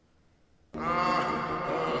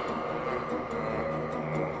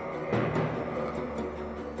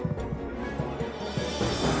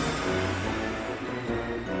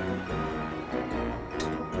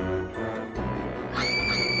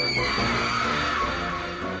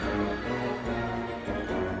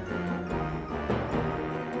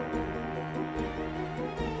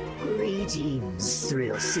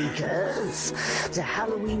thrill seekers. The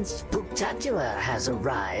Halloween Spooktacular has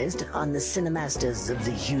arisen on the Cinemasters of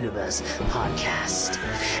the Universe podcast.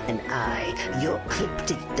 And I, your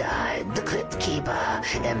cryptic guide, the Crypt Keeper,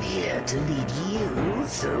 am here to lead you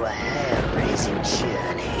through a hair-raising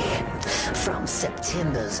journey. From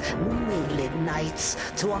September's moonlit nights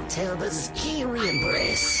to October's eerie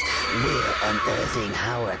embrace, we're unearthing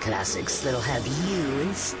horror classics that'll have you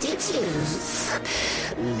in stitches.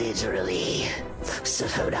 Literally. So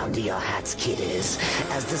hold on to your hats, kiddies,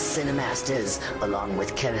 as the Cinemasters, along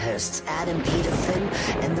with co-hosts Adam Peterson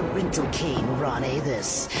and the Rental King Ron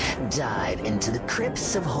Avis, dive into the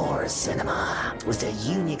crypts of horror cinema. With a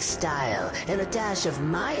unique style and a dash of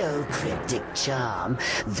my cryptic charm,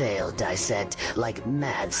 they'll dissect like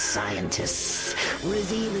mad scientists,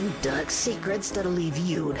 revealing dark secrets that'll leave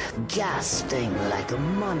you gasping like a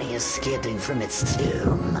mummy escaping from its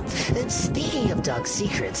tomb. And speaking of dark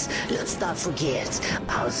secrets, let's not forget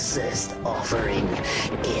our first offering.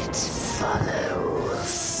 It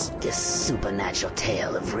follows. This supernatural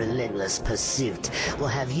tale of relentless pursuit will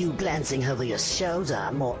have you glancing over your shoulder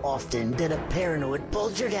more often than a paranoid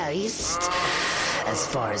poltergeist. As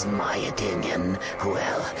far as my opinion,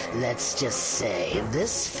 well, let's just say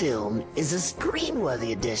this film is a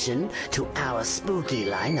screen-worthy addition to our spooky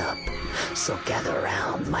lineup. So gather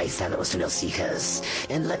around, my fellow thrill seekers,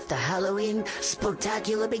 and let the Halloween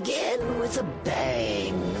Spooktacular begin with a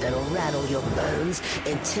bang that'll rattle your bones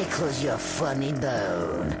and tickles your funny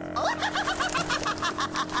bone.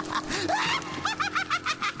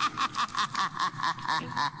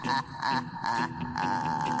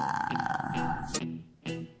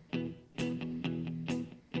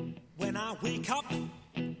 When I wake up,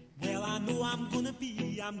 well, I know I'm gonna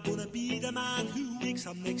be the man who wakes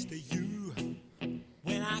up next to you.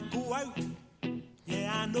 When I go out,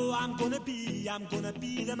 yeah, I know I'm gonna be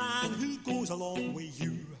the man who goes along with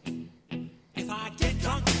you. If I get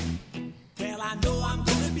drunk, well, I know I'm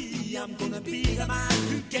gonna be the man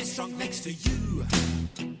who gets drunk next to you.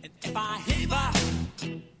 And if I haver,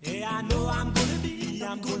 yeah, I know I'm gonna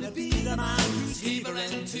be the man who's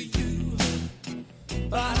havering to you.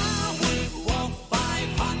 But I would walk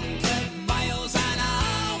 500 miles and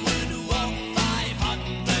I would walk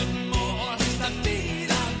 500 more to be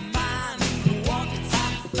the man who walked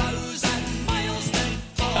 1,000 miles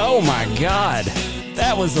before. Oh my God,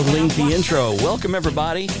 that was a lengthy intro. Welcome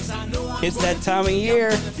everybody. It's that time of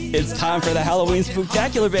year. It's time for the Halloween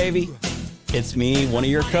Spooktacular, baby. It's me, one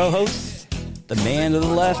of your co-hosts, the man to the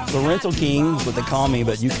left, the Rental King, is what they call me,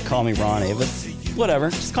 but you can call me Ron Avis.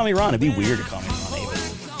 Whatever, just call me Ron. It'd be weird to call me Ron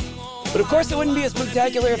Avis. But of course it wouldn't be a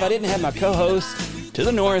Spooktacular if I didn't have my co-host to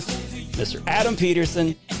the north, Mr. Adam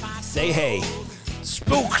Peterson. Say hey.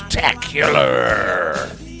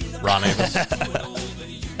 Spooktacular! Ron Avis.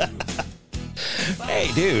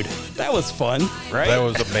 Hey, dude, that was fun, right? That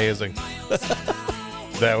was amazing.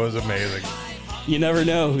 That was amazing. You never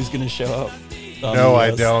know who's going to show up. No,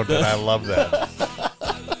 I don't, and I love that.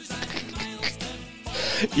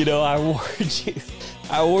 You know, I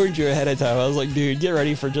warned you ahead of time. I was like, dude, get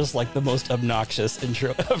ready for just like the most obnoxious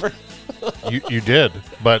intro ever. You did,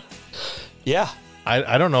 but yeah.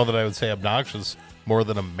 I don't know that I would say obnoxious more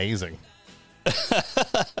than amazing.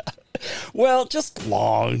 Well, just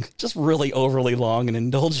long, just really overly long and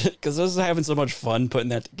indulgent, because I was having so much fun putting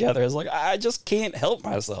that together. I was like, I just can't help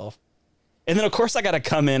myself. And then, of course, I got to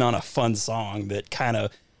come in on a fun song that kind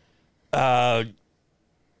of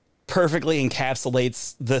perfectly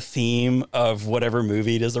encapsulates the theme of whatever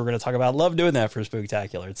movie it is that we're going to talk about. I love doing that for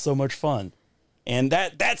Spooktacular. It's so much fun. And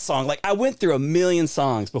that song, like, I went through a million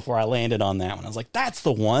songs before I landed on that one. I was like, that's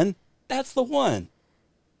the one. That's the one.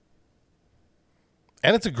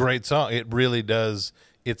 And it's a great song. It really does.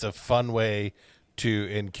 It's a fun way to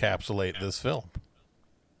encapsulate this film.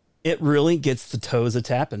 It really gets the toes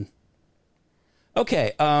a-tapping.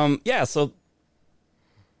 Okay, yeah, so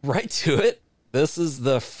right to it. This is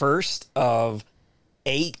the first of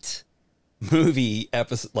 8 movie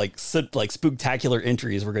episode, like Spooktacular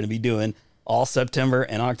entries we're going to be doing all September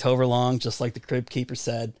and October long, just like the Crypt Keeper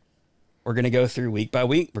said. We're going to go through week by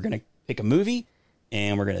week. We're going to pick a movie,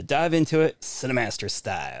 and we're going to dive into it Cinemaster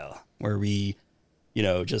style, where we, you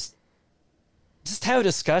know, just have a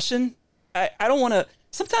discussion. I don't want to...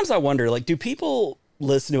 Sometimes I wonder, like, do people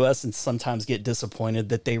listen to us and sometimes get disappointed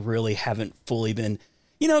that they really haven't fully been,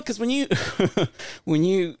 you know, because when you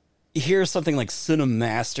hear something like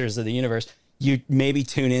Cinemasters of the Universe, you maybe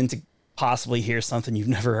tune in to possibly hear something you've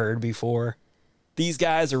never heard before. These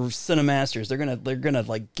guys are Cinemasters. They're gonna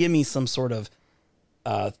like give me some sort of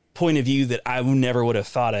point of view that I never would have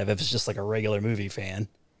thought of if it's just like a regular movie fan.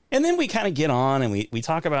 And then we kind of get on and we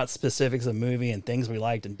talk about specifics of movie and things we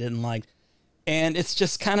liked and didn't like. And it's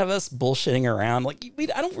just kind of us bullshitting around. Like,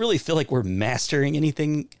 I don't really feel like we're mastering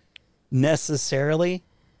anything necessarily.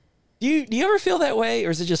 Do you ever feel that way, or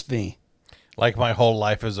is it just me? Like my whole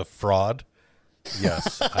life is a fraud?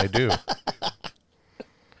 Yes, I do.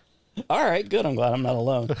 All right, good. I'm glad I'm not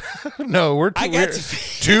alone. No, we're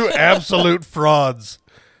two absolute frauds.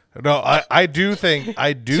 No, I do think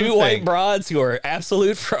two white broads who are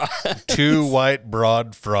absolute frauds. Two white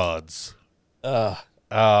broad frauds. But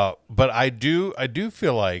I do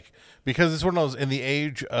feel like, because it's one of those, in the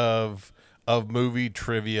age of movie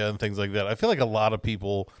trivia and things like that, I feel like a lot of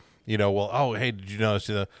people, well, oh, hey, did you notice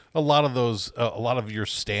a lot of your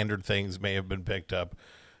standard things may have been picked up,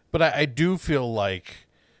 but I do feel like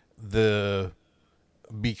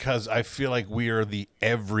because I feel like we are the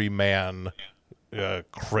everyman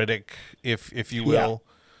critic, if you will.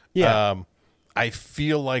 Yeah. I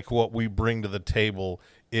feel like what we bring to the table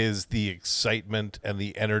is the excitement and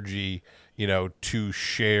the energy, to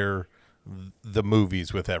share the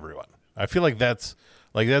movies with everyone. I feel like that's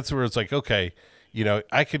where it's like, okay,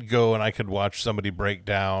 I could go and I could watch somebody break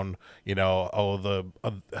down, how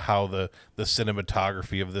the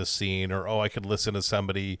cinematography of this scene, or, I could listen to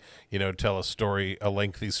somebody, tell a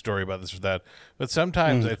lengthy story about this or that. But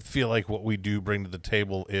sometimes I feel like what we do bring to the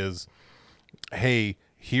table is, hey,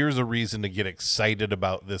 here's a reason to get excited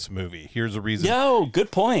about this movie. Here's a reason. Yo,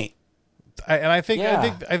 good point. I think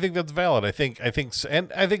that's valid. I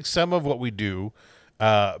think some of what we do,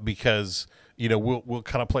 because we'll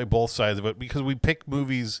kind of play both sides of it, because we pick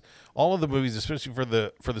movies. All of the movies, especially for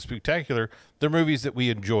the Spooktacular, they're movies that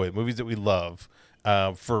we enjoy, movies that we love,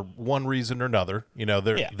 for one reason or another.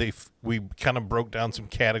 We kind of broke down some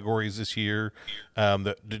categories this year,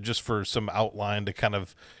 that just for some outline to kind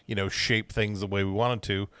of shape things the way we wanted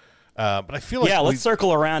to. But I feel like let's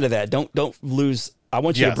circle around to that. Don't lose. I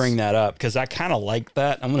want you to bring that up, because I kind of like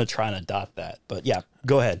that. I'm going to try and adopt that. But yeah,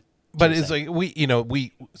 go ahead. But it's like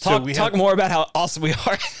we talk more about how awesome we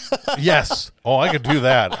are. Yes. Oh, I could do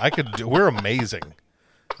that. We're amazing.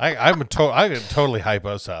 I could totally hype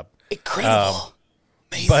us up. Incredible.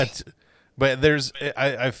 Amazing. But there's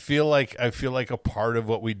I feel like a part of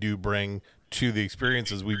what we do bring to the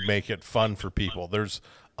experience is we make it fun for people. There's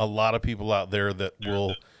a lot of people out there that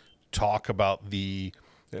will talk about the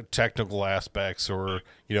technical aspects, or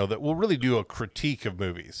that will really do a critique of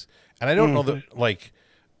movies. And I don't know that, like,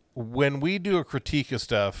 when we do a critique of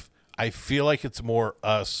stuff, I feel like it's more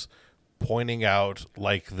us pointing out,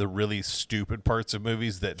 like, the really stupid parts of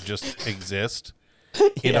movies that just exist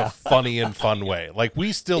in a funny and fun way. Like,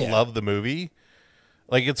 we still love the movie.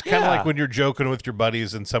 Like, it's kind of like when you're joking with your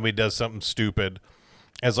buddies and somebody does something stupid,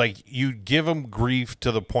 as like, you give them grief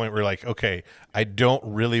to the point where you're like, okay, I don't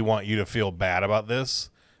really want you to feel bad about this.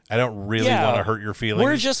 I don't really want to hurt your feelings.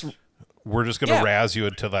 We're just going to razz you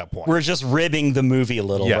to that point. We're just ribbing the movie a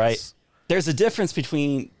little, right? There's a difference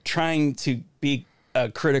between trying to be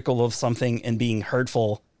critical of something and being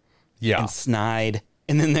hurtful and snide.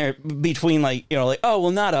 And then there between, like, oh,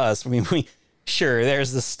 well, not us. I mean,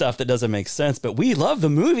 there's this stuff that doesn't make sense, but we love the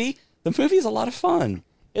movie. The movie's a lot of fun.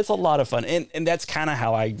 It's a lot of fun. And that's kind of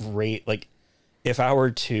how I rate, like, if I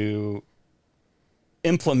were to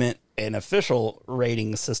implement an official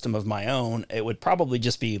rating system of my own, it would probably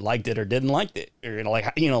just be liked it or didn't like it, or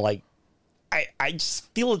I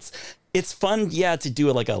just feel it's fun to do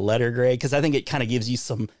it like a letter grade, because I think it kind of gives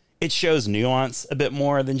you it shows nuance a bit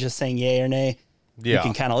more than just saying yay or nay. You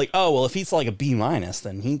can kind of like, oh, well, if he's like a B-,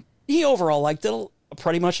 then he overall liked it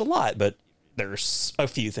pretty much a lot, but there's a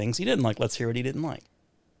few things he didn't like. Let's hear what he didn't like.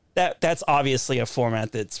 That's obviously a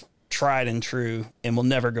format that's tried and true and will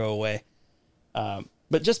never go away.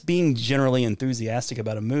 But just being generally enthusiastic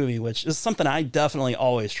about a movie, which is something I definitely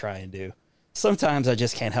always try and do. Sometimes I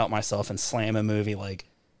just can't help myself and slam a movie like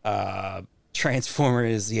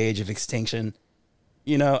Transformers: The Age of Extinction.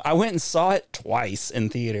 I went and saw it twice in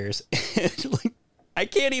theaters.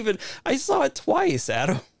 I saw it twice,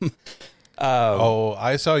 Adam.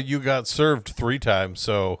 I saw You Got Served 3 times,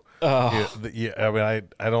 so I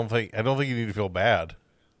mean, I don't think you need to feel bad.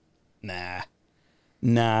 Nah.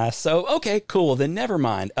 So, okay, cool. Then never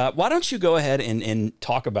mind. Why don't you go ahead and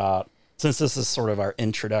talk about, since this is sort of our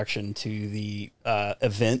introduction to the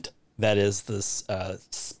event that is this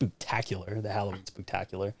Spooktacular, the Halloween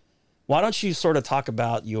Spooktacular. Why don't you sort of talk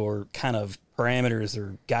about your kind of parameters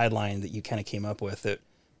or guideline that you kind of came up with that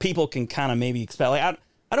people can kind of maybe expect? Like,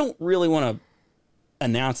 I don't really want to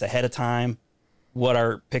announce ahead of time what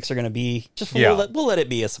our picks are going to be. Just we'll let it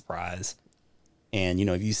be a surprise. And,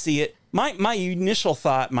 if you see it, my initial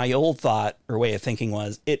thought, my old thought or way of thinking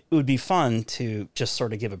was it would be fun to just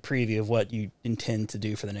sort of give a preview of what you intend to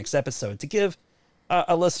do for the next episode, to give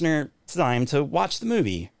a listener time to watch the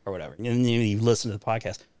movie or whatever. And then you listen to the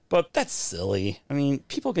podcast. But that's silly. I mean,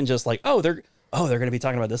 people can just like, they're going to be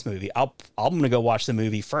talking about this movie. I'm going to go watch the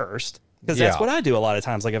movie first, because that's what I do a lot of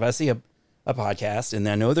times. Like if I see a podcast and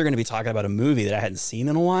I know they're going to be talking about a movie that I hadn't seen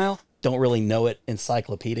in a while, don't really know it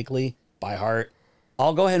encyclopedically by heart,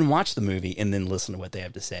 I'll go ahead and watch the movie and then listen to what they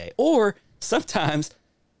have to say. Or sometimes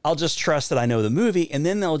I'll just trust that I know the movie, and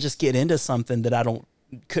then they'll just get into something that I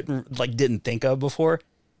didn't think of before,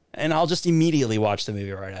 and I'll just immediately watch the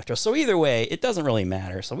movie right after. So either way, it doesn't really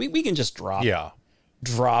matter. So we can just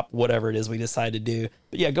drop whatever it is we decide to do.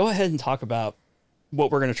 But yeah, go ahead and talk about what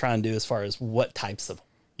we're going to try and do as far as what types of,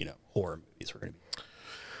 horror movies we're going to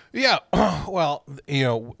be. Yeah. Well,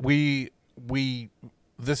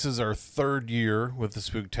 this is our third year with the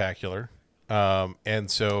Spooktacular. And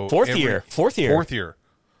so fourth year.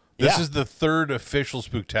 This is the third official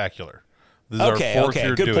Spooktacular. This is our fourth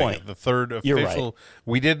year good doing point. it. The third official. You're right.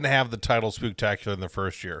 We didn't have the title Spooktacular in the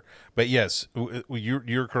first year, but yes,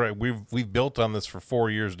 you're correct. We've built on this for 4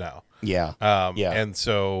 years now. Yeah. And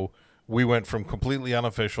so we went from completely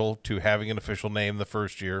unofficial to having an official name the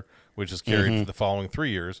first year, which is carried to the following 3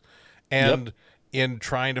 years, and in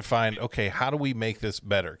trying to find, okay, how do we make this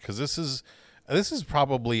better? Because this is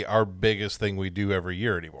probably our biggest thing we do every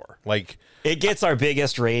year anymore. Like, it gets our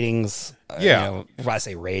biggest ratings. I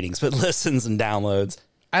say ratings, but listens and downloads.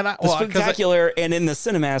 And the Spooktacular and in the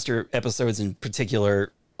Cinemaster episodes in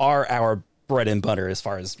particular are our bread and butter as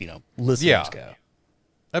far as, listeners go.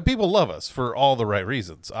 And people love us for all the right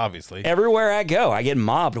reasons, obviously. Everywhere I go, I get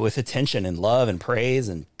mobbed with attention and love and praise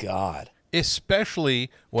and God. Especially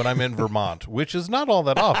when I'm in Vermont, which is not all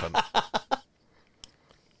that often.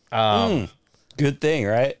 Good thing,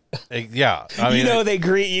 right? Yeah. I mean, they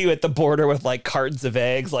greet you at the border with like cartons of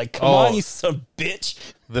eggs. Like, come on, you son of a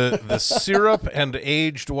bitch. The syrup and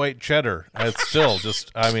aged white cheddar. It's still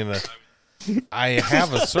just, I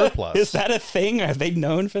have a surplus. Is that a thing? Are they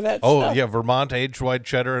known for that stuff? Yeah, Vermont aged white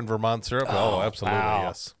cheddar and Vermont syrup. Oh, absolutely, wow.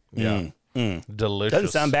 Yes. Yeah. Delicious.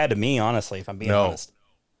 Doesn't sound bad to me, honestly, if I'm being honest.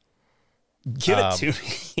 Give it to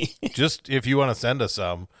me. Just if you want to send us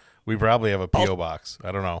some, we probably have a P.O. box.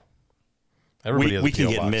 I don't know. Everybody has a P.O. can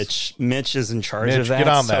get box. Mitch. Mitch is in charge of that. Get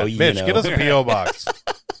on that. Mitch, get us a P.O. box.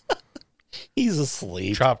 He's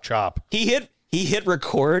asleep. Chop. He hit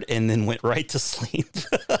record and then went right to sleep.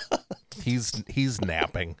 He's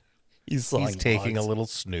napping. He's taking a little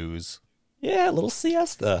snooze. Yeah, a little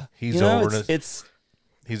siesta. He's over in his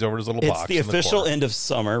little box. It's the official end of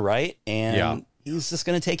summer, right? And he's just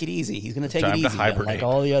going to take it easy. He's going to take it easy, like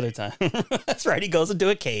all the other time. That's right. He goes into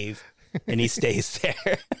a cave and he stays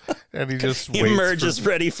there. And he just emerges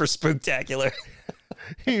ready for Spooktacular.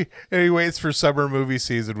 He waits for summer movie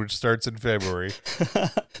season, which starts in February.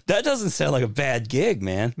 That doesn't sound like a bad gig,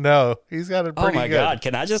 man. No, he's got it pretty good. Oh my God.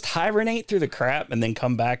 Can I just hibernate through the crap and then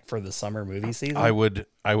come back for the summer movie season? I would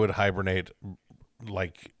hibernate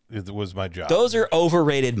like it was my job. Those are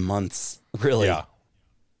overrated months, really. Yeah.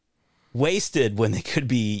 Wasted when you could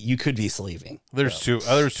be sleeping. There's too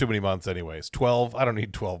many months anyways. 12. I don't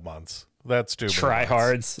need 12 months. That's too many.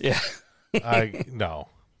 Tryhards. Yeah. No.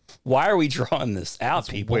 Why are we drawing this out,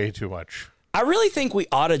 people? Way too much. I really think we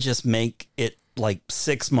ought to just make it like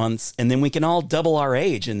 6 months, and then we can all double our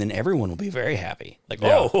age, and then everyone will be very happy. Like,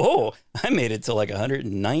 oh, I made it to like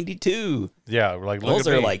 192. Yeah, like those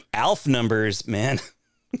are like ALF numbers, man.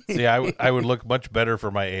 See, I would look much better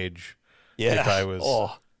for my age. Yeah. If I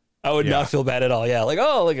was. I would not feel bad at all. Yeah,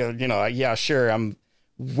 like, sure, I'm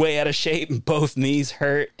way out of shape and both knees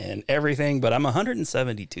hurt and everything, but I'm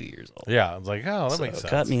 172 years old. Yeah, I was like, that makes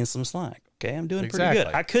sense. Cut me in some slack. Okay, I'm doing pretty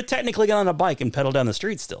good. I could technically get on a bike and pedal down the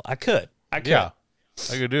street still. I could. Yeah,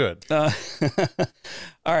 I could do it.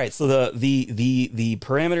 All right, so the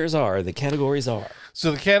parameters are, the categories are.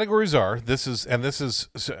 So the categories are, this is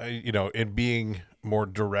in being more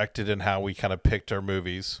directed in how we kind of picked our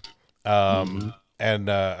movies.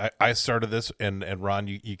 And I started this, and Ron,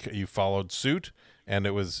 you followed suit, and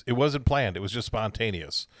it wasn't planned; it was just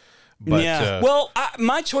spontaneous. But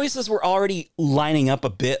my choices were already lining up a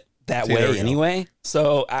bit that way anyway,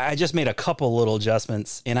 so I just made a couple little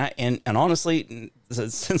adjustments, and honestly,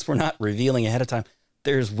 since we're not revealing ahead of time,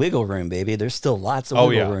 there's wiggle room, baby. There's still lots of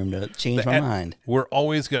wiggle room to change my mind. We're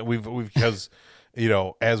always gonna because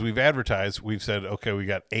as we've advertised, we've said okay, we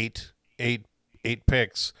got eight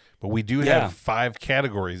picks. But we do have 5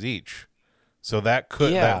 categories each. So that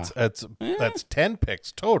could that's 10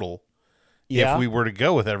 picks total Yeah. if we were to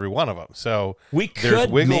go with every one of them. So We there's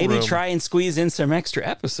could wiggle maybe room. try and squeeze in some extra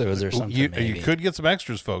episodes or something. You maybe. could get some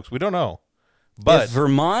extras, folks. We don't know. But if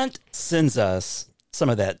Vermont sends us some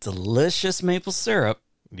of that delicious maple syrup,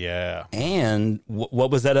 yeah. and what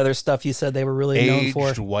was that other stuff you said they were really known for?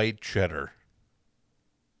 Aged white cheddar.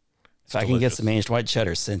 If I can get some aged white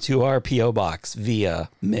cheddar sent to our P.O. box via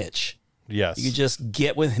Mitch. Yes. You just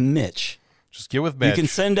get with Mitch. Just get with Mitch. You can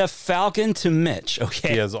send a Falcon to Mitch, okay?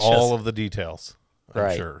 He has all of the details. I'm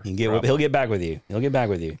right. sure. He'll get back with you. He'll get back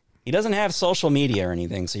with you. He doesn't have social media or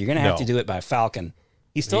anything, so you're going to have to do it by Falcon.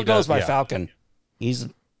 He still goes by Falcon. He's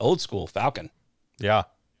old school Falcon. Yeah.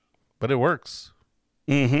 But it works.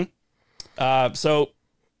 Mm-hmm.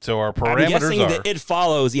 So our parameters I'm guessing are... that it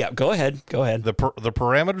follows... Yeah, go ahead. The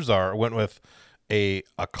parameters are, I went with a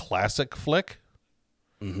classic flick,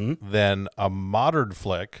 then a modern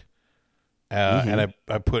flick, and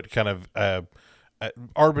I put kind of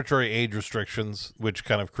arbitrary age restrictions, which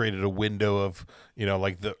kind of created a window of,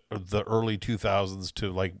 like the early 2000s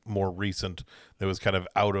to like more recent that was kind of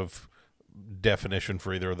out of definition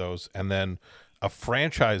for either of those. And then a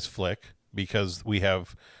franchise flick, because we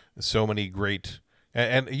have so many great,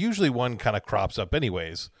 and usually one kind of crops up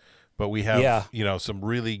anyways, but we have, some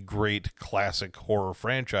really great classic horror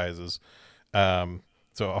franchises. So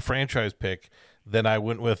a franchise pick. Then I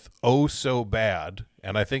went with Oh So Bad,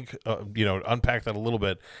 and I think unpack that a little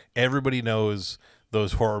bit. Everybody knows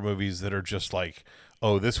those horror movies that are just like,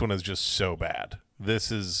 oh, this one is just so bad.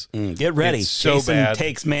 This is get ready. It's so Jason bad.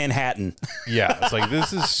 Takes Manhattan. Yeah, it's like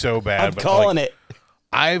this is so bad. I'm calling it.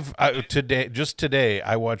 Today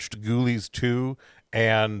I watched Ghoulies 2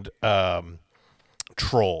 and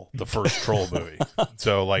Troll, the first Troll movie.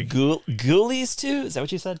 So like Ghoulies 2? Is that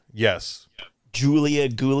what you said? Yes.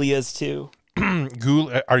 Ghoulias 2.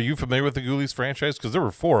 Are you familiar with the Ghoulies franchise? Because there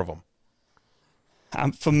were 4 of them.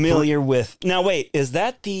 I'm familiar with. Now wait, is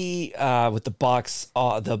that the with the box?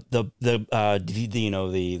 The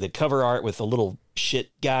cover art with the little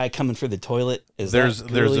shit guy coming for the toilet? There's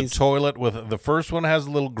a toilet with the first one has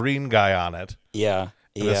a little green guy on it. Yeah.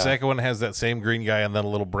 And the second one has that same green guy and then a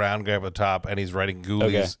little brown guy up the top, and he's writing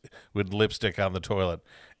Ghoulies with lipstick on the toilet.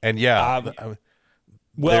 And I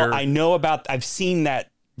know about. I've seen that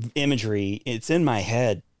imagery. It's in my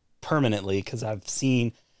head permanently because I've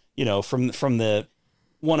seen, from the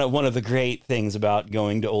one of the great things about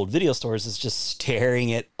going to old video stores is just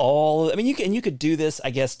staring at all. I mean, you could do this,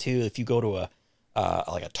 I guess, too, if you go to a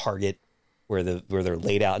like a Target where they're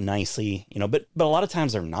laid out nicely, but a lot of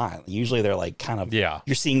times they're not. Usually they're like kind of you're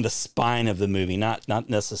seeing the spine of the movie, not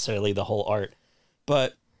necessarily the whole art,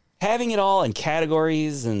 but having it all in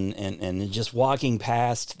categories and just walking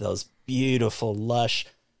past those beautiful lush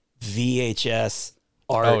VHS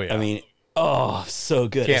art. Oh, yeah. I mean, so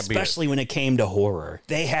good. Especially when it came to horror.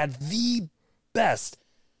 They had the best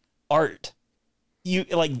art. You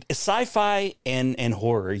like sci-fi and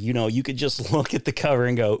horror, you could just look at the cover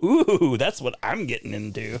and go, ooh, that's what I'm getting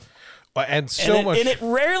into. And it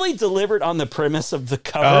rarely delivered on the premise of the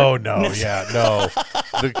cover. Oh no, yeah, no.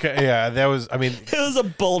 That was, I mean, it was a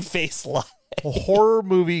bold-faced lie. Horror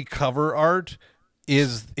movie cover art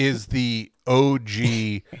is the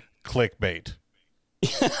OG clickbait.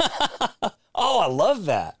 Oh, I love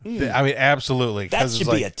that. I mean, absolutely. That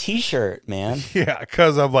should be a T-shirt, man. Yeah,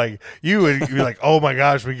 because I'm like, you would be like, oh my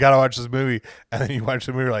gosh, we gotta watch this movie, and then you watch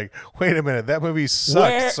the movie, you're like, wait a minute, that movie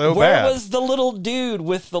sucked so bad. Where was the little dude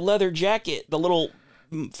with the leather jacket? The little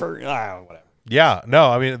whatever. Yeah,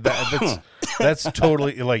 no, I mean that's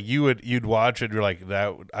totally like you'd watch it, you're like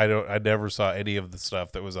that. I never saw any of the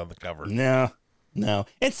stuff that was on the cover. No,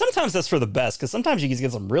 and sometimes that's for the best because sometimes you can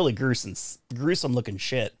get some really gruesome looking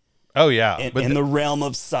shit. Oh yeah, in the realm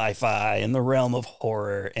of sci-fi, in the realm of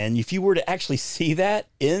horror, and if you were to actually see that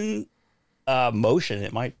in motion,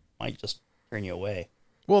 it might just turn you away.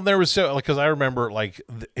 Well, there was because I remember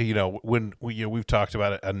when we've talked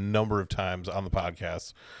about it a number of times on the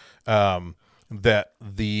podcast, that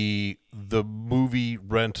the movie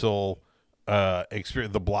rental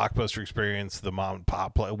experience, the Blockbuster experience, the mom and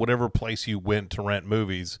pop whatever place you went to rent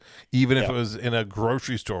movies, even if it was in a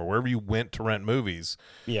grocery store, wherever you went to rent movies.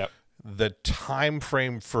 Yeah. The time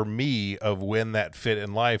frame for me of when that fit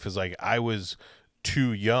in life is like I was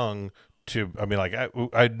too young to. I mean, like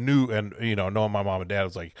I knew, and knowing my mom and dad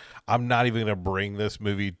was like, I'm not even gonna bring this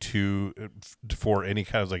movie for any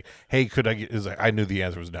kind of like, hey, could I get? Is like I knew the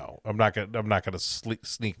answer was no. I'm not gonna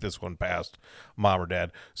sneak this one past mom or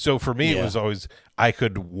dad. So for me, it was always I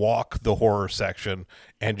could walk the horror section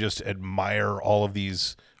and just admire all of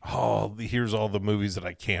these. Oh, here's all the movies that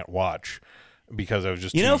I can't watch. Because I was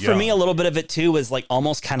just too young. For me, a little bit of it too was like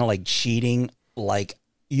almost kind of like cheating. Like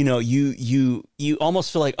you know, you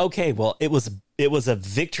almost feel like, okay, well, it was a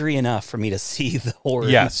victory enough for me to see the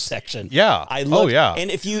horror section. Yeah. I looked, and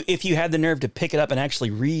if you had the nerve to pick it up and actually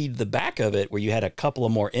read the back of it, where you had a couple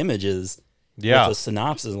of more images, with a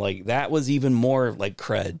synopsis, like that was even more like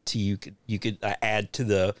cred to you could add to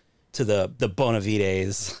the bona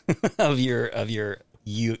fides of your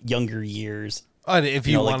younger years. And if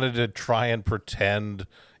you wanted to try and pretend,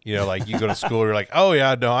 you know, like you go to school, you're like, oh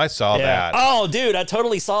yeah, no, I saw that. Oh, dude, I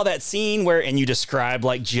totally saw that scene and you describe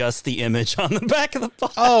like just the image on the back of the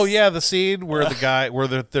box. Oh yeah, the scene where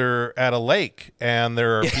they're at a lake and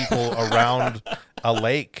there are people around a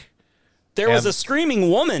lake. There was a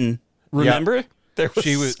screaming woman. Remember? Yeah.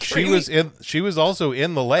 She was also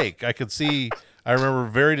in the lake. I remember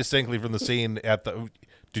very distinctly from the scene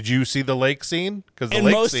did you see the lake scene?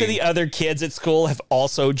 And most of the other kids at school have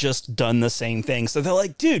also just done the same thing. So they're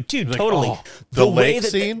like, dude, totally. Like, the lake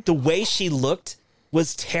scene? The way she looked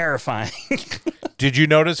was terrifying. Did you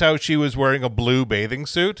notice how she was wearing a blue bathing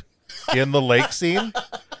suit in the lake scene?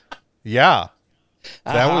 Yeah.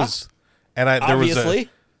 That was, and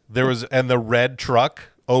there was the red truck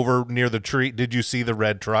over near the tree. Did you see the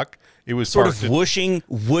red truck? It was sort of whooshing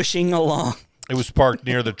along. It was parked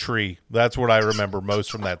near the tree. That's what I remember most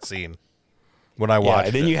from that scene when I watched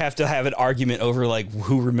it. Then you have to have an argument over like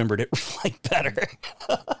who remembered it like better.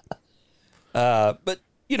 But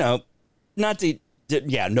you know, I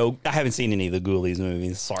haven't seen any of the Ghoulies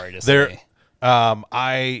movies. Sorry to say.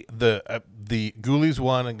 The Ghoulies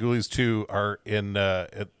 1 and Ghoulies 2 are in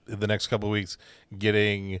the next couple of weeks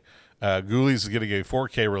getting. Ghoulies is getting a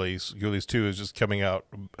 4K release. Ghoulies 2 is just coming out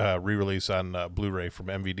re-release on Blu-ray from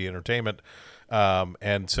MVD Entertainment,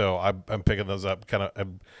 and so I'm picking those up.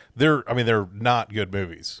 They're not good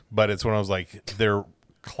movies, but it's when I was like they're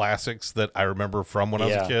classics that I remember from when I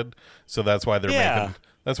was a kid. So that's why they're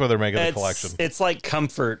making the collection. It's like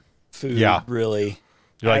comfort food, really.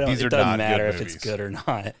 You're like these are not good movies. It doesn't matter if it's good or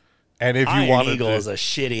not. And if Iron you wanted Eagle is a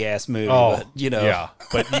shitty ass movie, but you know,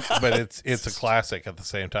 but it's a classic at the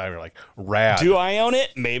same time. You're like, Rad. Do I own it?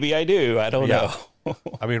 Maybe I do. I don't know.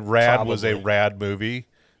 I mean, Rad was a rad movie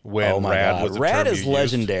when Rad was a Rad term is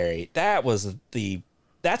legendary. That's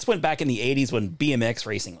when back in the 80s when BMX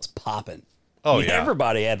racing was popping.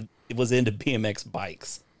 Everybody was into BMX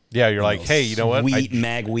bikes. Yeah, you're like, hey, you know what? Sweet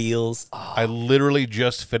mag wheels. I literally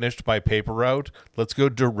just finished my paper route. Let's go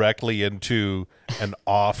directly into an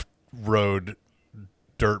off-road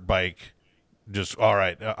dirt bike. Just all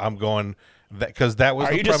right. I'm going because that was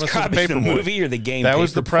the premise of the Paperboy. The movie or the game? That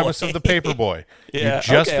was the premise of the Paperboy. You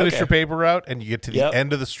just finished your paper route and you get to the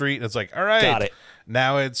end of the street. And it's like, all right, got it.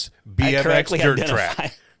 Now it's BMX dirt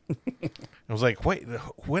track. I was like, wait,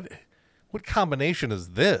 what combination is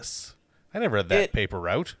this? I never had that paper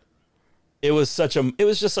route. It was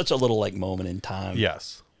just such a little like moment in time.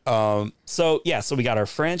 Yes. So we got our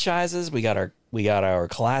franchises, we got our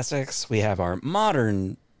classics, we have our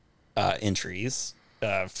modern entries,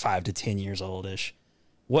 5 to 10 years oldish.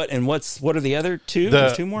 What are the other two?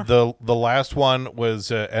 There's two more. The last one was,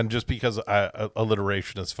 and just because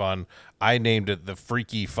alliteration is fun, I named it the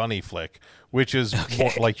Freaky Funny Flick, which is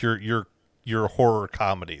more like your horror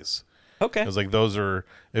comedies. Okay. I was like, those are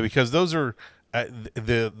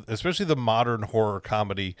especially the modern horror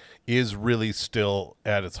comedy is really still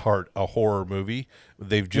at its heart a horror movie.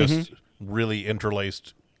 They've just really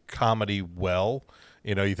interlaced comedy well.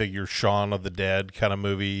 You know, you think your Shaun of the Dead kind of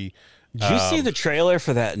movie. Did you see the trailer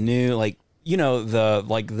for that new, like, you know,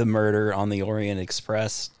 the Murder on the Orient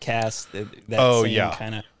Express cast?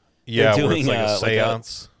 Kind of. Yeah, where it's like a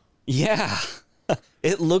seance.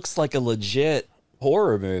 It looks like a legit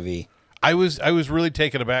horror movie. I was really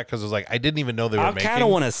taken aback because I was like, I didn't even know they were making. I kind of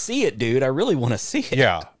want to see it, dude. I really want to see it.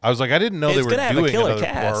 Yeah, I was like, I didn't know they were doing another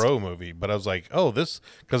Poirot movie, but I was like, oh, this,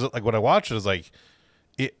 because like when I watched it, I was like,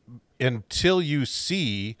 until you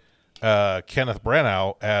see Kenneth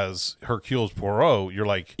Branagh as Hercule Poirot, you're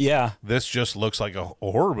like, this just looks like a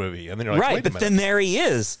horror movie, and then you're like, right, but then there he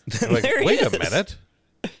is. Wait a minute.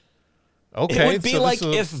 Okay, it would be like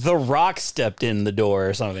if The Rock stepped in the door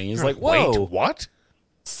or something. He's like, whoa, wait, what?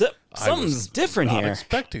 Something's different here. I'm not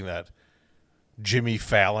expecting that. Jimmy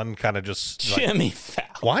Fallon kind of just Jimmy Fallon.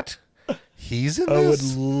 What? He's in this? I would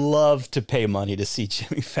love to pay money to see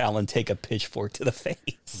Jimmy Fallon take a pitchfork to the face.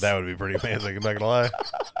 That would be pretty amazing. I'm not gonna lie.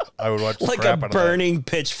 I would watch the like crap a out burning of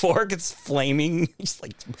that. pitchfork. It's flaming. Just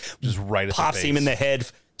right at pops the him in the head.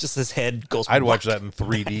 Just his head goes. I'd watch that in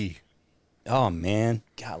 3D. Oh man,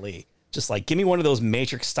 golly. Just like, give me one of those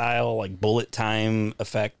Matrix style, like bullet time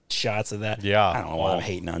effect shots of that. Yeah. I don't know why I'm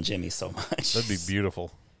hating on Jimmy so much. That'd be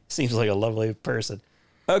beautiful. Seems like a lovely person.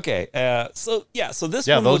 Okay. So this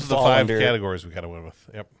Yeah, one those would are the fall 5 under, categories we got to win with.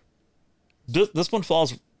 Yep. This one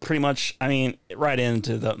falls pretty much, I mean, right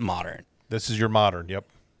into the modern. This is your modern. Yep.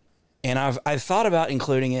 And I've thought about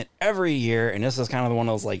including it every year, and this is kind of the one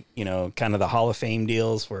of those, like, you know, kind of the Hall of Fame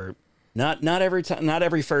deals where not every time, not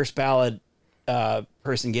every first ballot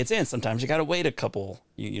person gets in. Sometimes you got to wait a couple,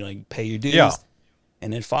 you know, like pay your dues. Yeah.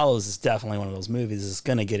 And It Follows is definitely one of those movies. It's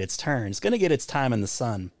going to get its turn. It's going to get its time in the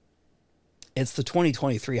sun. It's the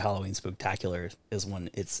 2023 Halloween Spooktacular is when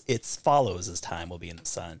it's Follows' time will be in the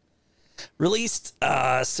sun. Released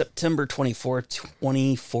September 24th,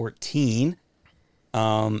 2014.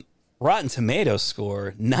 Rotten Tomatoes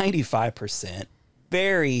score 95%.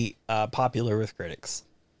 Very popular with critics.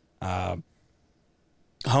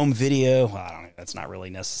 Home video, well, I don't know, that's not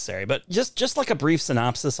really necessary, but just like a brief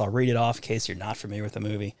synopsis, I'll read it off in case you're not familiar with the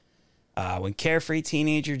movie. When carefree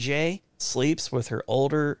teenager Jay sleeps with her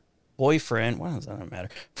older boyfriend, well, it doesn't matter,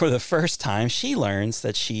 for the first time, she learns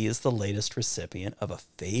that she is the latest recipient of a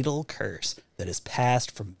fatal curse that is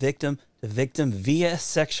passed from victim to victim via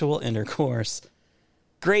sexual intercourse.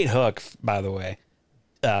 Great hook, by the way,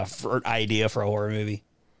 for an idea for a horror movie.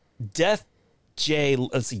 Jay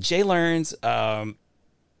learns,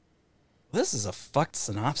 this is a fucked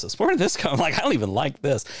synopsis. Where did this come? Like, I don't even like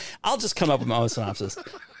this. I'll just come up with my own synopsis.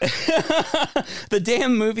 The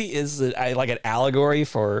damn movie is like an allegory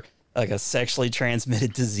for like a sexually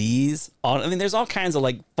transmitted disease. I mean, there's all kinds of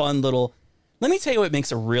like fun little. Let me tell you what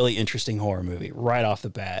makes a really interesting horror movie right off the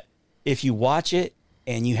bat. If you watch it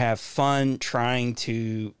and you have fun trying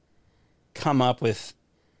to come up with,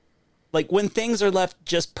 like, when things are left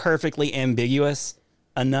just perfectly ambiguous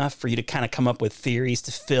enough for you to kind of come up with theories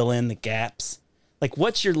to fill in the gaps. Like,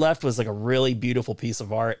 what you're left was like a really beautiful piece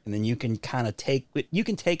of art, and then you can kind of take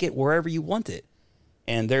it wherever you want it.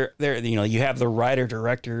 And there, you know, you have the writer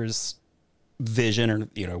director's vision, or,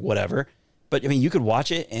 you know, whatever. But I mean, you could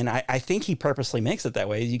watch it, and I think he purposely makes it that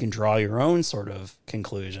way. You can draw your own sort of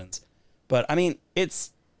conclusions. But I mean,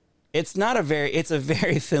 it's a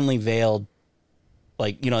very thinly veiled,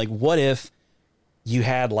 like, you know, like, what if you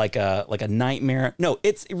had like a nightmare? No,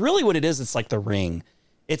 it's really what it is. It's like The Ring.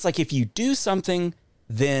 It's like, if you do something,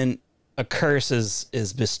 then a curse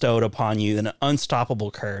is bestowed upon you. Then an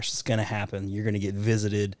unstoppable curse is going to happen. You're going to get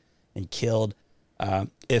visited and killed.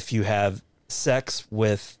 If you have sex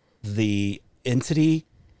with the entity,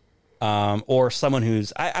 or someone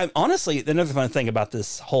who's, I honestly, another fun thing about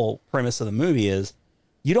this whole premise of the movie is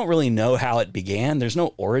you don't really know how it began. There's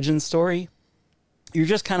no origin story. You're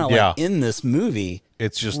just kind of like in this movie.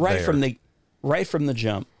 It's just right from the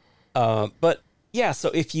jump. But yeah,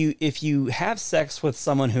 so if you have sex with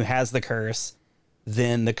someone who has the curse,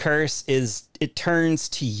 then the curse it turns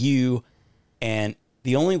to you, and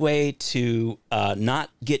the only way to not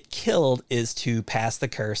get killed is to pass the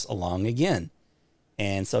curse along again.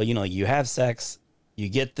 And so, you know, you have sex, you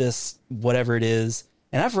get this, whatever it is.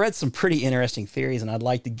 And I've read some pretty interesting theories, and I'd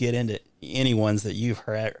like to get into any ones that you've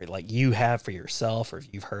heard, or like you have for yourself, or if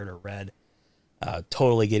you've heard or read.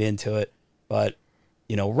 Totally get into it. But,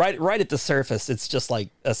 you know, right at the surface, it's just like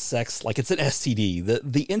a sex, like it's an STD.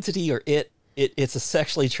 The entity, or it's a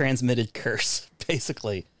sexually transmitted curse,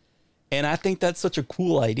 basically. And I think that's such a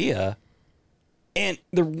cool idea. And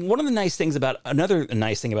another nice thing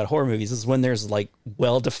about horror movies is when there's like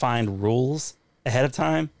well-defined rules ahead of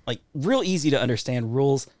time, like real easy to understand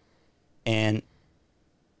rules, and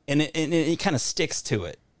it kind of sticks to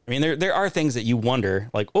it. I mean, there are things that you wonder,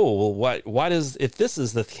 like, oh, well, why does, if this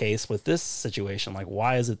is the case with this situation, like,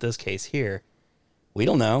 why is it this case here? We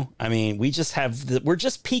don't know. I mean, we just we're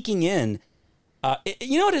just peeking in.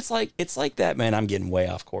 You know what it's like? It's like that, man. I'm getting way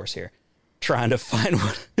off course here, trying to find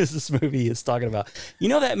what this movie is talking about. You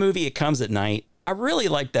know that movie, It Comes at Night? I really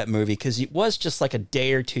liked that movie because it was just like a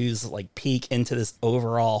day or two's like peek into this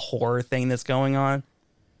overall horror thing that's going on.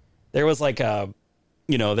 There was like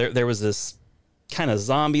there was this kind of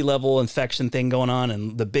zombie level infection thing going on,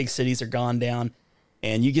 and the big cities are gone down,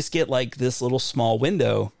 and you just get like this little small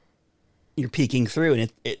window you're peeking through,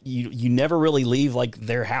 and you never really leave like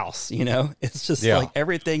their house, you know? It's just like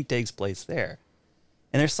everything takes place there.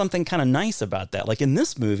 And there's something kind of nice about that. Like in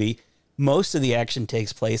this movie, most of the action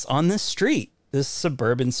takes place on this street, this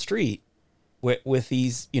suburban street with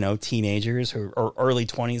these, you know, teenagers who are early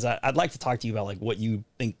 20s. I'd like to talk to you about like what you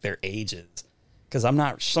think their age is. Because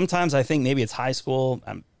sometimes I think maybe it's high school.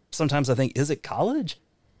 Sometimes I think, is it college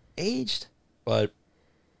aged? But,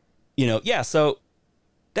 you know, yeah, so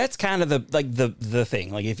that's kind of the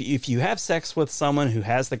thing. Like if you have sex with someone who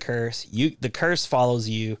has the curse, the curse follows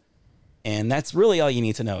you. And that's really all you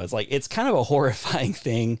need to know. It's like, it's kind of a horrifying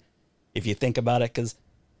thing if you think about it, because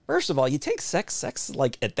first of all, you take sex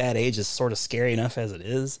like at that age is sort of scary enough as it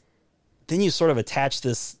is. Then you sort of attach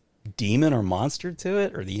this demon or monster to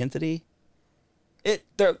it, or the entity. It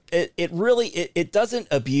doesn't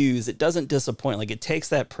abuse, it doesn't disappoint. Like, it takes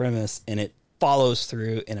that premise and it follows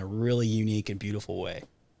through in a really unique and beautiful way.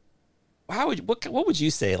 What would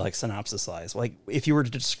you say, like, synopsis-wise? Like, if you were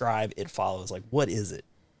to describe It Follows, like, what is it?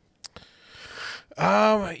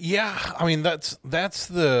 Yeah, I mean, that's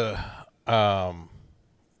the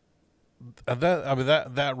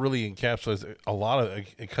that really encapsulates a lot of,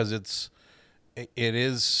 because it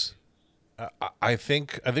is. I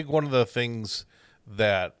think one of the things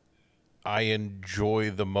that I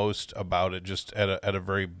enjoy the most about it, just at a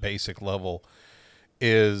very basic level,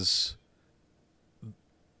 is,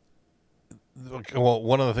 well,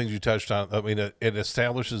 one of the things you touched on. I mean, it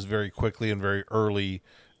establishes very quickly and very early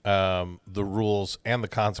the rules and the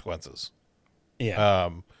consequences. Yeah.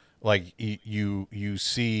 Like you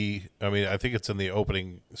see, I mean, I think it's in the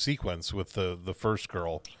opening sequence with the first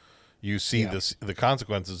girl. You see the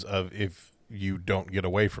consequences of if you don't get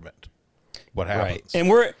away from it. What happens? Right. And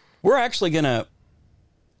we're actually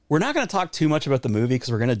we're not gonna talk too much about the movie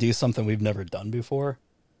because we're gonna do something we've never done before.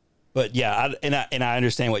 But yeah, I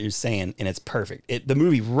understand what you're saying, and it's perfect. The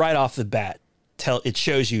movie right off the bat it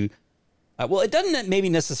shows you. Well, it doesn't maybe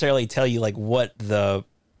necessarily tell you like what the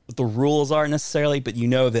rules are necessarily, but you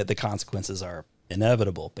know that the consequences are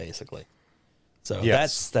inevitable, basically. So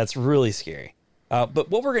that's really scary. But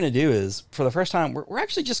what we're going to do is, for the first time, we're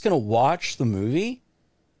actually just going to watch the movie,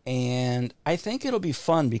 and I think it'll be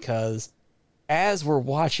fun because as we're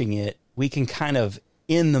watching it, we can kind of,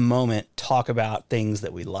 in the moment, talk about things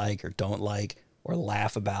that we like or don't like, or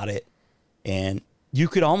laugh about it. And you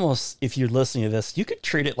could almost, if you're listening to this, you could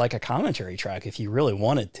treat it like a commentary track if you really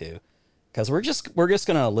wanted to, because we're just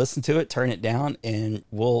going to listen to it, turn it down, and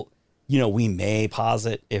we may pause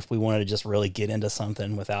it if we wanted to just really get into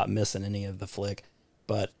something without missing any of the flick.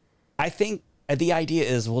 But I think the idea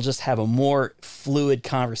is we'll just have a more fluid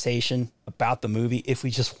conversation about the movie if we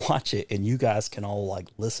just watch it, and you guys can all like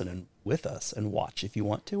listen with us and watch if you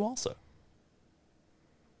want to also.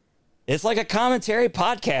 It's like a commentary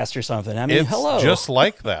podcast or something. I mean, it's hello. Just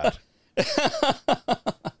like that.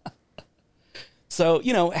 So,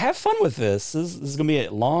 have fun with this. This is going to be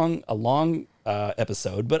a long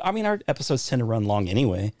episode, but I mean, our episodes tend to run long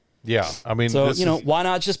anyway. Yeah. I mean, so, why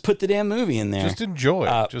not just put the damn movie in there? Just enjoy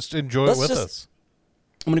it. Just enjoy it with us.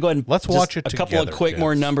 I'm going to go ahead and let's watch it together. A couple of quick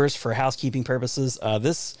more numbers for housekeeping purposes.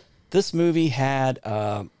 This movie had,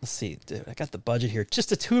 let's see, I got the budget here.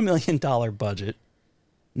 Just a $2 million budget.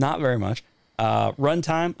 Not very much.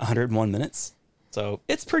 Runtime, 101 minutes. So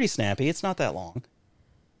it's pretty snappy. It's not that long.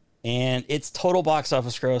 And its total box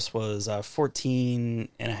office gross was 14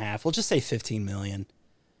 and a half. We'll just say 15 million.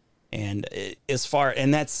 And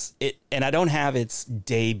that's it. And I don't have its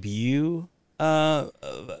debut of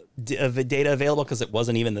data available because it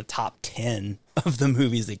wasn't even the top 10 of the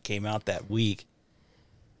movies that came out that week.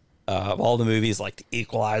 Of all the movies like The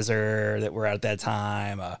Equalizer that were out at that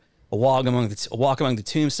time, A Walk Among the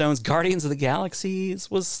Tombstones, Guardians of the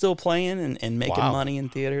Galaxies was still playing and making money in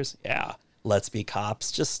theaters. Yeah. Let's Be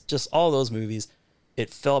Cops, just all those movies. It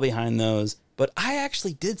fell behind those, but I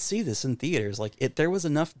actually did see this in theaters. Like there was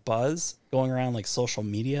enough buzz going around like social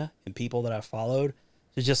media and people that I followed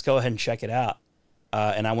to just go ahead and check it out.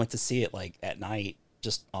 And I went to see it like at night,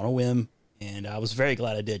 just on a whim, and I was very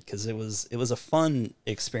glad I did because it was a fun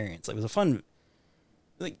experience. It was a fun,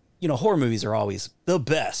 horror movies are always the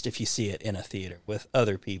best if you see it in a theater with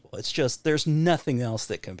other people. It's just there's nothing else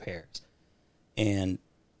that compares, and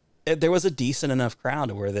there was a decent enough crowd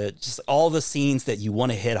to where just all the scenes that you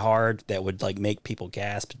want to hit hard that would like make people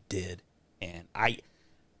gasp did. And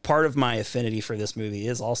part of my affinity for this movie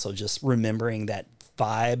is also just remembering that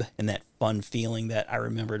vibe and that fun feeling that I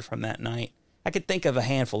remembered from that night. I could think of a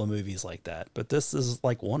handful of movies like that, but this is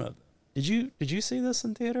like one of them. Did you see this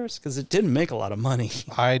in theaters? Because it didn't make a lot of money.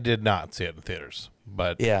 I did not see it in theaters,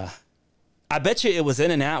 but yeah, I bet you it was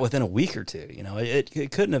in and out within a week or two.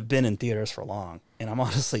 It couldn't have been in theaters for long. And I'm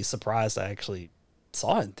honestly surprised I actually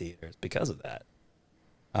saw it in theaters because of that.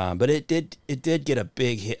 But it did get a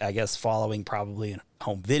big hit, I guess, following probably in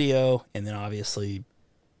home video. And then obviously,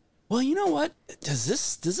 well, you know what? Does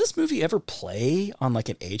this movie ever play on like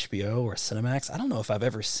an HBO or Cinemax? I don't know if I've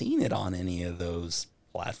ever seen it on any of those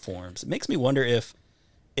platforms. It makes me wonder if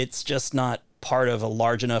it's just not part of a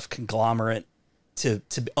large enough conglomerate to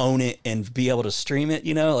own it and be able to stream it,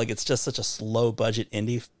 like it's just such a low budget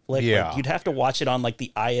indie flick. Yeah. Like you'd have to watch it on like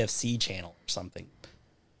the IFC channel or something.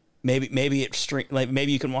 Maybe maybe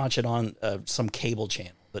you can watch it on some cable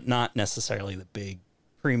channel, but not necessarily the big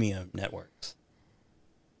premium networks.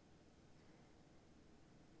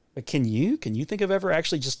 But can you think of ever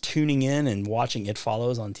actually just tuning in and watching It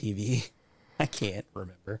Follows on TV? I can't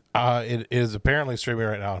remember. It is apparently streaming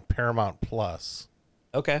right now on Paramount Plus.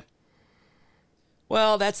 Okay.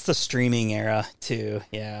 Well, that's the streaming era too.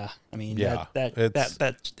 Yeah. I mean, Yeah, that's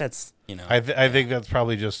I think that's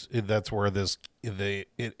probably that's where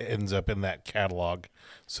it ends up in that catalog.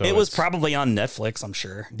 So it was probably on Netflix, I'm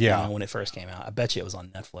sure. Yeah. When it first came out. I bet you it was on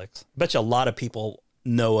Netflix. I bet you a lot of people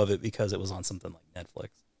know of it because it was on something like Netflix.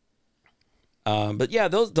 But yeah,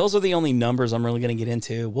 those are the only numbers I'm really going to get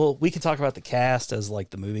into. We can talk about the cast as like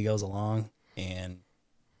the movie goes along, and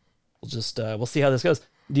we'll see how this goes.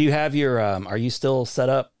 Do you have your, are you still set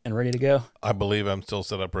up and ready to go? I believe I'm still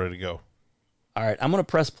set up, ready to go. All right. I'm going to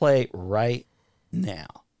press play right now.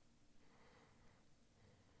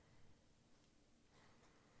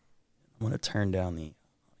 I'm going to turn down the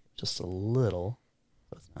just a little,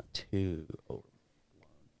 so it's not too overblown.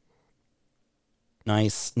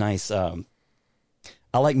 Nice.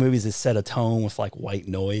 I like movies that set a tone with like white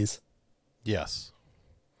noise. Yes.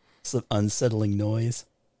 Some unsettling noise.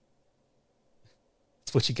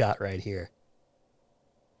 That's what you got right here.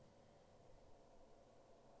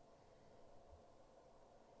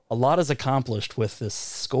 A lot is accomplished with this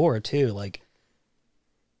score too. Like,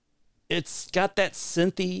 it's got that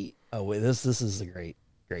synthy. Oh wait, this is a great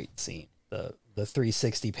scene. The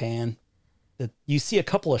 360 pan. That you see a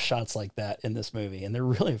couple of shots like that in this movie, and they're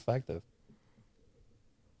really effective.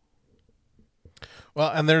 Well,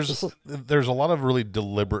 and there's a lot of really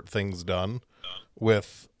deliberate things done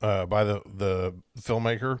with by the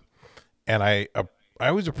filmmaker, and I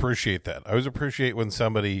always appreciate that. I always appreciate when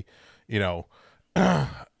somebody,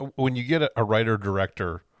 when you get a writer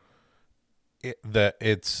director, that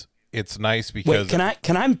it's nice because. Wait,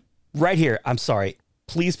 can I right here? I'm sorry.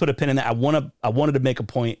 Please put a pin in that. I wanted to make a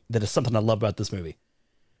point that is something I love about this movie.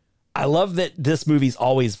 I love that this movie's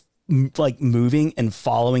always like moving and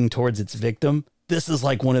following towards its victim. This is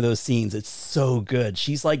like one of those scenes. It's so good.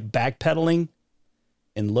 She's like backpedaling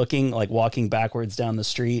and looking, like walking backwards down the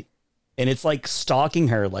street, and it's like stalking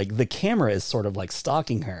her. Like the camera is sort of like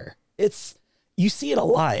stalking her. You see it a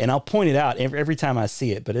lot, and I'll point it out every time I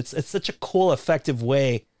see it, but it's such a cool, effective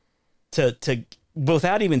way to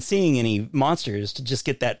without even seeing any monsters, to just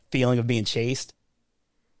get that feeling of being chased.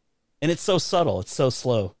 And it's so subtle. It's so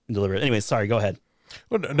slow and deliberate. Anyway, sorry, go ahead.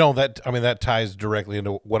 Well, no, that ties directly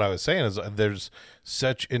into what I was saying. Is there's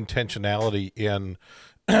such intentionality in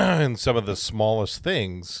in some of the smallest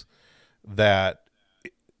things that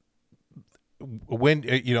when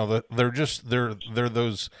they're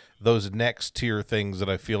those next tier things that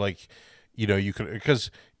I feel like you could,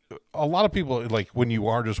 because a lot of people, like when you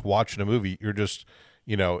are just watching a movie, you're just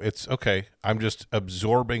it's okay. I'm just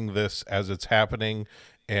absorbing this as it's happening.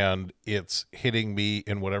 And it's hitting me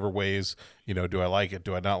in whatever ways, do I like it?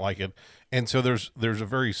 Do I not like it? And so there's a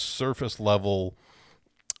very surface level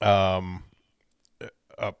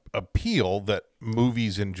appeal that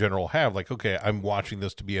movies in general have. Like, okay, I'm watching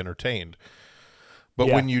this to be entertained. But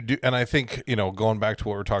when you do, and I think, going back to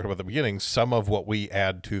what we were talking about at the beginning, some of what we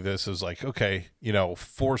add to this is like, okay,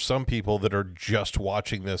 for some people that are just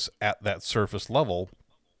watching this at that surface level,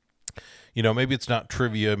 maybe it's not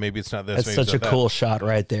trivia, maybe it's not this. That's such a cool shot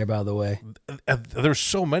right there, by the way. There's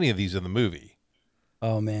so many of these in the movie.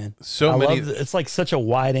 Oh man, so many. It's like such a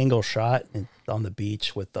wide angle shot on the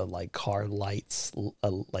beach with the like car lights,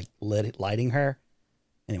 lighting her.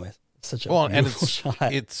 Anyway, such a beautiful shot.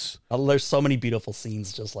 There's so many beautiful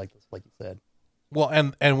scenes just like this, like you said. Well,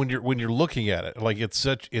 and when you're looking at it, like it's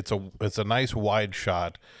a nice wide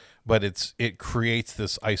shot, but it creates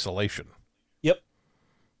this isolation. Yep.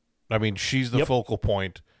 I mean, she's the focal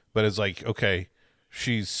point, but it's like, okay,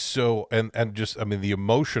 she's so, and just, I mean, the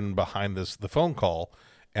emotion behind the phone call.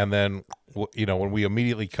 And then, when we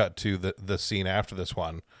immediately cut to the scene after this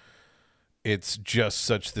one, it's just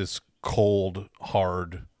such this cold,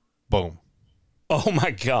 hard boom. Oh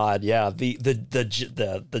my God. Yeah.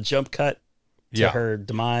 The jump cut to her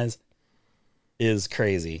demise is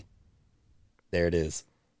crazy. There it is.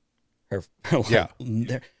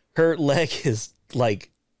 Her leg is like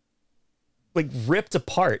ripped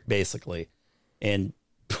apart basically, and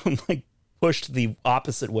like pushed the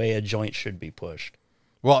opposite way a joint should be pushed.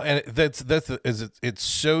 Well, and it's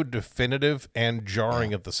so definitive and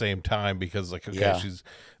jarring at the same time, because like, okay,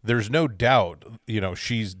 there's no doubt,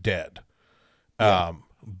 she's dead. Yeah.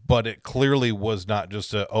 But it clearly was not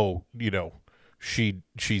just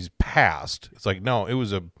she's passed. It's like, no, it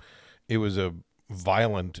was a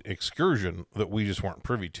violent excursion that we just weren't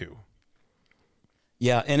privy to.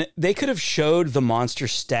 Yeah, and they could have showed the monster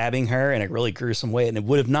stabbing her in a really gruesome way, and it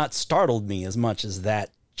would have not startled me as much as that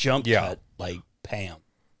jump cut, like Pam.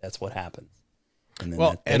 that's what happens. And then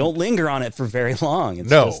Well, they don't linger on it for very long. It's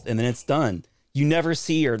No. just, and then it's done. You never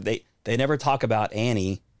see her. They never talk about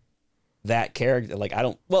Annie, that character. Like, I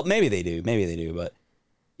don't, well, maybe they do, but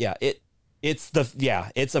yeah, it's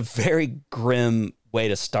a very grim way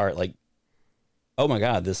to start. Like, oh my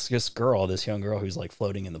God, this young girl who's like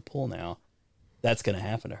floating in the pool now, that's going to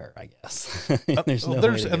happen to her, I guess. There's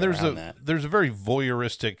a very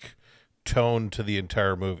voyeuristic tone to the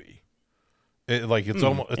entire movie.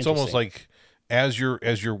 It's almost like as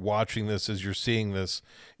you're watching this, as you're seeing this,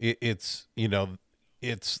 it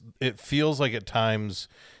feels like at times,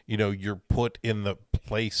 you're put in the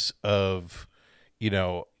place of,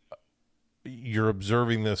 you're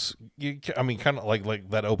observing this. Kind of like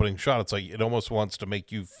that opening shot. It's like it almost wants to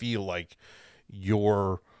make you feel like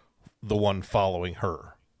you're the one following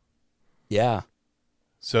her. Yeah.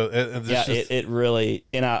 So it really,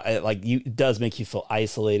 it does make you feel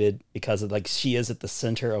isolated because of, like, she is at the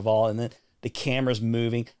center of all, and then the camera's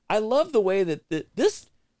moving. I love the way that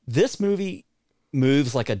this movie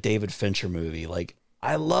moves like a David Fincher movie. Like,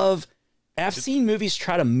 I've seen movies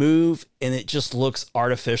try to move and it just looks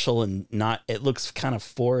artificial and it looks kind of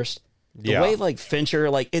forced. The way, like, Fincher,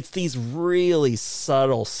 like, it's these really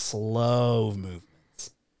subtle, slow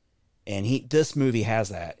movements. And this movie has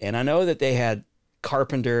that. And I know that they had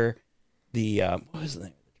Carpenter, what was the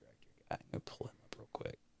name of the director guy? I'm going to pull him up real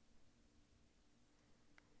quick.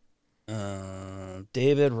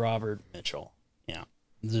 David Robert Mitchell. Yeah.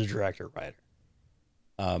 The director, writer.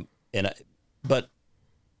 But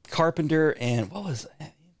Carpenter and what was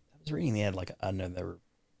I was reading, they had like, I know they were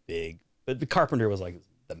big, but the Carpenter was like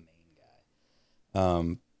the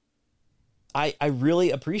main guy. I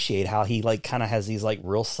really appreciate how he, like, kind of has these, like,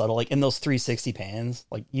 real subtle, like, in those 360 pans,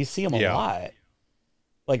 like, you see them a lot.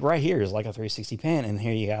 Like, right here is like a 360 pan, and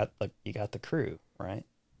here you got the crew, right?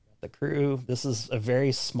 The crew. This is a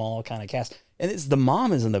very small kind of cast, and the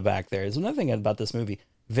mom is in the back there. There's another thing about this movie: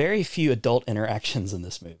 very few adult interactions in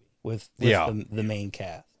this movie with the main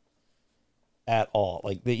cast at all.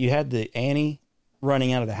 Like, you had the Annie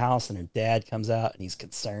running out of the house, and her dad comes out, and he's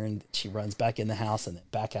concerned. She runs back in the house and then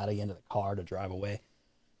back out again to the car to drive away,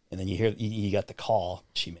 and then you got the call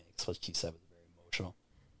she makes. What she said was very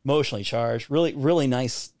emotionally charged. Really, really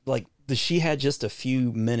nice. Like, she had just a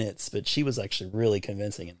few minutes, but she was actually really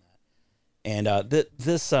convincing in that. And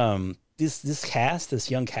this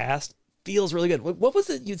young cast feels really good. What was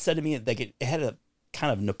it you'd said to me? Like, it had a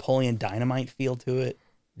kind of Napoleon Dynamite feel to it.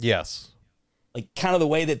 Yes. Like, kind of the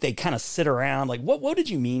way that they kind of sit around. Like, what did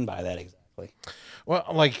you mean by that exactly? Well,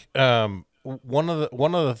 like, one of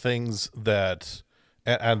the things that,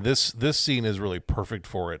 and this scene is really perfect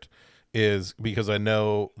for it, is because I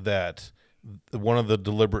know that one of the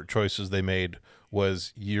deliberate choices they made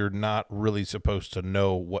was you're not really supposed to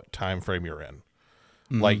know what time frame you're in.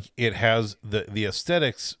 Mm-hmm. Like, it has the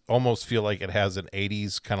aesthetics almost feel like it has an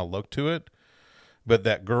 80s kind of look to it, but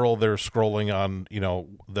that girl there scrolling on,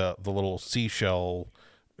 the little seashell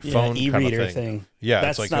phone e-reader kind of thing. Yeah,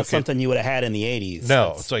 that's it's like, not something you would have had in the 80s.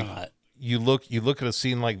 No, it's like you look at a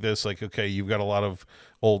scene like this, like, okay, you've got a lot of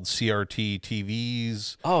old CRT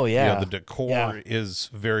TVs. Oh yeah, the decor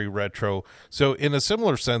is very retro. So in a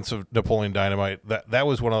similar sense of Napoleon Dynamite, that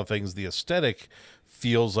was one of the things. The aesthetic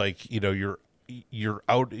feels like you're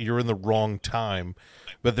in the wrong time,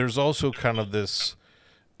 but there's also kind of this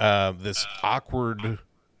awkward.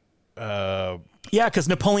 Because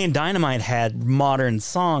Napoleon Dynamite had modern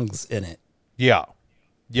songs in it. Yeah.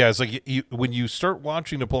 Yeah, it's like when you start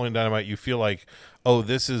watching Napoleon Dynamite, you feel like, oh,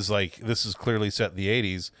 this is clearly set in the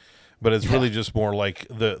 80s, but it's really just more like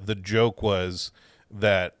the joke was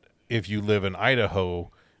that if you live in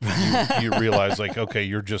Idaho, you realize, like, okay,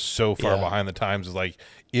 you're just so far behind the times. It's like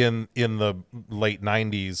in the late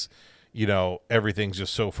 90s, everything's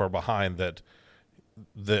just so far behind that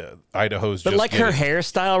the Idaho's but just like her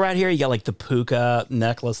hairstyle right here, you got like the puka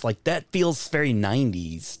necklace, like that feels very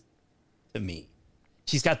 90s to me.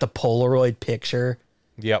 She's got the Polaroid picture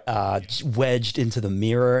wedged into the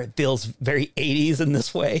mirror. It feels very 80s in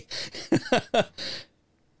this way.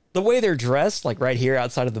 The way they're dressed, like right here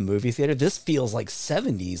outside of the movie theater, this feels like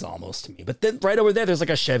 70s almost to me. But then right over there's like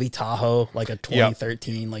a Chevy Tahoe, like a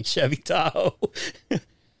 2013 like Chevy Tahoe.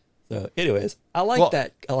 So anyways, I like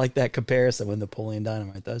that comparison with Napoleon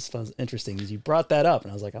Dynamite. That's interesting because you brought that up,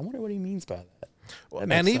 and I was like, I wonder what he means by that.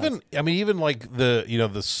 And even like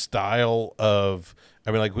the style of,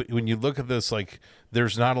 like when you look at this, like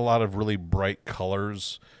there's not a lot of really bright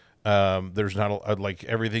colors. There's not like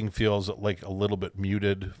everything feels like a little bit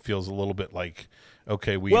muted, feels a little bit like,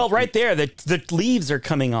 okay, right there, the leaves are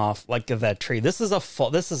coming off like of that tree. This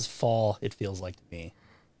is fall. It feels like to me.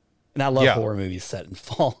 And I love horror movies set in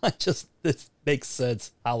fall. This makes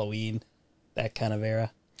sense. Halloween, that kind of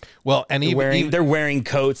era. Well, and they're wearing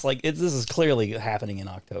coats. Like this is clearly happening in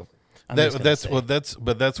October. That's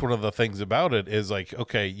one of the things about it is like,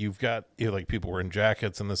 okay, you've got like people wearing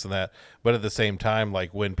jackets and this and that, but at the same time,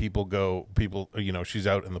 like when people she's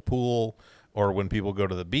out in the pool, or when people go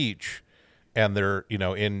to the beach and they're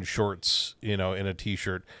in shorts, in a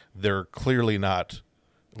t-shirt, they're clearly not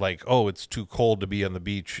like, oh, it's too cold to be on the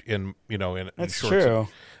beach in That's shorts. true.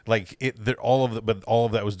 Like all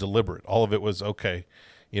of that was deliberate. All of it was okay,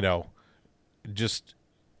 just.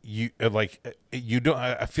 You don't.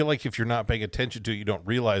 I feel like if you're not paying attention to it, you don't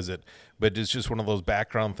realize it. But it's just one of those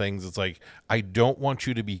background things. It's like, I don't want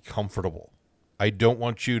you to be comfortable. I don't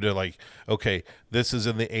want you to like, okay, this is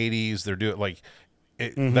in the 80s. They're doing like,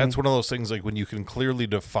 that's one of those things. Like when you can clearly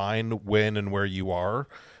define when and where you are,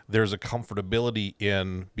 there's a comfortability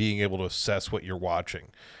in being able to assess what you're watching.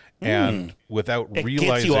 And without realizing,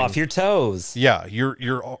 gets you off your toes. Yeah,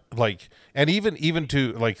 you're like, and even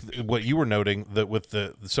to like what you were noting, that with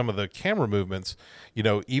some of the camera movements,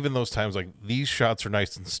 even those times, like these shots are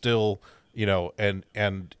nice and still,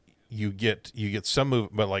 and you get some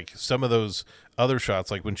movement, but like some of those other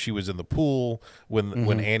shots, like when she was in the pool,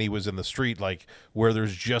 when Annie was in the street, like where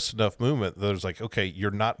there's just enough movement, there's like, okay,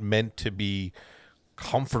 you're not meant to be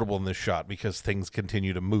comfortable in this shot because things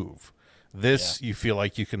continue to move. This, you feel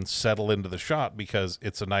like you can settle into the shot because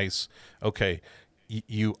it's a nice, okay,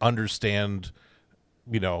 you understand,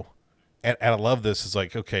 and I love this. It's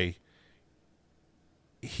like, okay,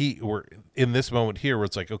 we're in this moment here where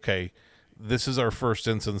it's like, okay, this is our first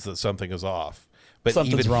instance that something is off. But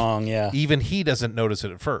Something's wrong, Even he doesn't notice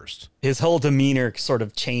it at first. His whole demeanor sort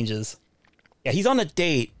of changes. Yeah, he's on a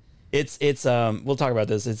date. It's we'll talk about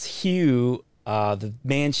this. It's Hugh, the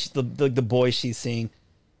man, the boy she's seeing.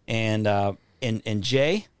 And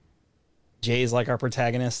Jay is like our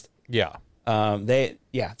protagonist. Yeah.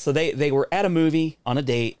 So they were at a movie on a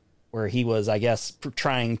date where he was, I guess,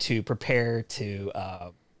 trying to prepare to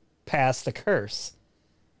pass the curse,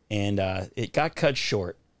 and it got cut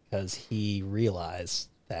short because he realized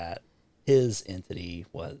that his entity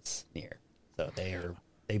was near. So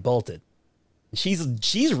they bolted.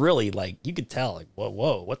 She's really like, you could tell, like,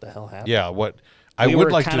 whoa, what the hell happened? Yeah. We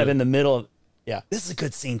were kind of in the middle of. Yeah, this is a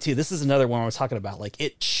good scene too. This is another one I was talking about. Like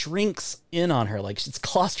it shrinks in on her, like it's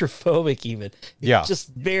claustrophobic even. Just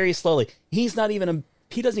very slowly. He doesn't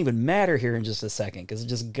even matter here in just a second because it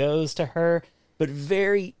just goes to her, but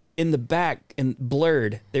very in the back and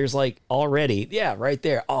blurred. There's like already, right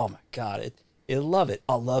there. Oh my God, I love it.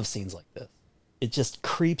 I love scenes like this. It just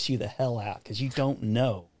creeps you the hell out because you don't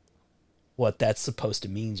know what that's supposed to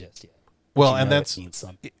mean just yet. Well, and that's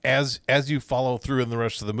as you follow through in the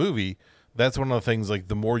rest of the movie. That's one of the things, like,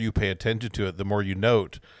 the more you pay attention to it, the more you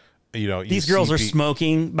note, These girls are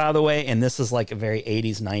smoking, by the way, and this is like a very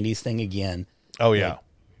 80s, 90s thing again. Oh, yeah. Like,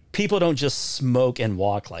 people don't just smoke and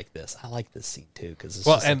walk like this. I like this scene, too, because it's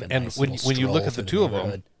just like a nice when you look at the two of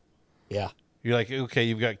them, yeah, you're like, okay,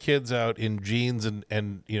 you've got kids out in jeans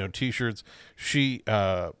and T-shirts. She,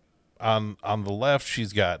 on the left,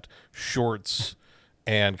 she's got shorts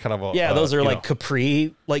and kind of a... those are like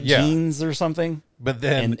capri, like jeans or something. But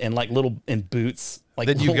then and like little in boots. Like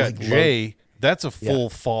then you've got Jay. That's a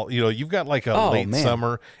full fall. You've got like a late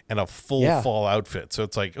summer and a full fall outfit. So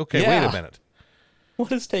it's like, okay, wait a minute.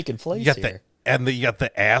 What is taking place here? You got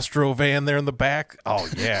the Astro van there in the back. Oh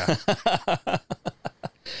yeah.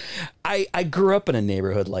 I grew up in a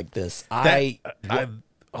neighborhood like this. The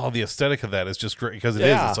aesthetic of that is just great because it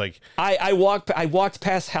is. It's like I walked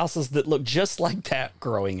past houses that looked just like that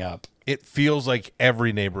growing up. It feels like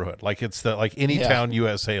every neighborhood, like it's Anytown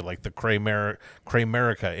USA, like the Kraymerica,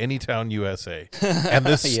 Anytown USA, and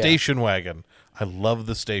this station wagon. I love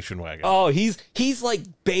the station wagon. Oh, he's like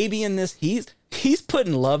babying this. He's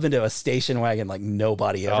putting love into a station wagon like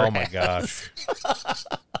nobody ever. Oh my gosh!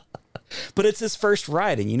 But it's his first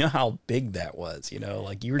ride, and you know how big that was.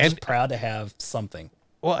 Like you were just proud to have something.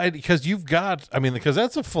 Well, because because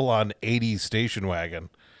that's a full-on 80s station wagon.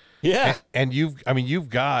 Yeah, and you've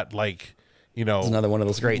got like it's another one of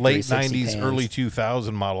those great late 90s, early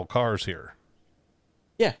 2000 model cars here.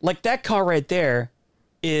 Yeah, like that car right there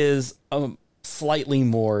is a slightly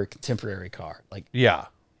more contemporary car. Like it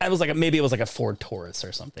was like maybe it was like a Ford Taurus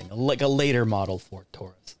or something, like a later model Ford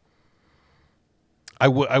Taurus. I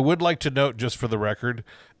would like to note, just for the record,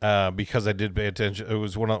 because I did pay attention. It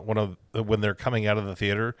was one of when they're coming out of the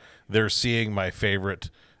theater, they're seeing my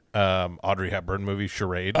favorite Audrey Hepburn movie,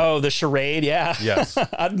 Charade. Oh, the Charade, yeah. Yes.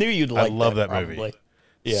 I knew you'd like. I love that probably. movie.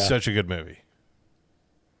 Yeah, such a good movie.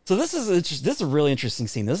 So this is a really interesting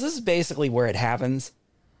scene. This is basically where it happens.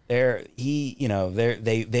 They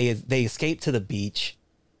escape to the beach,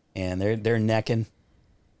 and they're necking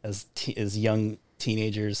as young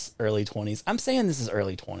teenagers, early 20s. I'm saying this is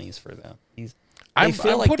early 20s for them. I'm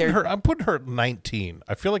putting her at 19.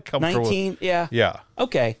 I feel like comfortable 19. Yeah. Yeah.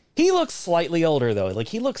 Okay. He looks slightly older though. Like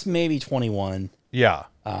he looks maybe 21. Yeah.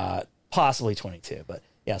 Possibly 22. But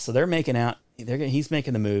yeah. So they're making out. He's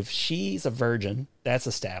making the move. She's a virgin. That's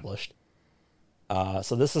established.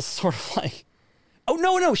 So this is sort of like, oh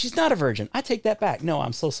no, she's not a virgin. I take that back. No,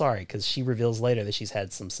 I'm so sorry, because she reveals later that she's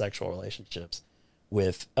had some sexual relationships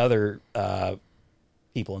with other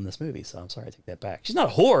people in this movie. So I'm sorry, I take that back. She's not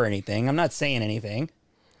a whore or anything. I'm not saying anything.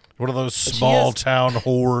 One of those small town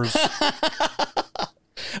whores.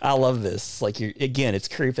 I love this. Like it's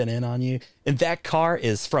creeping in on you. And that car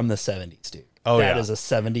is from the 70s, dude. Oh, that is a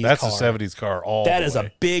 70s That's car. a 70s car. That is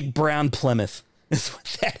a big brown Plymouth. Is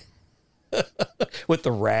what that with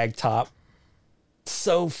the rag top.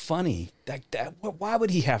 So funny. Why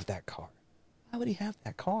would he have that car? Why would he have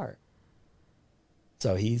that car?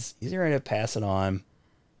 So he's ready to pass it on.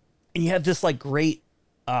 And you have this like great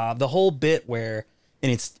the whole bit where,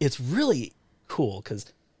 and it's really cool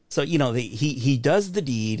because he does the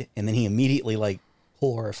deed, and then he immediately like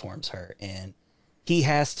chloroforms her, and he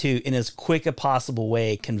has to, in as quick a possible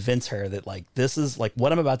way, convince her that like this is like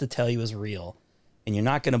what I'm about to tell you is real, and you're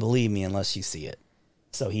not going to believe me unless you see it.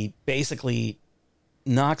 So he basically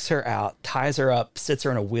knocks her out, ties her up, sits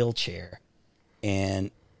her in a wheelchair,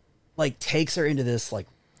 and like takes her into this like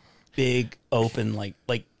big open like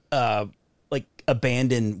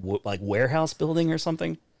abandoned like warehouse building or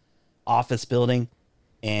something, office building,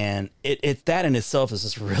 and it that in itself is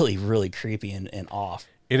just really, really creepy and off.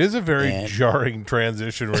 It is a very jarring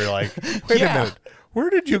transition where you're like, wait a minute, where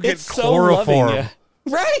did you get chloroform?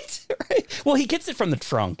 Right. Well, he gets it from the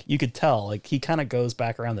trunk. You could tell. Like he kind of goes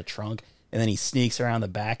back around the trunk, and then he sneaks around the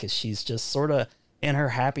back as she's just sort of in her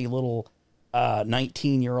happy little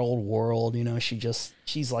 19-year-old world.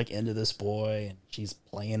 She's like into this boy, and she's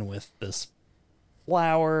playing with this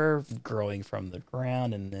flower growing from the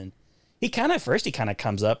ground, and then he kind of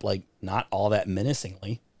comes up like not all that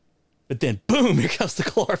menacingly, but then boom, here comes the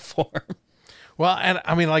chloroform. Well, and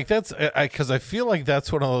I mean, like that's because I feel like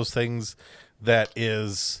that's one of those things that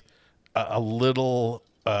is a little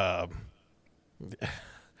I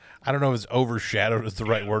don't know if it's overshadowed is the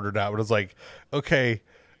right word or not, but it's like, okay,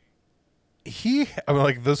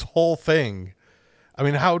 like this whole thing, I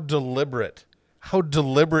mean, how deliberate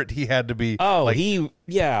he had to be. Oh, like,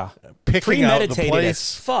 picking out the place.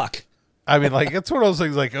 As fuck. I mean, like, it's one of those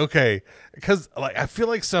things like, okay, because like, I feel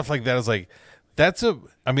like stuff like that is like, that's a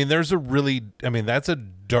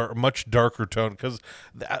much darker tone, because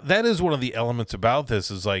that is one of the elements about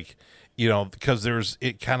this is like, because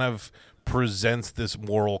it kind of presents this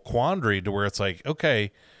moral quandary to where it's like,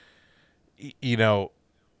 okay,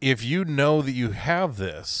 if you know that you have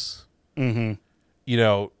this, mm-hmm.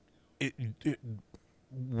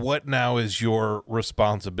 What now is your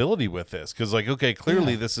responsibility with this? Because like, okay,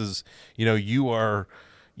 clearly this is, you are,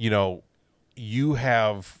 you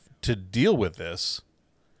have to deal with this,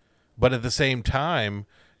 but at the same time,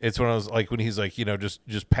 it's when I was like, when he's like,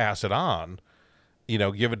 just pass it on,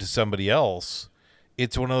 give it to somebody else.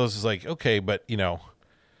 It's one of those is like, okay, but you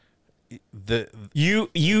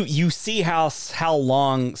see how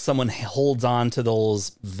long someone holds on to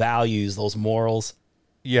those values, those morals.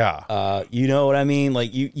 Yeah. You know what I mean?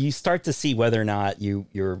 Like you start to see whether or not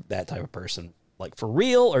you're that type of person, like for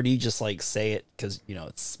real, or do you just like say it because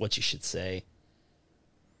it's what you should say.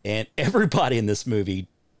 And everybody in this movie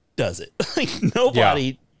does it. Like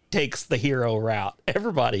nobody takes the hero route.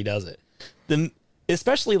 Everybody does it.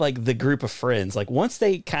 Especially like the group of friends. Like once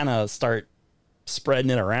they kind of start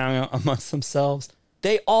spreading it around amongst themselves,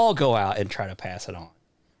 they all go out and try to pass it on,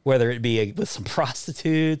 whether it be with some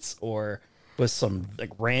prostitutes or with some like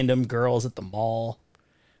random girls at the mall,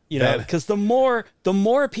 because the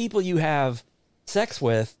more people you have sex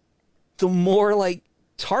with, the more like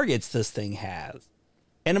targets this thing has.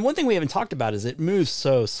 And one thing we haven't talked about is it moves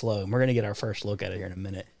so slow. And we're going to get our first look at it here in a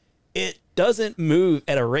minute. It doesn't move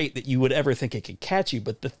at a rate that you would ever think it could catch you.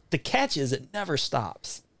 But the catch is it never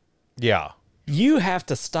stops. Yeah. You have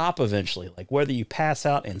to stop eventually. Like whether you pass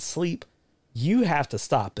out and sleep, you have to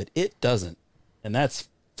stop. But it doesn't. And that's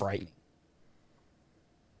frightening.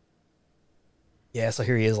 Yeah, so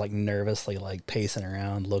here he is like nervously like pacing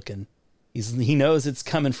around looking. He knows it's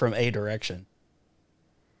coming from a direction.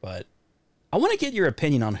 But I want to get your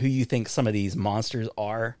opinion on who you think some of these monsters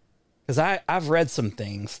are, because I've read some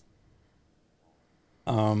things,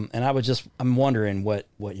 and I'm wondering what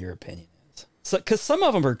your opinion is. So, because some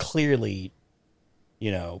of them are clearly,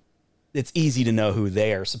 it's easy to know who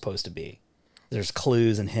they are supposed to be. There's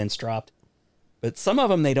clues and hints dropped, but some of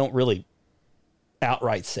them they don't really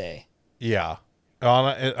outright say. Yeah.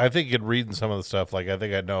 I think in reading some of the stuff, like I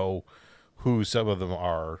think I know who some of them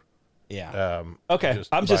are. Yeah. Okay.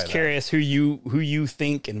 I'm just curious who you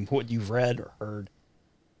think and what you've read or heard.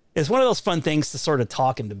 It's one of those fun things to sort of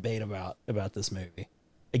talk and debate about this movie.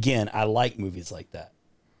 Again, I like movies like that.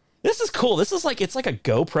 This is cool. This is like, it's like a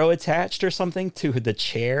GoPro attached or something to the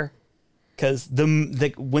chair. Because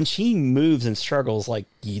the when she moves and struggles, like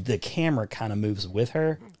the camera kind of moves with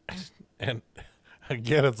her. And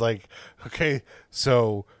again, it's like, okay,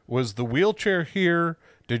 so was the wheelchair here?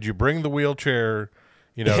 Did you bring the wheelchair?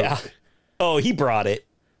 You know, yeah. Oh, he brought it.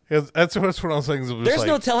 That's one of those things. There's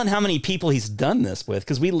no telling how many people he's done this with,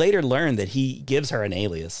 because we later learned that he gives her an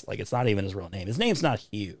alias. Like, it's not even his real name. His name's not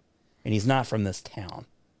Hugh, and he's not from this town.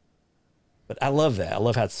 But I love that. I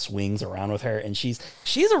love how it swings around with her, and she's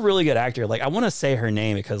a really good actor. Like, I want to say her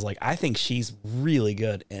name because, like, I think she's really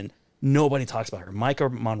good, and nobody talks about her. Micah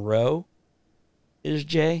Monroe is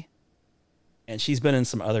Jay, and she's been in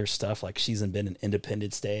some other stuff. Like, she's been in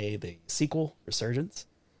Independence Day, the sequel, Resurgence.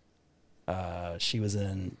 She was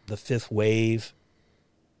in The Fifth Wave.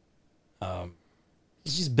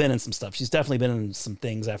 She's been in some stuff. She's definitely been in some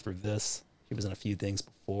things after this. She was in a few things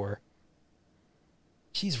before.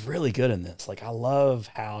 She's really good in this. Like, I love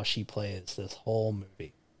how she plays this whole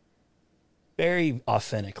movie. Very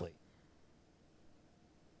authentically.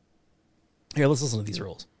 Here, let's listen to these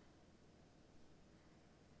rules.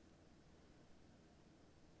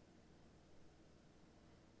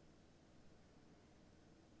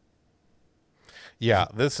 Yeah,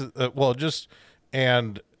 this is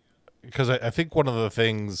and because I think one of the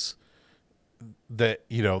things that,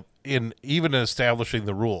 you know, in even establishing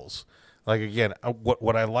the rules, like, again,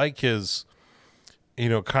 what I like is, you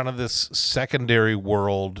know, kind of this secondary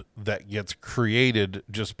world that gets created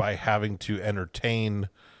just by having to entertain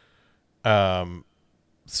some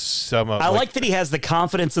of. I like that he has the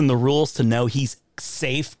confidence in the rules to know he's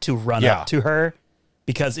safe to run up to her,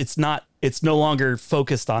 because it's no longer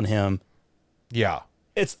focused on him. Yeah.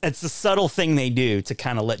 It's a subtle thing they do to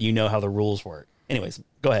kind of let you know how the rules work. Anyways,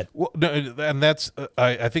 go ahead. Well, no, and that's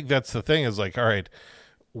I think that's the thing is, like, all right,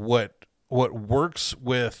 what works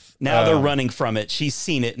with now they're running from it. She's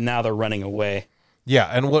seen it, and now they're running away. Yeah,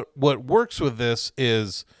 and what works with this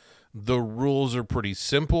is the rules are pretty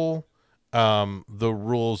simple. The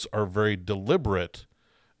rules are very deliberate,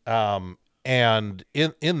 and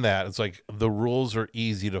in that, it's like the rules are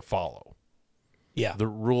easy to follow. Yeah, the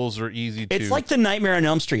rules are easy to. It's like the Nightmare on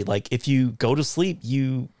Elm Street. Like, if you go to sleep,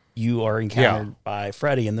 you are encountered by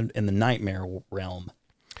Freddy in the nightmare realm.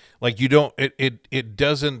 Like, you don't. It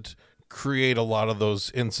doesn't create a lot of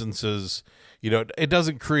those instances. You know, it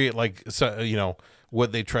doesn't create, like, you know,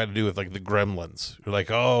 what they try to do with, like, the Gremlins. You're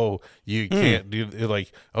like, oh, you can't do,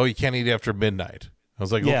 like, oh, you can't eat after midnight. I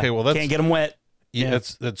was like, okay, well, that's can't get them wet. Yeah,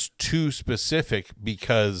 that's too specific,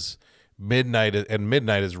 because midnight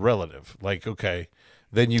is relative. Like, okay,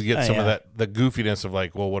 then you get some of that, the goofiness of,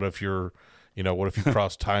 like, well, what if you're, you know, what if you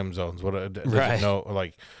cross time zones? What does it know?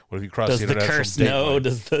 Like, what if you cross the international curse date know? line?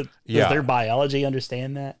 Does their biology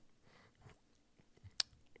understand that?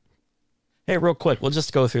 Hey, real quick, we'll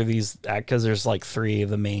just go through these because there's like three of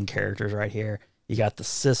the main characters right here. You got the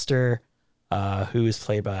sister, who is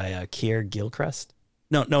played by Keir Gilchrist.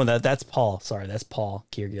 No, that's Paul. Sorry, that's Paul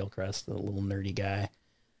Keir Gilchrist, the little nerdy guy.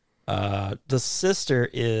 The sister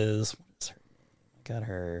is, what's her name? I got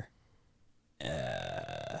her.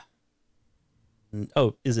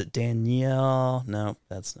 Is it Danielle? No,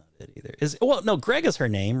 that's not it either. Greg is her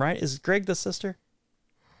name, right? Is Greg the sister?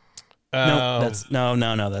 No, that's not.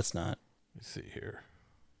 Let me see here.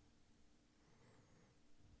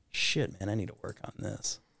 Shit, man, I need to work on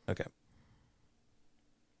this. Okay.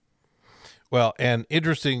 Well, an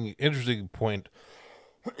interesting point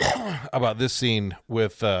about this scene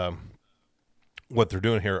with what they're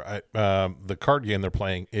doing here. The card game they're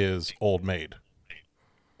playing is Old Maid.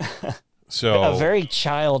 So a very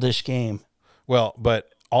childish game. Well,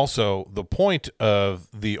 but also the point of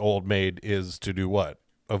the Old Maid is to do what?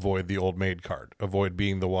 Avoid the Old Maid card. Avoid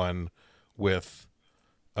being the one with,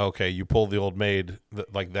 okay, you pull the Old Maid,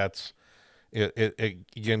 like, that's it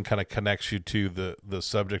again kind of connects you to the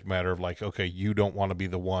subject matter of, like, okay, you don't want to be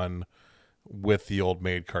the one with the Old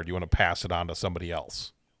Maid card. You want to pass it on to somebody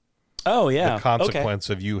else. Oh, yeah. The consequence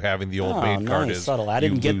of you having the Old Maid card is subtle. I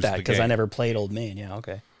didn't get that because I never played Old Maid. Yeah,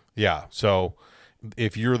 okay. Yeah, so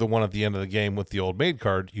if you're the one at the end of the game with the Old Maid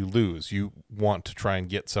card, you lose. You want to try and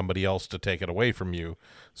get somebody else to take it away from you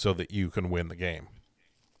so that you can win the game.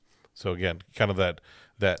 So again, kind of that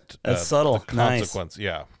that's subtle. consequence. Nice.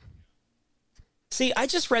 Yeah. See, I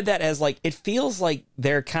just read that as like, it feels like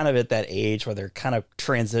they're kind of at that age where they're kind of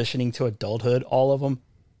transitioning to adulthood, all of them.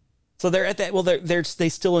 So they're at that, well, they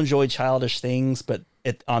still enjoy childish things, but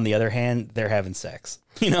on the other hand, they're having sex.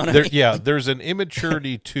 You know what I mean? Yeah, there's an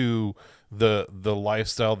immaturity to the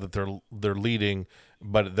lifestyle that they're leading,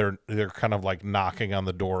 but they're kind of like knocking on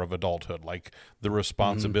the door of adulthood, like the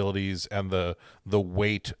responsibilities and the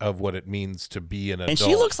weight of what it means to be an adult. And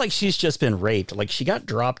she looks like she's just been raped. Like she got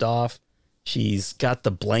dropped off. She's got the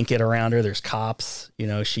blanket around her. There's cops. You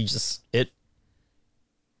know,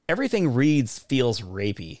 everything feels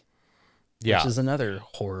rapey. Yeah. Which is another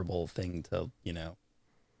horrible thing to, you know.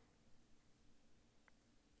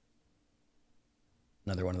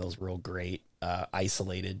 Another one of those real great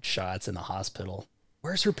isolated shots in the hospital.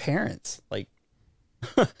 Where's her parents? Like,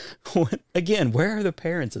 again, where are the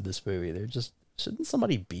parents of this movie? Shouldn't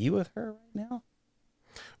somebody be with her right now?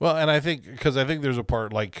 Well, and I think there's a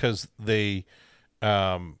part like, cause they,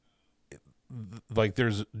 like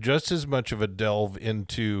there's just as much of a delve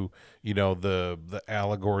into, you know, the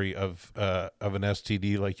allegory of an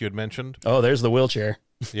STD, like you had mentioned. Oh, there's the wheelchair.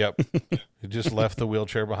 Yep. He just left the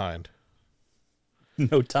wheelchair behind.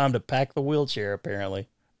 No time to pack the wheelchair, apparently.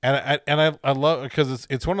 And I love, because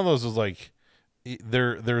it's one of those is like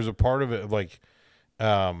there's a part of it like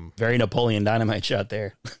very Napoleon Dynamite shot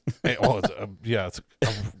there. It's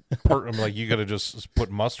a part. I'm like, you got to just put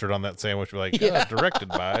mustard on that sandwich. Be like, directed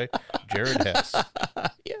by Jared Hess.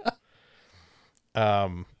 Yeah.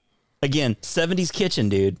 Again, 70s kitchen,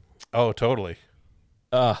 dude. Oh, totally.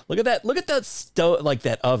 Look at that. Look at that stove, like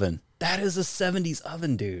that oven. That is a 70s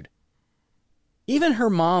oven, dude. Even her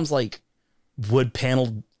mom's like wood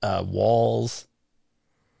paneled walls.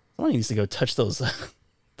 Someone needs to go touch those,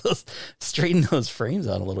 straighten those frames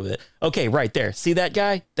out a little bit. Okay, right there. See that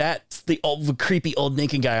guy? That's the creepy old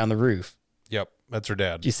naked guy on the roof. Yep, that's her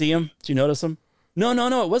dad. Did you see him? Did you notice him? No,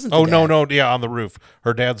 it wasn't. No, yeah, on the roof.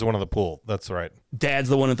 Her dad's the one on the pool. That's right. Dad's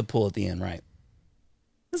the one at the pool at the end, right?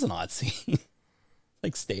 This is an odd scene.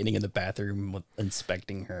 Like standing in the bathroom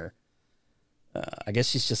inspecting her. I guess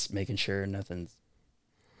she's just making sure nothing's.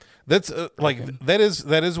 That's that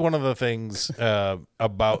is one of the things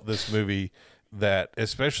about this movie that,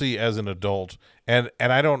 especially as an adult, and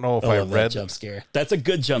I don't know if I read that jump scare. That's a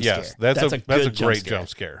good jump scare. Yes, that's a great jump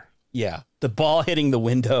scare. Yeah, the ball hitting the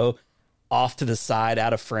window off to the side,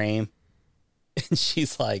 out of frame, and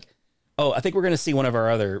she's like, "Oh, I think we're gonna see one of our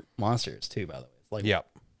other monsters too." By the way, like, yeah,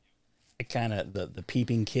 kind of the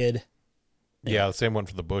peeping kid. Yeah, the same one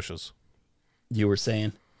for the bushes. You were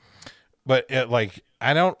saying, but like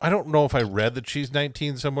I don't know if I read that she's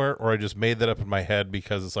 19 somewhere or I just made that up in my head,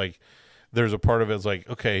 because it's like there's a part of it that's like,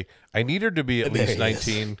 okay, I need her to be at least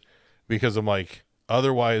 19 because I'm like,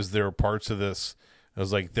 otherwise there are parts of this I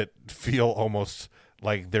was like that feel almost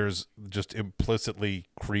like there's just implicitly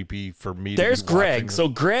creepy for me. There's Greg. So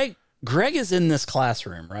Greg is in this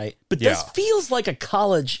classroom, right? But this feels like a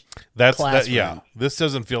college classroom. This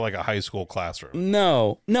doesn't feel like a high school classroom.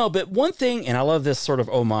 No. But one thing, and I love this sort of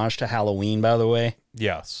homage to Halloween, by the way.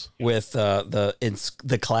 Yes. With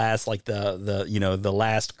the class, like the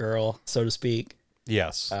last girl, so to speak.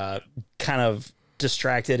 Yes. Kind of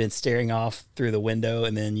distracted and staring off through the window,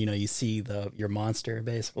 and then you see your monster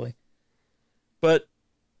basically. But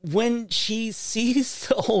when she sees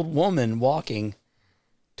the old woman walking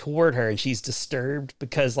toward her and she's disturbed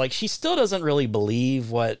because like she still doesn't really believe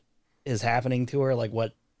what is happening to her. Like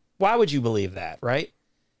why would you believe that? Right.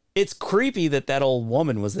 It's creepy that old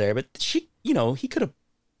woman was there, but she, he could have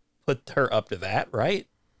put her up to that. Right.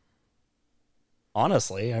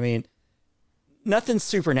 Honestly. I mean, nothing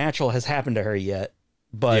supernatural has happened to her yet,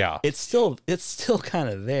 but it's still kind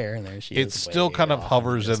of there. And there she is. It still kind of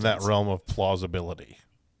hovers in that realm of plausibility.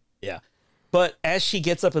 Yeah. But as she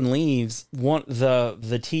gets up and leaves,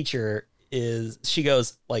 the teacher she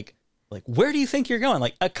goes like, where do you think you're going?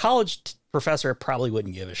 Like a college professor probably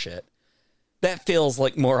wouldn't give a shit. That feels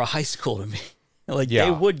like more a high school to me.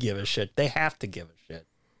 They would give a shit. They have to give a shit.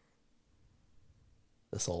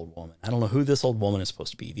 This old woman. I don't know who this old woman is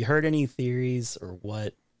supposed to be. Have you heard any theories or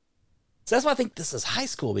what? So that's why I think this is high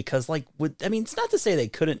school, because it's not to say they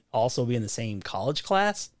couldn't also be in the same college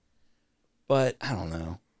class, but I don't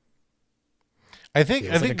know. I think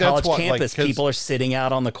that's what campus people are sitting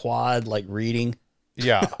out on the quad, like reading.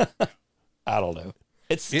 Yeah. I don't know.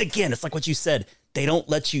 It's like what you said. They don't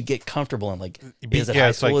let you get comfortable and is it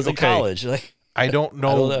high school? Is it college? Like, I don't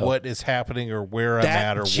know what is happening or where I'm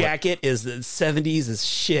at or what. That jacket is the 70s is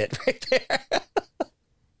shit right there.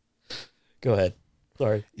 Go ahead.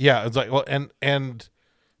 Sorry. Yeah. It's like, well, and I'm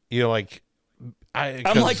like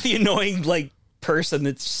the annoying person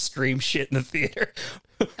that screams shit in the theater.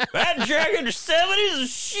 That jacket is 70s is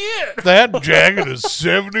shit. That jacket is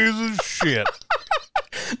 70s as shit.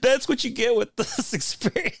 That's what you get with this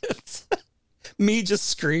experience. Me just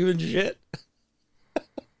screaming shit.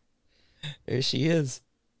 There she is.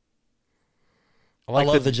 I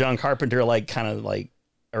love the John Carpenter, like, kind of like,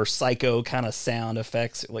 or Psycho kind of sound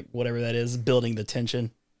effects, like whatever that is, building the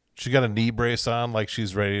tension. She got a knee brace on, like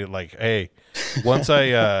she's ready to, like, hey, once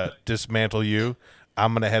I dismantle you,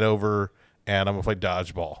 I'm going to head over and I'm going to play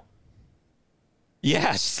dodgeball.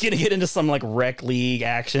 Yeah, she's going to get into some, like, rec league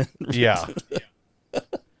action. Yeah.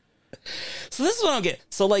 So this is what I don't get.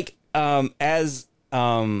 So, like, as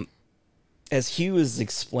Hugh is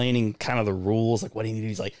explaining kind of the rules, like what he needs,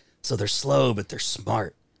 he's like, so they're slow, but they're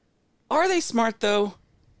smart. Are they smart, though?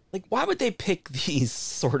 Like, why would they pick these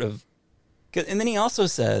sort of... And then he also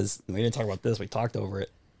says, we didn't talk about this, we talked over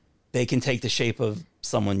it, they can take the shape of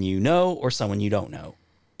someone you know or someone you don't know.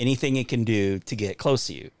 Anything it can do to get close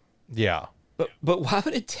to you. Yeah. But why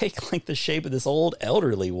would it take, like, the shape of this old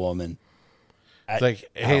elderly woman? It's like,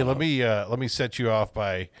 hey, let me set you off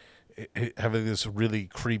by having this really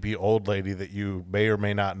creepy old lady that you may or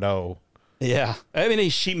may not know. Yeah, I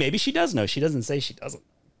mean, maybe she does know. She doesn't say she doesn't.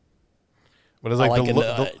 But it's like,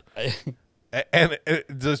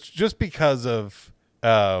 just because of,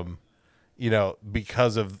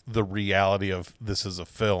 because of the reality of this is a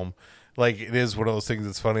film, like, it is one of those things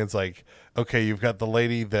that's funny. It's like, okay, you've got the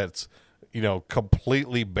lady that's,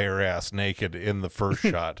 completely bare ass naked in the first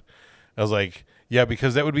shot. I was like, yeah,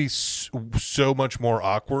 because that would be so much more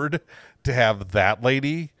awkward to have that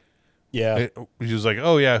lady. Yeah. She was like,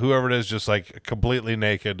 oh, yeah, whoever it is, just like completely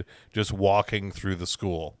naked, just walking through the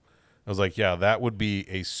school. I was like, yeah, that would be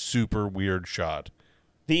a super weird shot.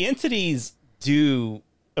 The entities do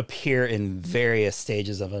appear in various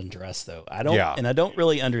stages of undress, though. I don't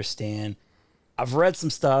really understand. I've read some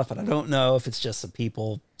stuff, and I don't know if it's just some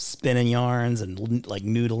people spinning yarns and, like,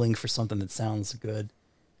 noodling for something that sounds good.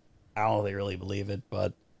 I don't really believe it,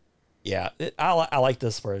 but yeah, I like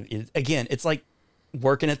this where, again, it's like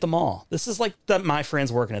working at the mall. This is like my friends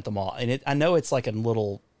working at the mall. And I know it's like a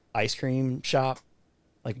little ice cream shop,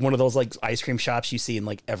 like one of those, like, ice cream shops you see in,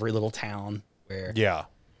 like, every little town where, yeah,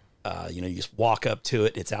 you just walk up to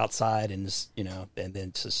it, it's outside, and just, and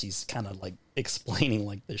then so she's kind of like explaining,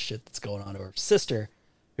 like, the shit that's going on to her sister,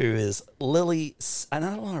 who is Lily. I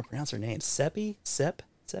don't know how to pronounce her name. Seppi? I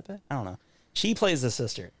don't know. She plays the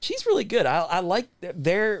sister. She's really good. I like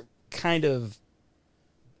their kind of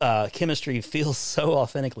chemistry. Feels so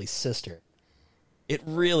authentically sister. It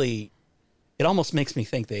almost makes me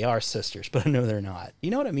think they are sisters, but I know they're not.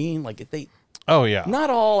 You know what I mean? Like, oh yeah. Not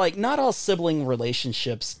all sibling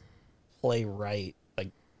relationships play right,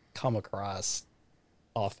 like, come across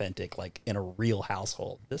authentic, like, in a real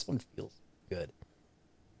household. This one feels good.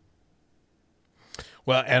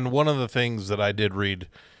 Well, and one of the things that I did read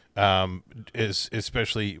is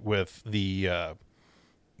especially with the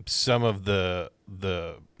some of the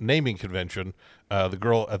naming convention, the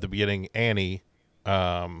girl at the beginning, Annie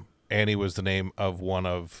was the name of one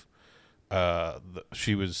of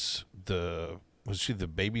was she the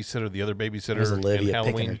babysitter, the other babysitter? It was Olivia in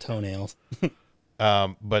Halloween? picking her toenails.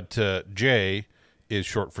 But Jay is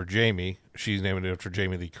short for Jamie. She's named after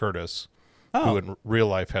Jamie Lee Curtis, who in real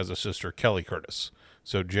life has a sister, Kelly Curtis.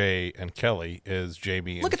 So Jay and Kelly is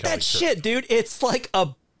Jamie and Look at Kelly that Curtis. Shit, dude. It's like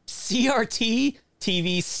a CRT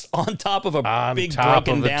TV on top of a big top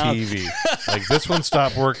broken of the down TV. Like, this one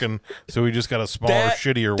stopped working, so we just got a smaller,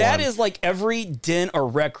 shittier one. That is like every den or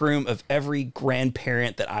rec room of every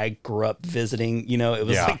grandparent that I grew up visiting. It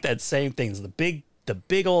was like that same thing. It's the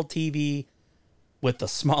big old TV with the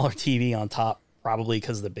smaller TV on top, probably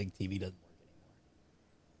because the big TV doesn't work anymore.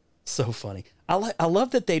 So funny. I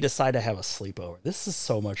love that they decide to have a sleepover. This is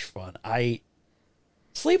so much fun.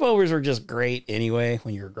 Sleepovers are just great anyway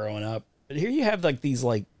when you're growing up. But here you have, like, these,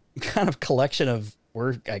 like, kind of collection of,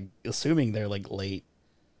 I'm assuming they're, like, late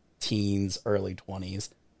teens, early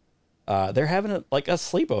 20s. They're having a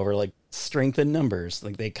sleepover, like, strength in numbers.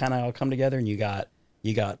 Like, they kind of all come together, and you got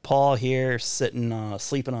Paul here sitting,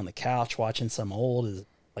 sleeping on the couch, watching some old,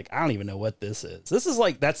 like, I don't even know what this is. This is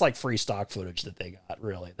like, that's like free stock footage that they got,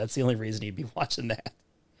 really. That's the only reason you'd be watching that,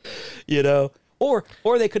 Or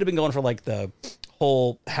they could have been going for, like, the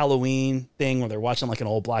whole Halloween thing where they're watching, like, an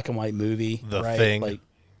old black and white movie. The Thing. Like,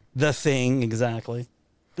 The Thing, exactly.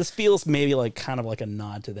 This feels maybe like kind of like a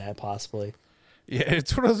nod to that, possibly. Yeah,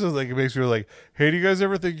 it's one of those, like, it makes me like, hey, do you guys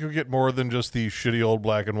ever think you'll get more than just the shitty old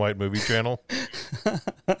black and white movie channel?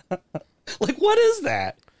 Like, what is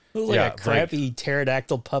that? It was like Yeah, a crappy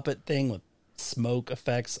pterodactyl puppet thing with smoke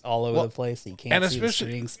effects all over the place. And you can't see the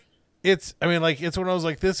strings. It's when I was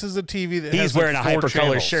like, this is a TV that he's has wearing a 4 hypercolor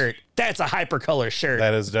channels. shirt. That's a hypercolor shirt.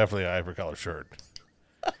 That is definitely a hypercolor shirt.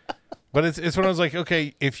 But it's when I was like,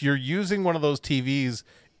 okay, if you're using one of those TVs,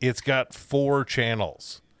 it's got 4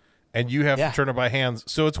 channels, and you have to turn it by hands.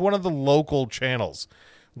 So it's one of the local channels.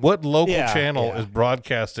 What local channel is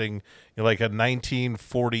broadcasting like a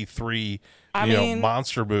 1943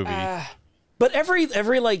 monster movie? But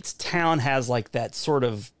every like town has like that sort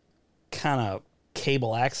of kind of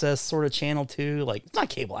cable access sort of channel too. Like, it's not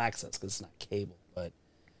cable access because it's not cable, but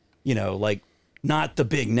like not the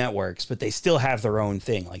big networks, but they still have their own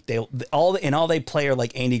thing. Like all they play are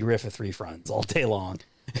like Andy Griffith reruns all day long,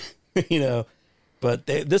 But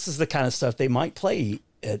this is the kind of stuff they might play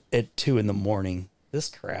at 2 a.m. This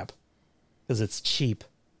crap, because it's cheap.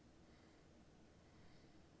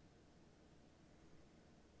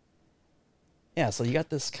 Yeah, so you got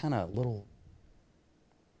this kind of little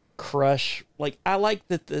crush. Like, I like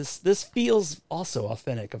that this feels also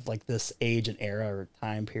authentic of like this age and era or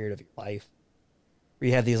time period of your life, where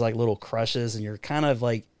you have these like little crushes, and you're kind of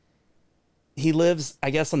like, he lives, I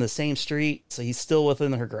guess, on the same street, so he's still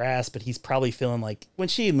within her grasp, but he's probably feeling like when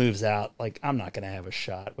she moves out, like, I'm not going to have a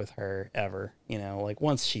shot with her ever, like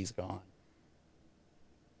once she's gone.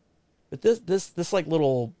 But this like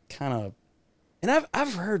little kind of, and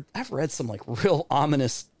I've read some like real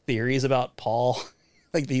ominous theories about Paul,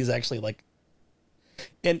 like these actually like,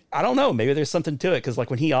 and I don't know, maybe there's something to it, because like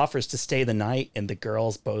when he offers to stay the night and the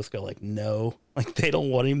girls both go like, no, like they don't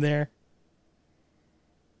want him there.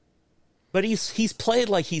 But he's played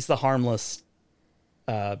like he's the harmless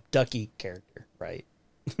Ducky character, right?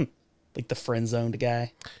 Like the friend-zoned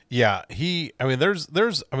guy. Yeah, if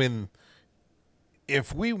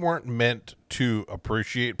we weren't meant to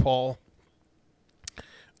appreciate Paul,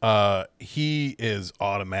 he is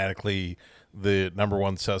automatically the number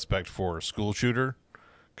one suspect for a school shooter,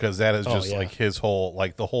 because that is just like his whole,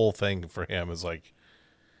 like the whole thing for him is like,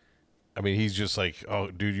 he's just like,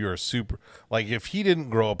 oh, dude, you're a super... Like, if he didn't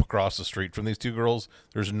grow up across the street from these 2 girls,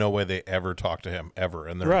 there's no way they ever talk to him ever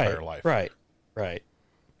in their entire life. Right.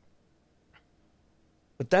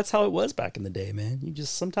 But that's how it was back in the day, man. You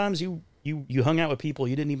just, sometimes you hung out with people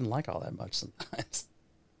you didn't even like all that much sometimes.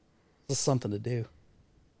 Just something to do.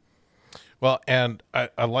 Well, and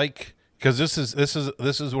I like, because this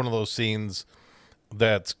is one of those scenes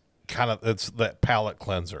that's it's that palate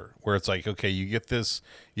cleanser where it's like, okay, you get this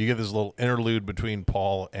little interlude between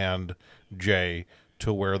Paul and Jay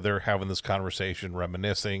to where they're having this conversation,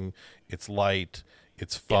 reminiscing. It's light,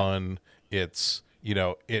 it's fun, it's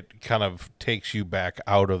it kind of takes you back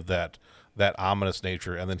out of that ominous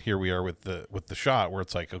nature, and then here we are with the shot where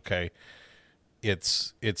it's like, okay,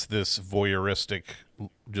 it's this voyeuristic,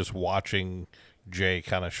 just watching Jay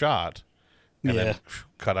kind of shot, and then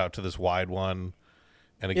cut out to this wide one.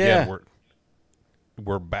 And again,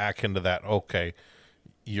 we're back into that. Okay,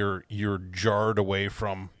 you're jarred away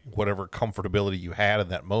from whatever comfortability you had in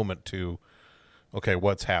that moment to, okay,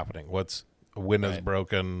 what's happening? What's a window's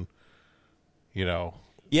broken? Yeah,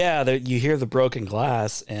 you hear the broken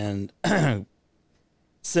glass, and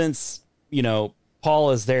since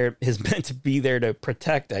Paul is meant to be there to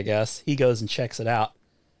protect, I guess he goes and checks it out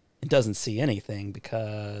and doesn't see anything,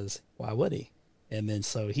 because why would he? And then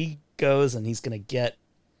so he goes and he's going to get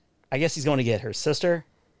her sister.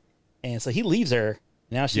 And so he leaves her.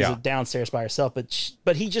 Now she's downstairs by herself,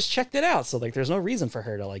 but he just checked it out. So like, there's no reason for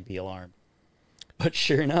her to like be alarmed. But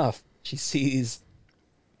sure enough, she sees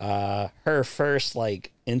her first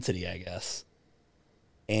like entity, I guess.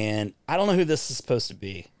 And I don't know who this is supposed to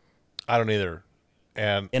be. I don't either.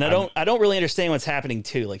 And I don't really understand what's happening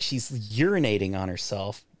too. Like, she's urinating on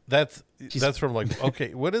herself. That's from like,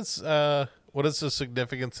 okay, what is the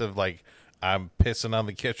significance of like, I'm pissing on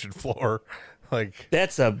the kitchen floor? Like,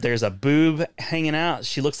 there's a boob hanging out.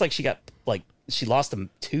 She looks like she lost a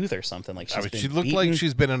tooth or something. Like, she looked like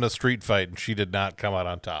she's been in a street fight and she did not come out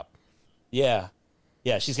on top. Yeah.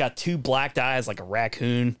 She's got 2 blacked eyes like a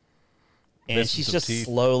raccoon, and she's just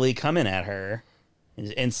slowly coming at her.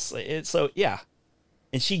 And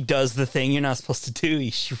she does the thing you're not supposed to do.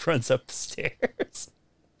 She runs up the stairs.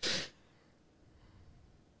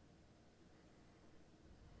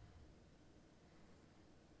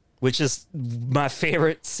 Which is my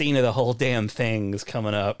favorite scene of the whole damn thing is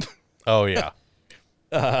coming up. Oh, yeah.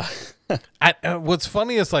 What's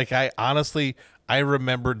funny is, like, I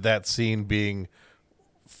remembered that scene being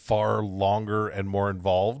far longer and more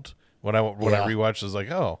involved. When I rewatched, I was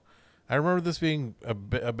like, oh, I remember this being a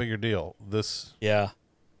bigger deal. That's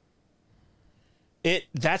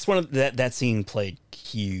one of that scene played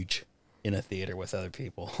huge in a theater with other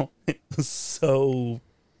people. It was so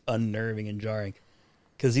unnerving and jarring.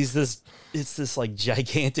 because it's this like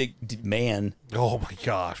gigantic man. Oh my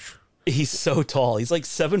gosh. He's so tall. He's like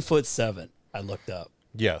 7'7". I looked up.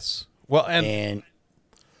 Yes. Well, and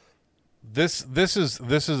this is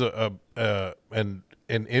an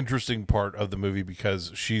interesting part of the movie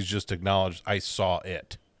because she's just acknowledged I saw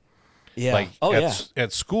it. Yeah. Like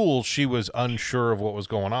at school, she was unsure of what was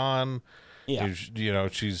going on. Yeah.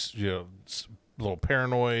 She's a little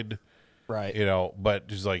paranoid. Right. But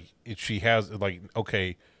she's like, she has like,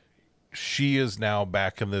 okay, she is now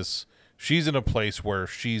back in this. She's in a place where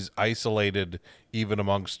she's isolated even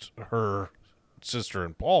amongst her sister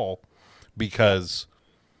and Paul because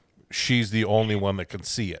she's the only one that can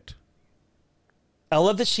see it. I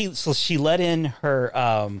love that she let in her,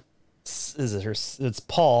 it's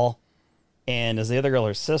Paul, and is the other girl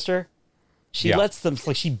her sister? She lets them,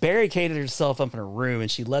 like she barricaded herself up in a room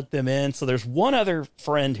and she let them in. So there's one other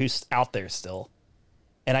friend who's out there still.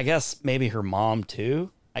 And I guess maybe her mom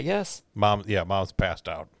too, I guess. Mom's passed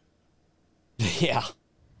out. Yeah.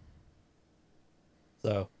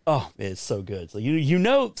 So, it's so good.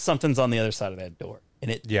 So something's on the other side of that door,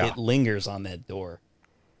 and it lingers on that door.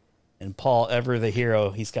 And Paul, ever the hero,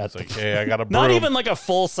 he's got hey, I got a broom. Not even like a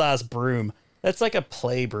full size broom. That's like a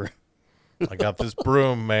play broom. I got this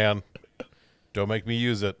broom, man. Don't make me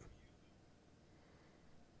use it.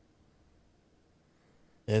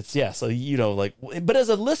 It's so like, but as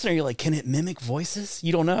a listener, you're like, can it mimic voices?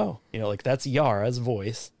 You don't know. Like that's Yara's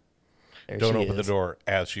voice. Don't open the door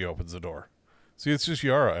as she opens the door. See, it's just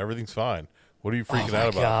Yara. Everything's fine. What are you freaking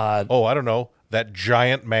out about? God. Oh, I don't know. That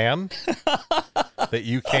giant man that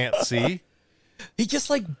you can't see. He just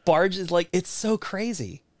like barges, like it's so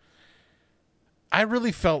crazy. I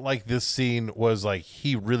really felt like this scene was like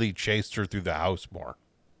he really chased her through the house more.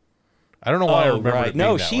 I don't know why I remember it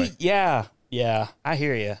being that way. Yeah. I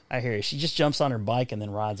hear you. She just jumps on her bike and then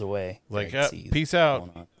rides away. Like, peace out.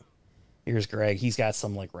 Here's Greg. He's got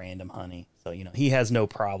some like random honey. So, he has no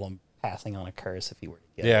problem passing on a curse if he were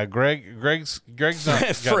to get it. Greg's not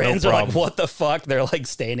got Friends no are like, what the fuck? They're like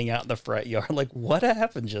standing out in the front yard. Like, what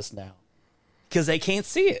happened just now? Because they can't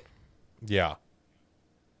see it. Yeah.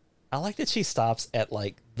 I like that she stops at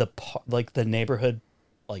like the neighborhood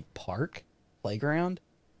like park playground.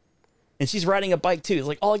 And she's riding a bike too. It's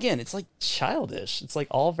like, it's like childish. It's like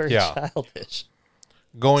all very childish.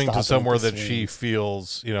 Going to somewhere that she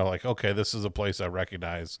feels, like, okay, this is a place I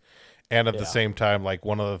recognize. And at the same time, like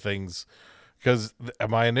one of the things, because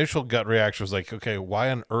my initial gut reaction was like, okay,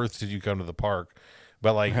 why on earth did you come to the park?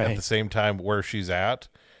 But like at the same time where she's at,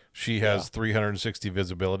 she has 360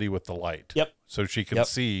 visibility with the light. Yep. So she can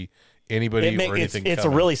see anybody or anything. It's a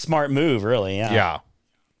really smart move, really. Yeah. Yeah.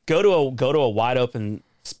 Go to a wide open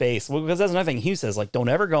space. Well, because that's another thing Hugh says, like, don't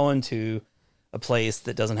ever go into a place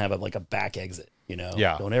that doesn't have a back exit,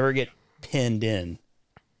 Yeah. Don't ever get pinned in.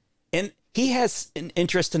 And he has an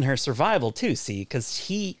interest in her survival too, see, because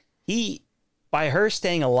he by her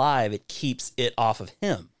staying alive, it keeps it off of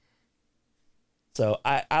him. So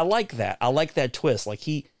I like that. I like that twist. Like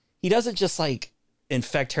he doesn't just like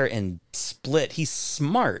infect her and split. He's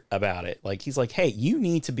smart about it. Like he's like, hey, you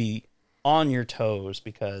need to be on your toes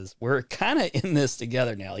because we're kind of in this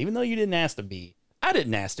together now. Even though you didn't ask to be, I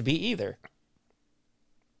didn't ask to be either.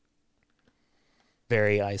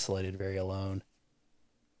 Very isolated, very alone.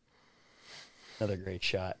 Another great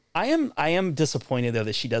shot. I am disappointed though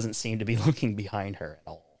that she doesn't seem to be looking behind her at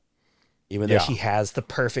all. Even though she has the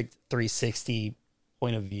perfect 360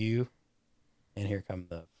 point of view. And here come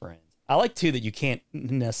the friends. I like too that you can't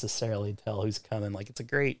necessarily tell who's coming. Like it's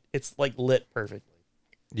like lit perfectly.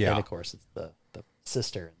 Yeah. And of course it's the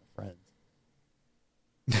sister and the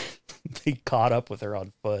friends. They caught up with her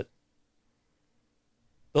on foot.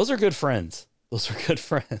 Those are good friends. Those are good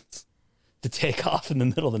friends. To take off in the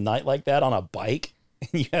middle of the night like that on a bike and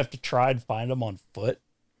you have to try and find them on foot.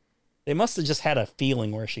 They must have just had a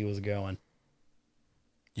feeling where she was going.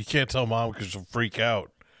 You can't tell mom because she'll freak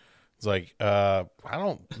out. It's like, I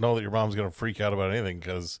don't know that your mom's going to freak out about anything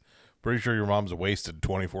because pretty sure your mom's wasted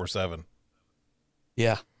 24/7.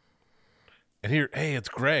 Yeah. And here, hey, it's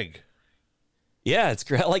Greg. Yeah, it's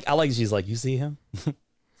great. I like she's like, you see him?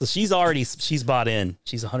 So she's bought in.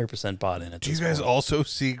 She's 100% bought in. Do you guys also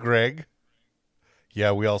see Greg?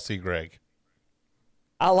 Yeah, we all see Greg.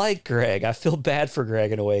 I like Greg. I feel bad for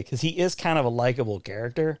Greg in a way because he is kind of a likable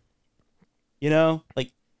character.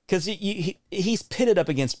 Like because he's pitted up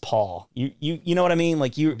against Paul. You know what I mean?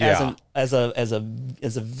 Like as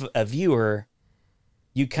a viewer,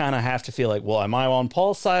 you kind of have to feel like, well, am I on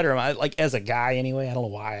Paul's side or am I like as a guy anyway? I don't know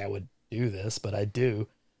why I would do this, but I do.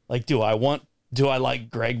 Like, do I like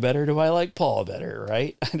Greg better? Do I like Paul better?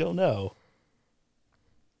 Right? I don't know.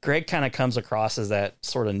 Greg kind of comes across as that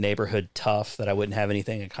sort of neighborhood tough that I wouldn't have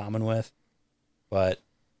anything in common with. But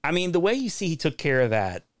I mean, the way you see he took care of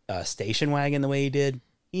that station wagon, the way he did,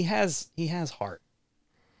 he has heart.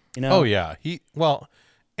 You know? Oh yeah.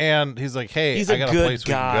 And he's like, hey, he's I got a place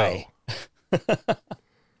guy. We can go.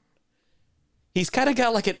 He's kind of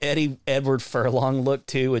got like an Edward Furlong look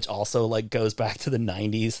too, which also like goes back to the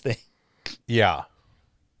 90s thing. Yeah.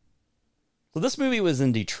 So this movie was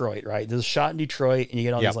in Detroit, right? This was shot in Detroit, and you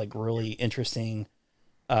get all these like really interesting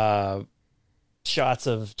shots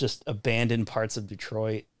of just abandoned parts of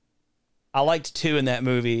Detroit. I liked too in that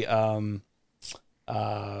movie.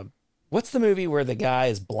 What's the movie where the guy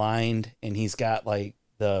is blind and he's got like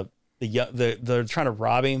they're trying to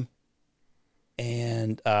rob him,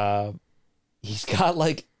 and he's got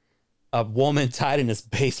like a woman tied in his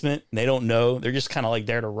basement, and they don't know. They're just kind of like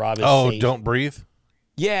there to rob his safe. Don't Breathe?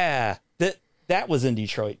 Yeah, that was in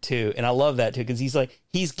Detroit too, and I love that too because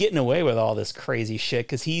he's getting away with all this crazy shit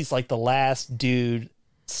because he's like the last dude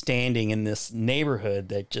standing in this neighborhood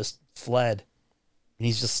that just fled, and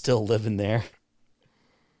he's just still living there.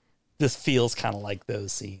 This feels kind of like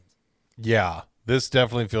those scenes. Yeah, this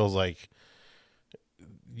definitely feels like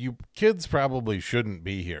you kids probably shouldn't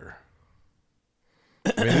be here.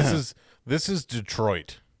 I mean, this is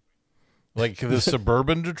Detroit. Like the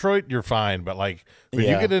suburban Detroit, you're fine, but like when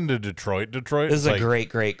you get into Detroit, this is a like,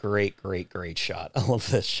 great shot. I love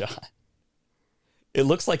this shot. It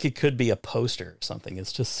looks like it could be a poster or something.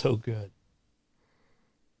 It's just so good.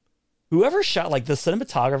 Whoever shot, like the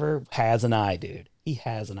cinematographer has an eye, dude. He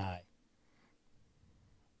has an eye.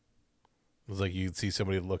 It was like you'd see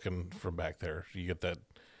somebody looking from back there. You get that.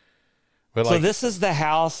 But so this is the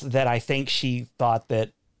house that I think she thought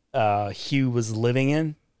that Hugh was living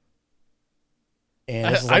in.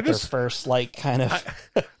 And this is like their first, like, kind of...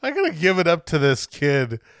 I gotta give it up to this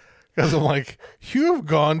kid because I'm like, you have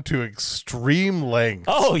gone to extreme lengths.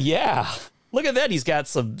 Oh, yeah. Look at that. He's got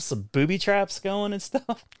some booby traps going and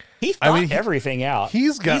stuff. He thought everything out.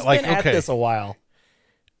 He's been at this a while.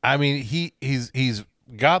 I mean, he's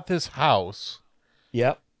got this house.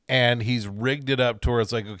 Yep. And he's rigged it up to where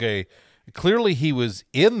it's like, okay, clearly he was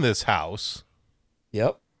in this house.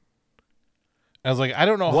 Yep. I was like, I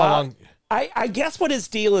don't know how long... I guess what his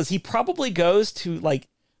deal is, he probably goes to like,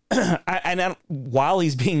 while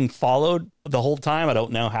he's being followed the whole time, I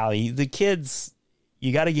don't know how the kids,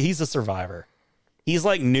 he's a survivor. He's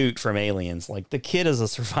like Newt from Aliens. Like the kid is a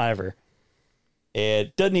survivor.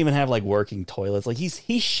 It doesn't even have like working toilets. Like he's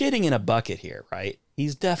shitting in a bucket here, right?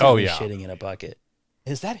 He's definitely shitting in a bucket.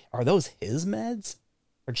 Are those his meds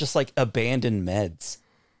or just like abandoned meds?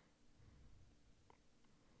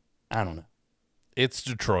 I don't know. It's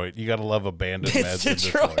Detroit. You got to love abandoned meds in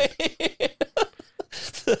Detroit.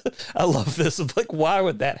 I love this. I'm like, why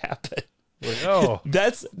would that happen? Like, oh,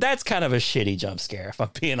 that's kind of a shitty jump scare, if I'm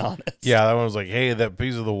being honest. Yeah, that one was like, hey, that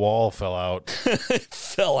piece of the wall fell out.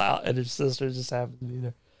 Fell out, and his sister just happened to be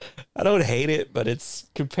there. I don't hate it, but it's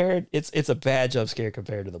a bad jump scare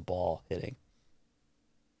compared to the ball hitting.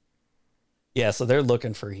 Yeah, so they're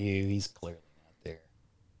looking for Hugh. He's clearly not there.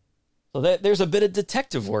 So there's a bit of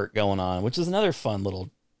detective work going on, which is another fun little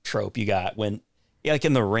trope you got when, like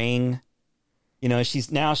in The Ring, you know, she's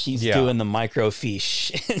doing the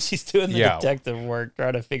microfiche and she's doing the detective work,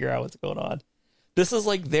 trying to figure out what's going on. This is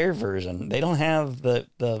like their version. They don't have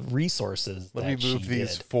the resources. Let me move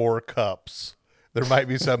these 4 cups. There might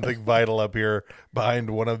be something vital up here behind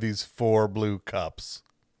one of these 4 blue cups.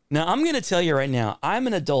 Now, I'm going to tell you right now, I'm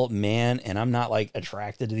an adult man, and I'm not, like,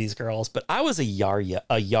 attracted to these girls, but I was a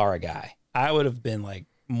Yara guy. I would have been, like,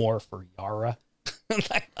 more for Yara.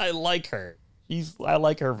 I like her. I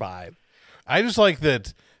like her vibe. I just like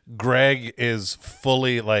that Greg is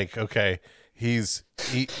fully, like, okay,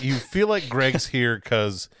 you feel like Greg's here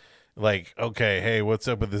because, like, okay, hey, what's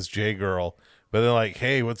up with this J girl? But then, like,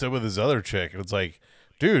 hey, what's up with this other chick? And it's like,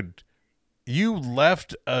 dude... You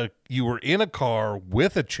were in a car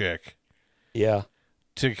with a chick. Yeah.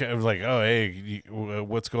 To kind of like, oh, hey,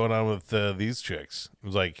 what's going on with these chicks? It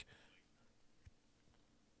was like.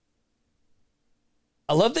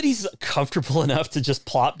 I love that he's comfortable enough to just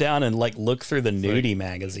plop down and like look through the nudie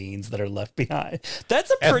magazines that are left behind.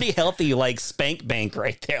 That's a pretty healthy like spank bank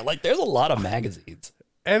right there. Like there's a lot of magazines.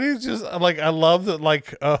 And he's just like, I love that,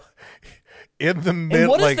 like, in the middle. And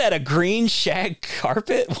what is that? A green shag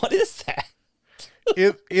carpet? What is that?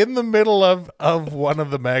 in the middle of one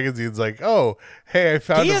of the magazines, like, oh, hey, I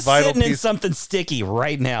found a vital sitting piece. In something sticky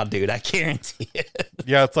right now, dude. I guarantee it.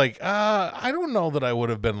 Yeah, it's like, I don't know that I would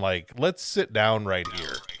have been like, let's sit down right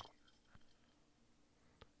here.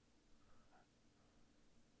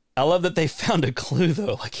 I love that they found a clue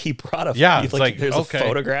though. Like he brought a it's like there's okay. a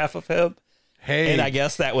photograph of him. Hey, And I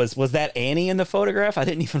guess was that Annie in the photograph? I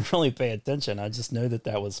didn't even really pay attention. I just know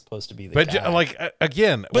that was supposed to be the guy. like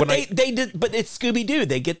again, but they did. But it's Scooby Doo.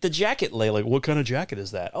 They get the jacket. Like, what kind of jacket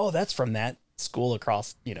is that? Oh, that's from that school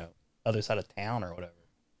across, other side of town or whatever.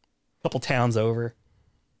 A couple towns over.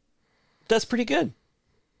 That's pretty good.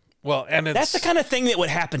 Well, and that's the kind of thing that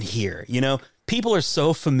would happen here. People are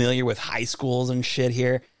so familiar with high schools and shit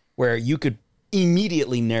here, where you could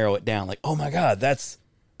immediately narrow it down. Like, oh my God, that's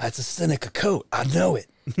a Seneca coat. I know it.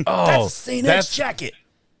 Oh, that's a St. X jacket.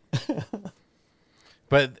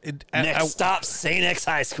 But next stop, St. X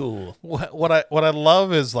High School. What I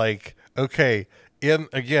love is like, okay,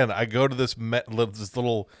 I go to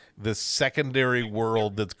this secondary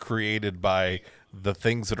world that's created by the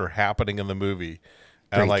things that are happening in the movie.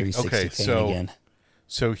 And I'm like, okay,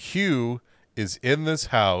 so Hugh is in this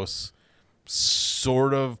house,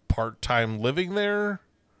 sort of part-time living there.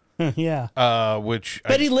 Yeah.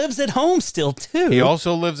 But he lives at home still too. He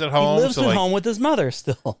also lives at home. He lives at home with his mother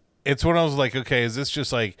still. It's when I was like, okay, is this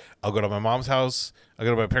just like, I'll go to my mom's house, I'll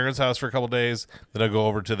go to my parents' house for a couple days, then I'll go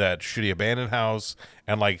over to that shitty abandoned house,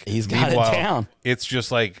 and like, he's got it down. It's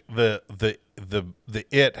just like the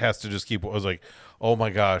it has to just keep. I was like, oh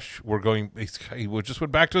my gosh, he just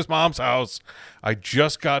went back to his mom's house. I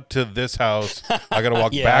just got to this house. I got to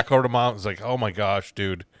walk back over to mom. It's like, oh my gosh,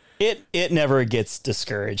 dude. It never gets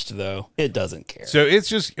discouraged though. It doesn't care. So it's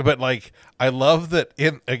just, but like, I love that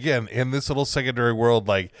in this little secondary world,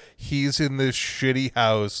 like he's in this shitty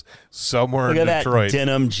house somewhere in Detroit. That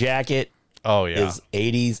denim jacket. Oh yeah, is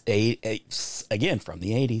 80s again from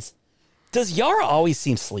the 80s. Does Yara always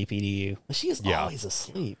seem sleepy to you? She is always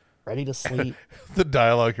asleep, ready to sleep. The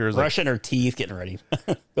dialogue here is brushing her teeth, getting ready.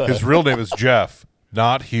 His real name is Jeff,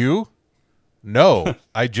 not Hugh. No,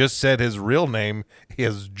 I just said his real name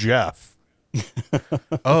is Jeff.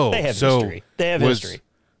 Oh, they have history. They have history.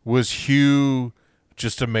 Was Hugh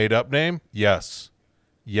just a made-up name? Yes,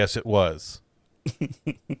 it was.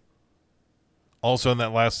 Also, in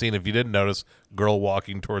that last scene, if you didn't notice, girl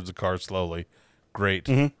walking towards the car slowly. Great,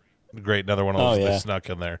 great. Another one of those they snuck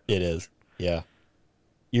in there. It is, yeah.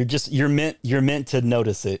 You're meant to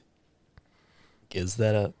notice it. Is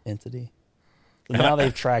that a entity? Now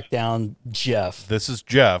they've tracked down Jeff. This is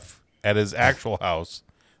Jeff at his actual house.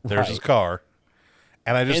 There's his car.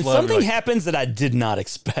 And I just love something happens that I did not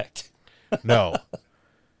expect. No.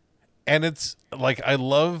 And it's like, I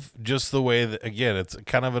love just the way that, again, it's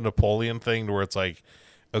kind of a Napoleon thing where it's like,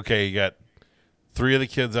 okay, you got 3 of the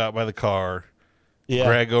kids out by the car,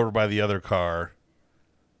 Greg over by the other car.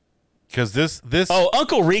 Because this. Oh,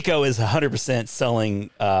 Uncle Rico is 100% selling.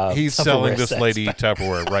 He's selling this lady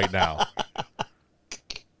Tupperware right now.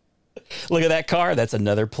 Look at that car. That's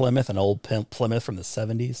another Plymouth, an old Plymouth from the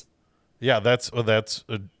 70s. Yeah, that's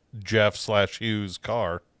Jeff / Hugh's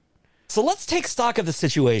car. So let's take stock of the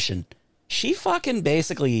situation. She fucking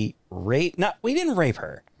basically we didn't rape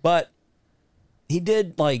her, but he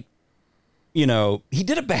did he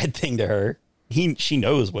did a bad thing to her. She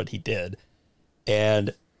knows what he did.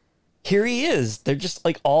 And here he is. They're just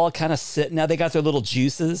like all kind of sitting. Now they got their little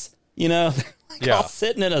juices, they're all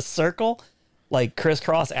sitting in a circle. Like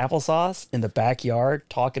crisscross applesauce in the backyard,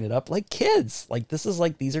 talking it up like kids. Like this is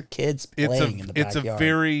like these are kids playing in the backyard. It's a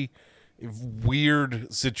very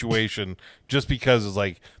weird situation, just because it's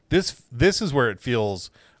like this is where it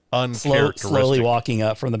feels uncharacteristic. Slowly walking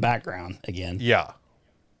up from the background again. Yeah,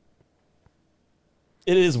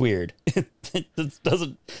 it is weird. It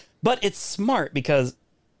doesn't, but it's smart because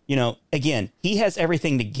again, he has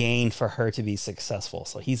everything to gain for her to be successful.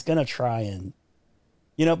 So he's gonna try and.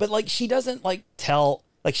 But like she doesn't tell,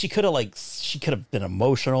 she could have been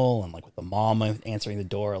emotional and with the mom answering the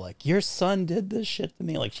door, like your son did this shit to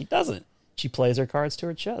me. Like she doesn't. She plays her cards to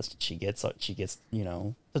her chest. She gets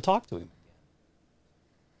to talk to him.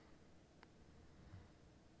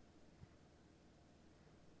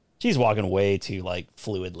 She's walking way too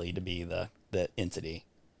fluidly to be the entity.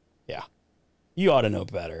 Yeah, you ought to know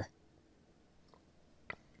better.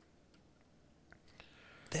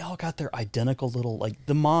 They all got their identical little,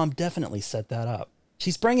 the mom definitely set that up.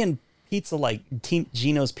 She's bringing pizza,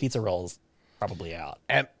 Gino's pizza rolls probably out.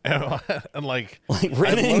 And right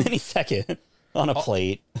any second on a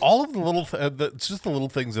plate. All of the little, it's just the little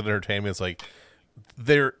things that entertain me. It's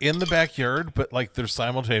they're in the backyard, but they're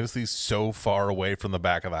simultaneously so far away from the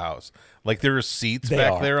back of the house. There are seats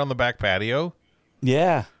there on the back patio.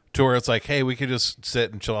 Yeah. To where it's hey, we could just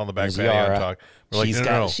sit and chill on the back patio and talk. We're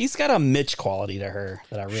no. She's got a Mitch quality to her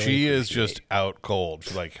that I really She appreciate. is just out cold.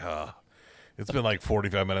 She's it's been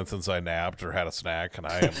 45 minutes since I napped or had a snack, and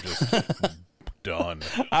I am just done.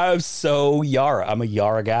 I'm so Yara. I'm a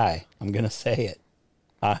Yara guy. I'm gonna say it.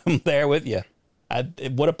 I'm there with you.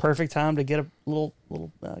 What a perfect time to get a little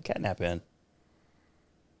catnap in.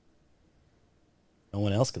 No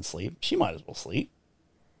one else can sleep. She might as well sleep.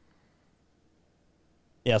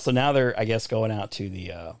 Yeah. So now they're, I guess, going out to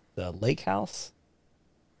the lake house.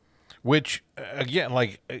 Which again,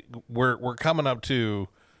 like we're coming up to,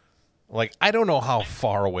 like, I don't know how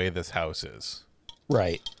far away this house is.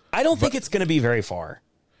 Right. I don't think it's going to be very far.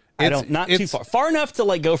 Not too far. Far enough to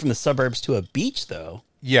like go from the suburbs to a beach, though.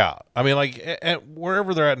 Yeah, I mean, like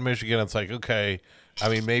wherever they're at in Michigan, it's like, okay. I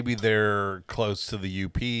mean, maybe they're close to the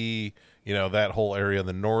UP. You know, that whole area in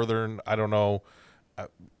the northern. I don't know.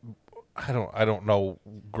 I don't know.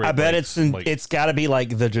 Great I bet Lakes, it's got to be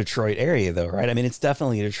like the Detroit area, though, right? I mean, it's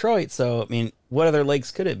definitely Detroit. So, I mean, what other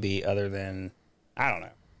lakes could it be other than, I don't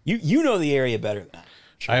know. You know the area better than I.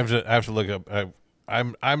 Sure. I have to look up.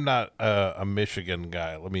 I'm not a Michigan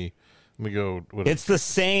guy. Let me go. It's the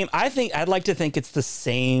same. I'd like to think it's the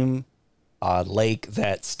same lake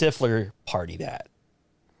that Stifler partied at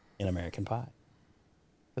in American Pie,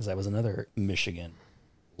 because that was another Michigan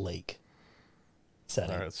lake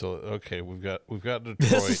setting. All right, so okay, we've got Detroit.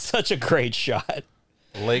 This is such a great shot.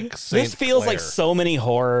 Lake St. This feels Clair. like so many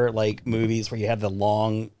horror like movies where you have the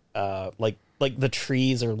long like the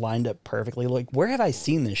trees are lined up perfectly. Like, where have I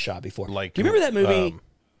seen this shot before? Like, do you remember that movie?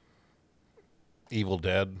 Evil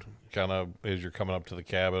Dead, kind of as you're coming up to the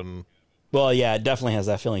cabin. Well, yeah, it definitely has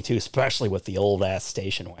that feeling too, especially with the old ass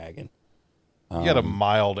station wagon. You got a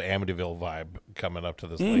mild Amityville vibe coming up to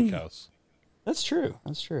this lake house. That's true.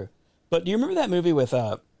 That's true. But do you remember that movie with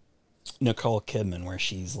Nicole Kidman where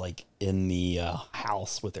she's like in the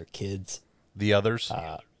house with her kids? The Others?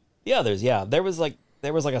 The Others, yeah. There was like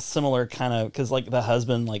a similar kind of, because like the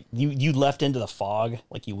husband, like you left into the fog,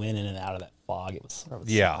 like you went in and out of that fog. It was sort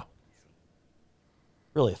of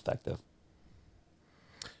really effective.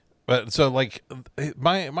 But so like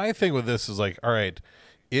my thing with this is like, all right,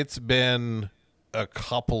 it's been a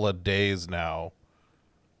couple of days now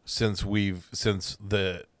since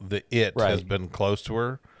the it Right. has been close to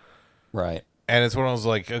her. Right. And it's when I was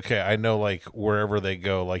like, okay, I know, like, wherever they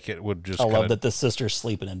go, like, it would just I love that the sister's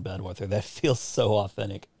sleeping in bed with her. That feels so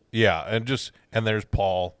authentic. Yeah, and there's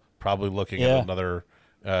Paul probably looking at another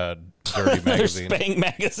dirty magazine. Spank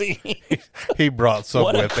magazine. He brought some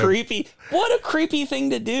What with him. What a creepy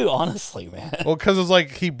thing to do, honestly, man. Well, because it's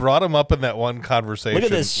like he brought him up in that one conversation.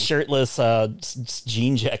 Look at this shirtless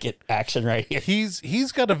jean jacket action right here.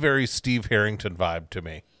 He's got a very Steve Harrington vibe to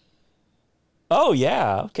me. Oh,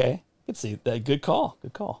 yeah, okay. I can see that. Good call.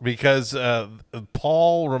 Because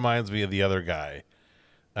Paul reminds me of the other guy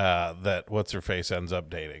that what's-her-face ends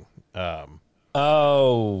up dating.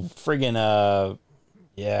 Oh, friggin',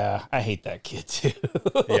 yeah, I hate that kid, too.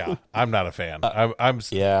 Yeah, I'm not a fan.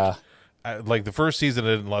 Yeah. Like the first season, I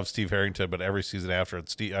didn't love Steve Harrington, but every season after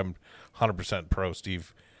it's Steve. I'm 100% pro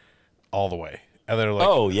Steve all the way. And they're like,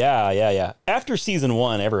 oh yeah. After season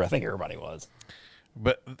 1, I think everybody was.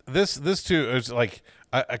 But this too is like,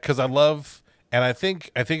 because I love, and I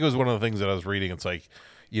think it was one of the things that I was reading. It's like,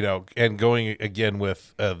 you know, and going again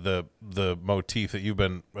with the motif that you've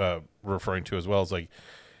been referring to as well. It's like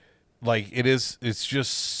it's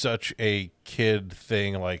just such a kid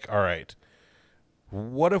thing. Like, all right,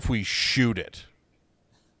 what if we shoot it?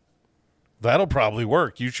 That'll probably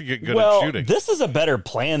work. You should get good at shooting. This is a better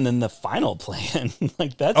plan than the final plan.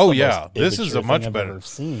 Like that's this is a much better. I've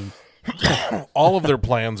seen. All of their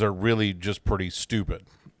plans are really just pretty stupid.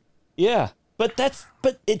 Yeah, but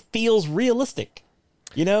it feels realistic.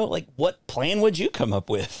 You know, like what plan would you come up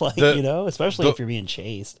with? Like, especially if you're being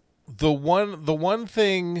chased. The one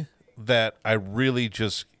thing that I really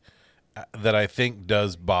that I think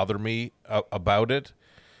does bother me about it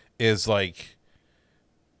is like,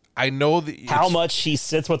 I know that how much she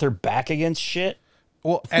sits with her back against shit.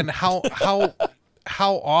 Well, and how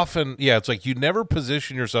often, it's like you never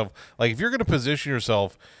position yourself. Like if you're going to position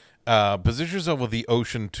yourself with the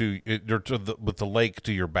ocean with the lake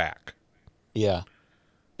to your back. Yeah,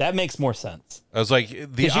 that makes more sense. I was like,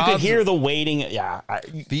 the odds, you could hear the waiting. Yeah,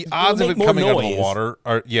 the odds of it coming out of the water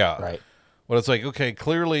are right. Well, it's like, okay,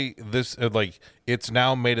 clearly this like it's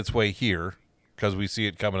now made its way here because we see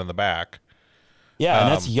it coming in the back. Yeah,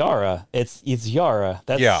 and that's Yara. It's Yara.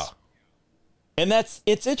 That's, and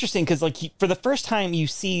it's interesting because like for the first time you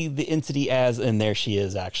see the entity and there she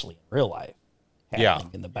is actually in real life.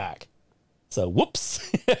 In the back. So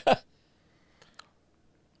whoops.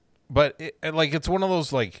 But it's one of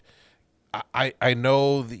those like I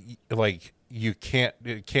know like it can't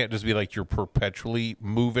just be like you're perpetually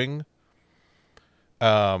moving.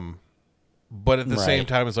 But at the Right. same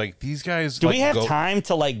time, it's like these guys. Do like, we have time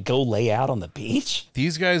to like go lay out on the beach?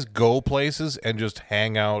 These guys go places and just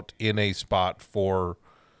hang out in a spot for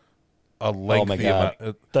a lengthy Oh my God.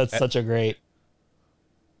 amount. That's such a great.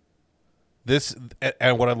 This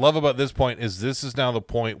and what I love about this point is this is now the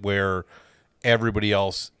point where everybody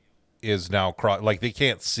else is now like they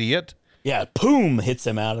can't see it, Yeah, boom, hits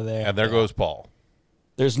him out of there. and there goes Paul.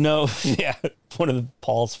 There's no, yeah, one of the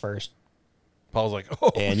Paul's first. Paul's like,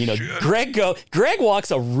 oh, And, you know, shit. Greg walks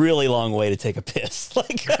a really long way to take a piss.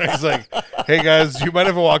 Like, He's like, hey guys, you might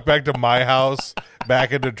have to walk back to my house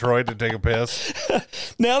back in Detroit to take a piss.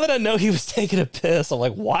 now that I know he was taking a piss, I'm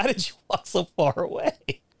like, why did you walk so far away?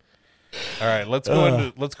 All right, let's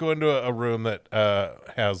go into a room that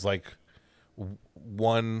has like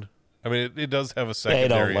one. I mean, it does have a They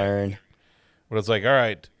secondary. don't learn. But it's like, all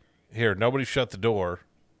right, here, nobody shut the door.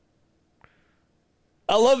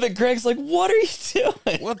 I love that Greg's like, what are you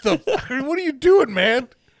doing? What are you doing, man?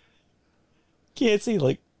 Can't see,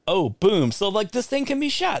 like, oh, boom. So, like, this thing can be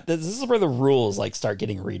shot. This is where the rules, like, start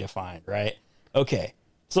getting redefined, right? Okay.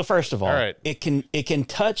 So, first of all, right. it can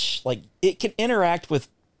touch, like, it can interact with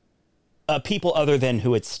people other than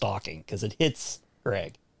who it's stalking, because it hits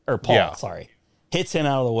Greg, or Paul, Yeah. sorry. Hits him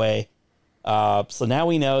out of the way. So now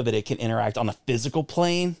we know that it can interact on a physical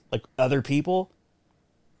plane, like other people.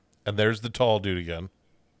 And there's the tall dude again.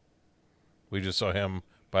 We just saw him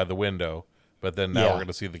by the window, but then now Yeah. we're going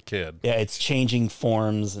to see the kid. Yeah, it's changing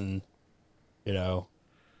forms and, you know,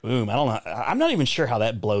 boom. I don't know. I'm not even sure how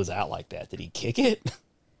that blows out like that. Did he kick it?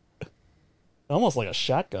 Almost like a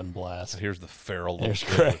shotgun blast. Here's the feral little There's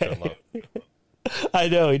kid, which I Greg. love. I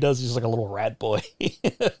know, he does. He's just like a little rat boy.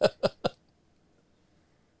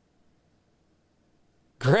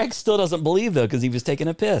 Greg still doesn't believe, though, because he was taking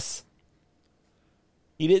a piss.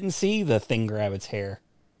 He didn't see the thing grab its hair.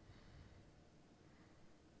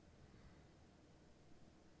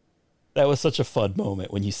 That was such a fun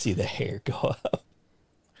moment when you see the hair go up.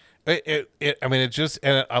 I mean, it just,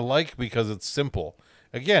 and I like because it's simple.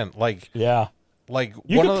 Again, like Yeah. You one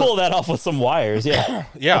could of the- pull that off with some wires, yeah.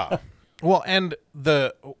 Yeah. Well, and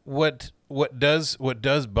what does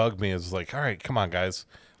bug me is like, all right, come on, guys.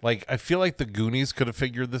 Like, I feel like the Goonies could have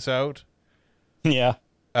figured this out. Yeah.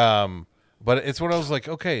 But it's when I was like,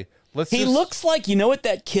 okay, He looks like, you know what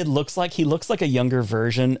that kid looks like? He looks like a younger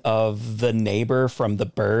version of the neighbor from The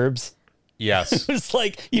Burbs. Yes. It's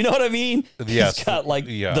like, you know what I mean? Yes. He's got like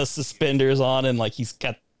Yeah. the suspenders on and like he's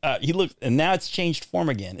got, he looks, and now it's changed form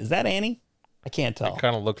again. Is that Annie? I can't tell.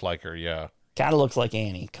 Kind of looked like her, yeah. Kind of looks like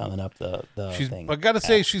Annie coming up the She's, thing. I got to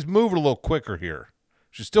say, she's moving a little quicker here.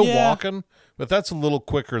 She's still Yeah. walking, but that's a little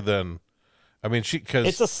quicker than, I mean, because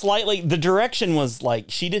It's a slightly, the direction was like,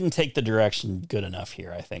 she didn't take the direction good enough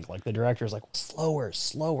here, I think. Like the director's like, slower.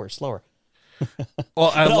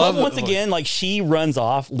 well, I But love once again, like she runs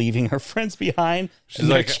off, leaving her friends behind. She's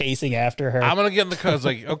And they're like, chasing after her. I'm gonna get in the car. It's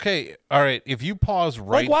like, okay, all right, if you pause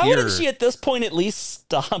right like, why here, wouldn't she at this point at least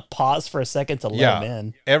stop, pause for a second to let yeah, him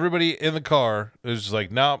in? everybody in the car is just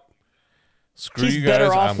like, nope, screw She's you guys.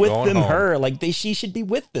 better off I'm with going them. home. Her, like she should be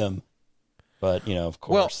with them. But you know, of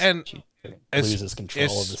course, and she it's- loses control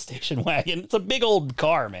of it's- the station wagon. It's a big old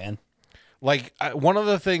car, man. Like one of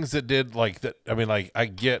the things that did like that. I mean, like I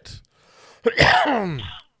get,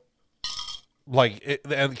 like,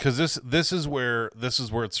 and because this is where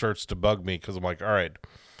it starts to bug me because I'm like, all right.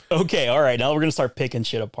 Okay, all right. Now we're gonna start picking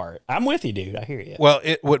shit apart. I'm with you, dude. I hear you. Well,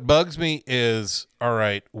 what bugs me is all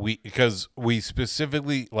right. Because we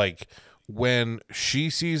specifically like when she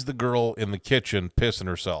sees the girl in the kitchen pissing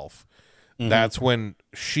herself. Mm-hmm. That's when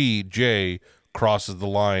Jay crosses the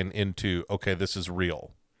line into okay, this is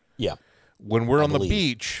real. Yeah. When we're on the believe.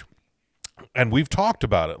 beach, and we've talked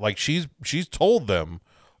about it, like she's told them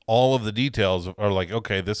all of the details are like,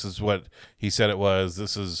 okay, this is what he said it was.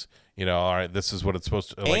 This is, you know, all right, this is what it's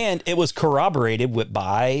supposed to. Like, And it was corroborated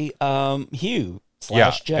by Hugh /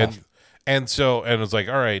 Jeff. and so it's like,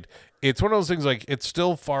 all right, it's one of those things like it's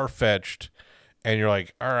still far fetched, and you're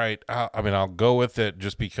like, all right, I mean, I'll go with it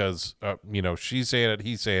just because, you know, she's saying it,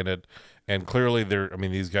 he's saying it, and clearly they're, I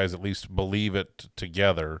mean, these guys at least believe it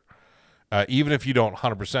together. Even if you don't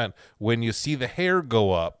 100%, when you see the hair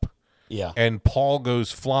go up, Yeah. and Paul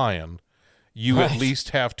goes flying, you Right. at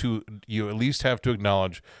least have to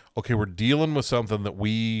acknowledge, okay, we're dealing with something that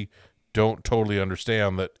we don't totally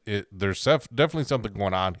understand. That there's definitely something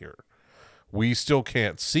going on here. We still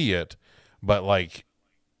can't see it, but like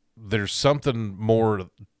there's something more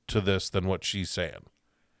to this than what she's saying.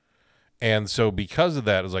 And so because of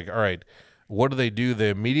that, it's like, all right, what do? They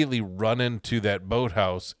immediately run into that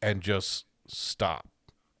boathouse and just stop.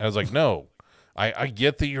 I was like, no, I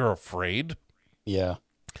get that you're afraid, Yeah.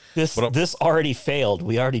 This already failed.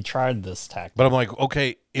 We already tried this tactic. But I'm like,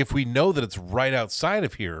 okay, if we know that it's right outside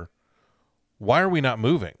of here, why are we not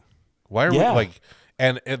moving? Why are we like?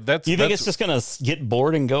 And that's. You think it's just gonna get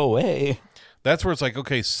bored and go away? That's where it's like,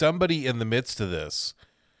 okay, somebody in the midst of this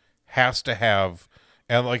has to have,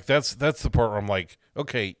 and like that's the part where I'm like,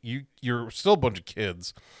 okay, you're still a bunch of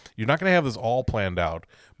kids. You're not gonna have this all planned out,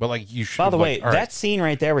 but like you should. By the way, that that scene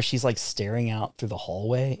right there where she's like staring out through the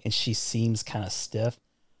hallway and she seems kind of stiff.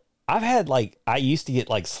 I used to get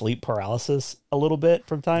like sleep paralysis a little bit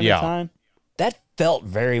from time to time. That felt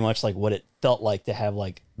very much like what it felt like to have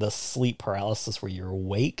like the sleep paralysis where you're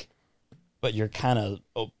awake, but you're kind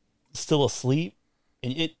of still asleep.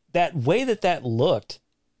 And that way that looked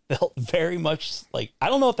felt very much like, I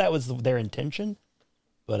don't know if that was their intention,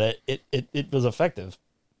 but it was effective.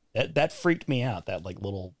 That freaked me out. That like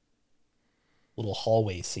little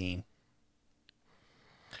hallway scene.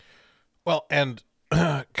 Well, and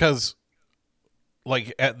because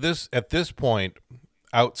like at this point,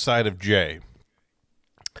 outside of Jay,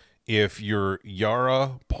 if you're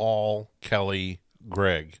Yara, Paul, Kelly,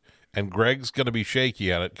 Greg, and Greg's going to be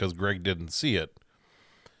shaky at it because Greg didn't see it.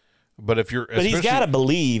 But if you're, but he's got to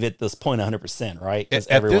believe at this point 100%, right? Because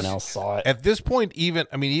everyone else saw it. At this point, even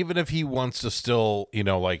if he wants to still,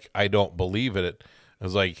 like, I don't believe it,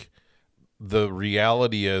 it's like the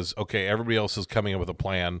reality is, okay, everybody else is coming up with a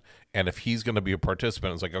plan, and if he's going to be a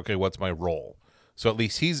participant, it's like, okay, what's my role? So at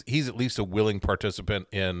least he's at least a willing participant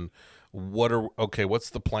in what's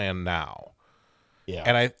the plan now? Yeah.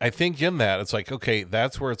 And I think in that, it's like, okay,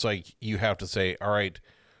 that's where it's like you have to say, all right,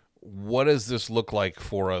 what does this look like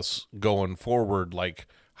for us going forward? Like,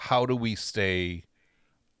 how do we stay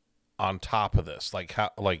on top of this? Like,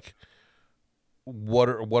 how, like, what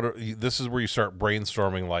are, this is where you start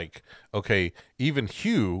brainstorming, like, okay, even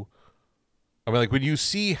Hugh, I mean, like, when you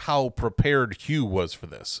see how prepared Hugh was for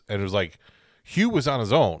this, and it was like, Hugh was on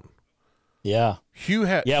his own. Yeah. Hugh,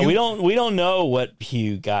 we don't know what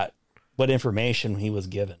Hugh got, what information he was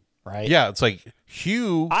given, right? Yeah, it's like,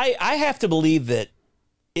 Hugh. I have to believe that,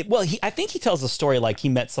 I think he tells the story like he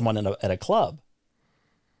met someone at a club.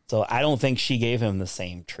 So I don't think she gave him the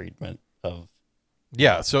same treatment of.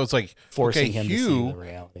 Yeah, so it's like forcing him Hugh to see the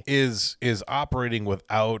reality. is operating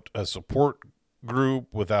without a support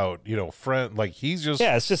group, without friend. Like he's just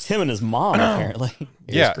it's just him and his mom apparently.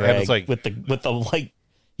 Yeah, Greg, and it's like with the like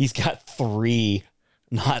he's got 3,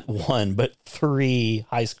 not 1, but 3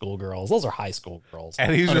 high school girls. Those are high school girls,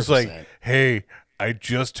 and he's 100%. just like, hey, I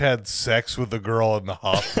just had sex with a girl in the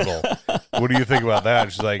hospital. What do you think about that?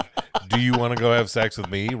 And she's like, do you want to go have sex with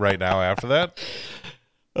me right now after that?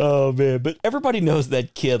 Oh man, but everybody knows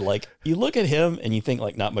that kid. Like you look at him and you think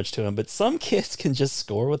like not much to him, but some kids can just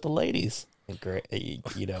score with the ladies. And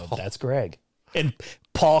that's Greg. And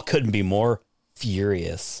Paul couldn't be more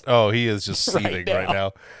furious. Oh, he is just seething right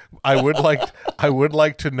now. I would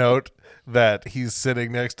like to note that he's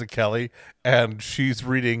sitting next to Kelly and she's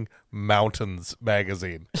reading Mountains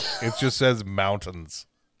magazine. It just says Mountains.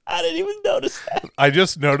 I didn't even notice that. I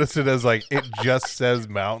just noticed it as like, it just says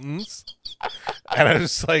Mountains. And I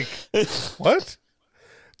was like, what?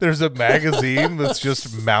 There's a magazine that's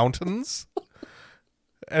just Mountains?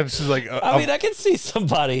 And she's like, I mean, I can see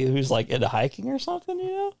somebody who's like into hiking or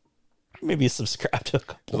something, maybe subscribe to a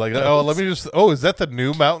couple. Like, is that the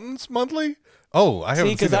new Mountains monthly? Oh, I haven't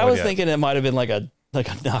seen because that I one was yet. thinking it might have been like a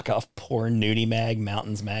knockoff porn nudie mag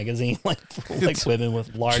Mountains magazine, like women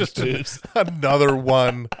with large just boobs. Another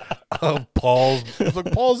one of Paul's. I was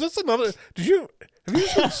like, Paul, is this another? Have you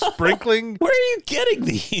been sprinkling? Where are you getting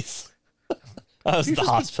these? I was at the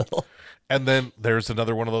hospital. And then there's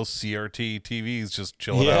another one of those CRT TVs just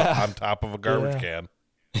chilling out on top of a garbage can.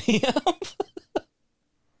 Yeah.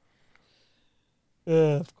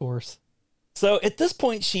 Of course. So at this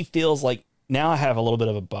point, she feels like now I have a little bit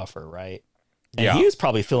of a buffer, right? And he was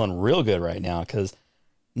probably feeling real good right now because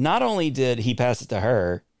not only did he pass it to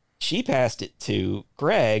her, she passed it to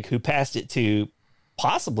Greg, who passed it to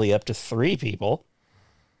possibly up to 3 people.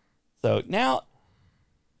 So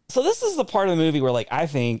this is the part of the movie where, like, I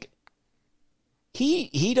think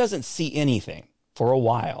he doesn't see anything for a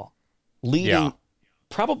while,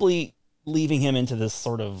 probably leaving him into this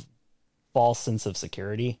sort of false sense of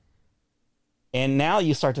security. And now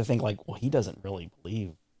you start to think like, well, he doesn't really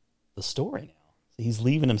believe the story now. So he's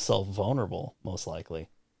leaving himself vulnerable, most likely.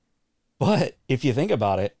 But if you think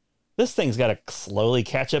about it, this thing's got to slowly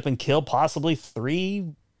catch up and kill possibly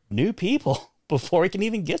 3 new people before he can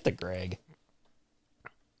even get to Greg.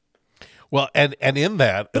 Well, and in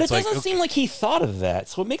that, but it's it doesn't seem like he thought of that.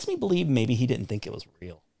 So it makes me believe maybe he didn't think it was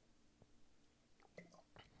real.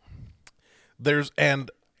 And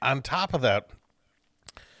on top of that,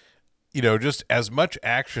 just as much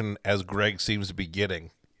action as Greg seems to be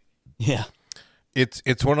getting. Yeah.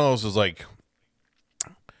 It's one of those is like,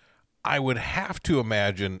 I would have to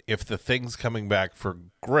imagine if the thing's coming back for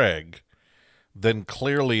Greg, then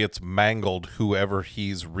clearly it's mangled whoever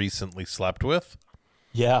he's recently slept with.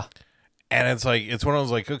 Yeah. And it's like, it's one of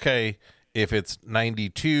those like, okay, if it's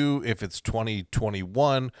 92, if it's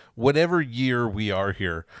 2021, whatever year we are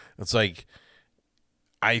here, it's like,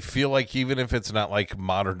 I feel like even if it's not like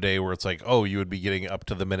modern day where it's like, oh, you would be getting up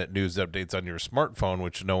to the minute news updates on your smartphone,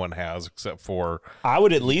 which no one has except for I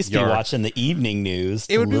would at least be watching the evening news.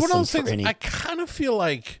 It would be one of those things. I kind of feel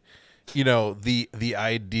like, the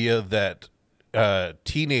idea that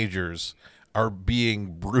teenagers are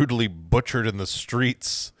being brutally butchered in the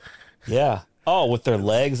streets. Yeah. Oh, with their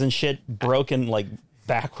legs and shit broken like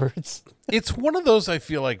backwards. It's one of those I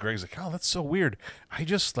feel like Greg's like, oh, that's so weird. I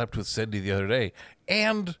just slept with Cindy the other day.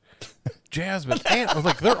 And Jasmine. And I was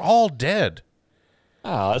like, they're all dead.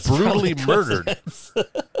 Oh, that's brutally murdered. And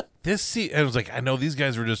it was like, I know these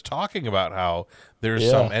guys were just talking about how there's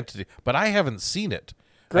some entity, but I haven't seen it.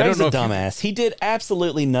 Greg's a dumbass. He did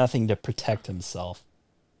absolutely nothing to protect himself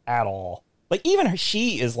at all. Like, even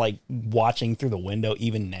she is like watching through the window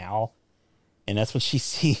even now. And that's when she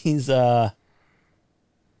sees something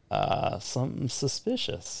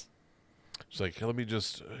suspicious. It's like,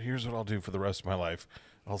 here's what I'll do for the rest of my life.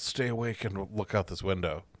 I'll stay awake and look out this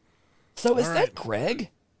window. So is that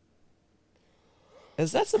Greg?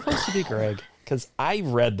 Is that supposed to be Greg? Because I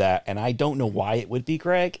read that and I don't know why it would be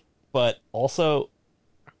Greg, but also,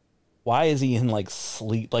 why is he in like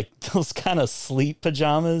sleep, like those kind of sleep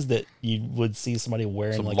pajamas that you would see somebody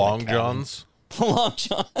wearing? Some like long johns? Long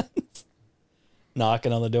johns.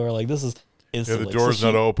 Knocking on the door like this is instantly. Yeah, the door's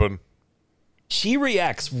not open. She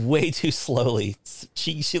reacts way too slowly.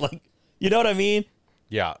 She like, you know what I mean?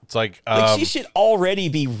 Yeah, it's like she should already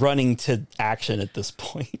be running to action at this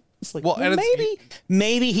point. It's like, well,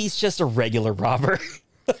 maybe he's just a regular robber.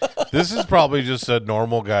 This is probably just a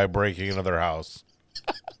normal guy breaking into their house.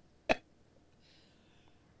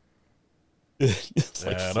 It's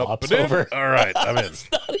like and flops up and over. In. All right, I'm in.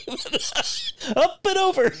 It's not even up and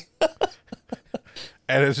over.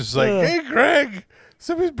 And it's just like, hey, Greg,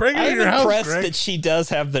 somebody's breaking into your house, Greg. I'm impressed that she does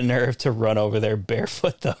have the nerve to run over there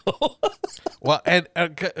barefoot, though. Well, and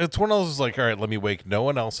it's one of those like, all right, let me wake no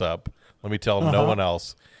one else up. Let me tell no one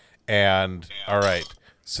else. And, all right,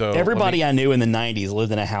 so... Everybody I knew in the 90s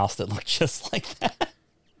lived in a house that looked just like that.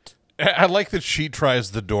 I like that she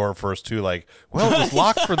tries the door first, too. Like, well, it was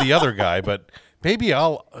locked for the other guy, but maybe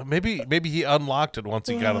he unlocked it once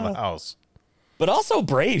he got in the house. But also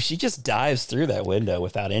brave. She just dives through that window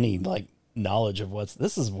without any, like, knowledge of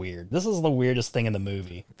this is weird. This is the weirdest thing in the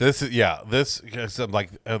movie. That's his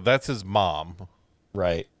mom.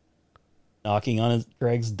 Right. Knocking on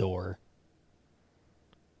Greg's door.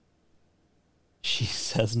 She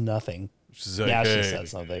says nothing. She's like, she says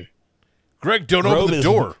something. Greg, don't open the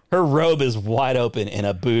door. Her robe is wide open and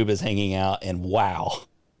a boob is hanging out, and wow.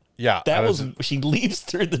 Yeah. She leaps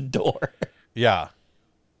through the door. Yeah.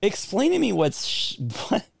 Explain to me what does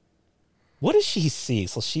she see?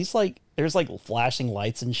 So she's like, there's like flashing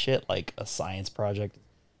lights and shit, like a science project.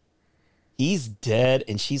 He's dead,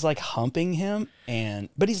 and she's like humping him,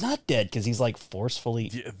 but he's not dead because he's like forcefully.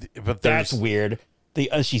 Yeah, but that's weird.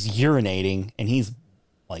 She's urinating, and he's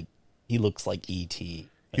like, he looks like E.T.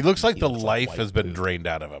 He looks like the life has been drained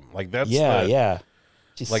out of him. Like that's yeah.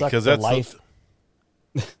 She sucked the life.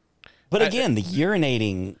 But again, the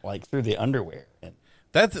urinating like through the underwear.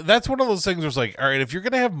 That's one of those things where it's like, all right, if you're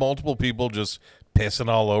gonna have multiple people just pissing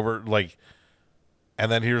all over, like,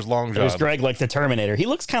 and then here's Long John. There's Greg like the Terminator. He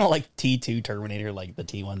looks kind of like T2 Terminator, like the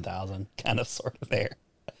T1000, kind of sort of there.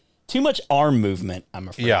 Too much arm movement, I'm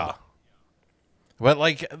afraid. Yeah. But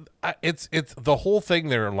like, it's the whole thing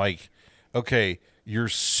there. Like, okay, you're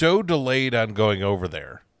so delayed on going over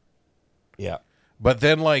there. Yeah. But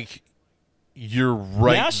then like, you're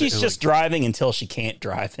right. Now she's just driving until she can't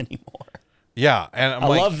drive anymore. Yeah, and I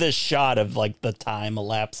love this shot of like the time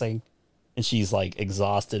elapsing, and she's like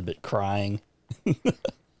exhausted but crying.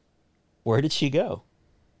 Where did she go?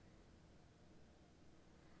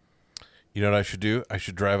 You know what I should do? I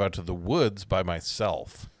should drive out to the woods by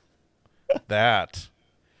myself. This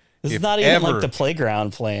is not even like the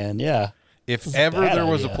playground plan. Yeah. If ever there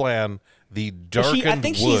was a plan, the darkened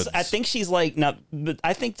woods. I think she's like not. But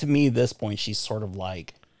I think to me, at this point, she's sort of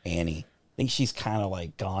like Annie. I think she's kind of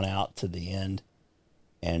like gone out to the end,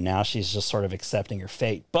 and now she's just sort of accepting her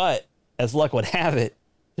fate. But as luck would have it,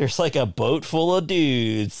 there's like a boat full of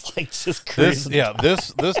dudes, like just cruising.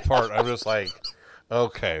 This part, I'm just like,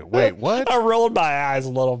 okay, wait, what? I rolled my eyes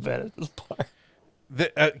a little bit at this part.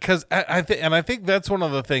 Because I think that's one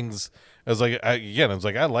of the things. I was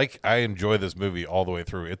like, I enjoy this movie all the way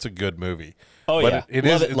through. It's a good movie. Oh, but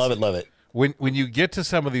yeah. Love it. When you get to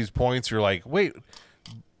some of these points, you're like, wait,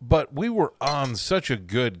 but we were on such a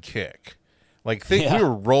good kick. Like, we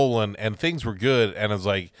were rolling and things were good. And it's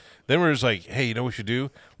like, then we're just like, hey, you know what we should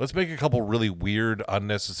do? Let's make a couple really weird,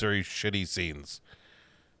 unnecessary, shitty scenes.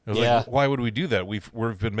 I was like, why would we do that? We've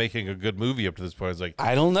been making a good movie up to this point. It's like,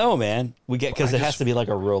 I don't know, man. Because it has to be like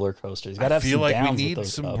a roller coaster. It's got to have some downs. I feel like we need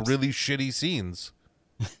some ups. Really shitty scenes.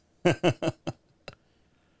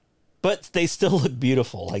 But they still look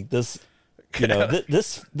beautiful. Like this,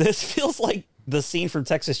 this feels like the scene from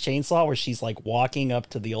Texas Chainsaw where she's like walking up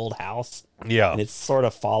to the old house. Yeah. And it's sort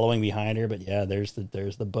of following behind her, but yeah, there's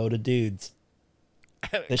the boat of dudes.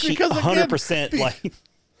 That she 100% like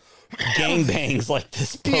gangbangs like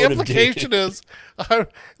this boat. The implication is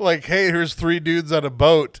like, hey, here's 3 dudes on a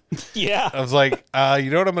boat. Yeah. I was like, you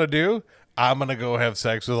know what I'm going to do? I'm going to go have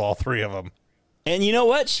sex with all 3 of them. And you know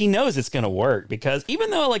what? She knows it's going to work because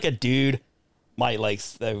even though like a dude might like,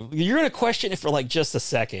 you're going to question it for like just a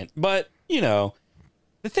second. But, the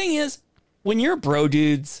thing is, when you're bro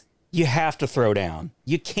dudes, you have to throw down.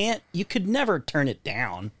 You could never turn it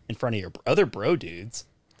down in front of your other bro dudes.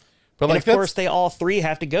 But like, of course, they all 3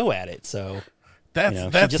 have to go at it. So that's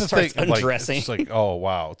she just starts undressing. It's like, oh,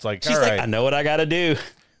 wow. It's like, she's all like, right. I know what I got to do.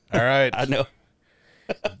 All right. I know.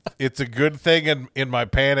 It's a good thing in my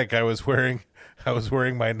panic I was wearing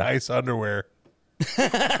my nice underwear.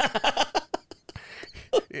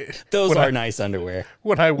 Those are nice underwear.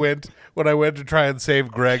 When I went to try and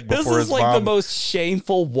save Greg before his mom. This is like the most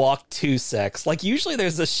shameful walk to sex. Like usually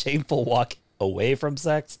there's a shameful walk away from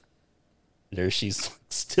sex. There she's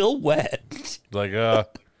still wet. Like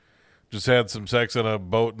just had some sex on a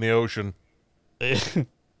boat in the ocean. Hey,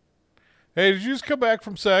 did you just come back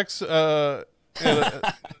from sex? You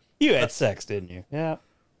had sex, didn't you? Yeah.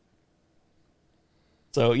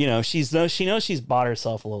 So, she knows she's bought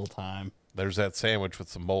herself a little time. There's that sandwich with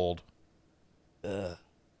some mold.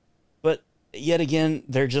 But yet again,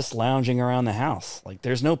 they're just lounging around the house. Like,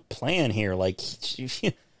 there's no plan here. Like,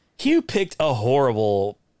 Hugh picked a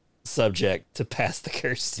horrible subject to pass the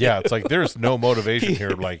curse to. Yeah, it's like there's no motivation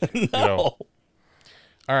here. Like, no. All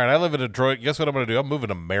right, I live in Detroit. Guess what I'm going to do? I'm moving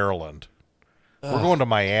to Maryland. We're going to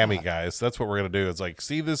Miami, guys. That's what we're going to do. It's like,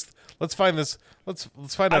 see this. Let's find this. Let's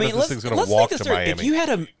find out if this thing's going to walk to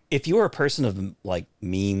Miami. If you were a person of like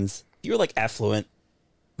means, if you were like affluent,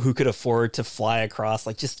 who could afford to fly across,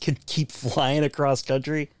 like just could keep flying across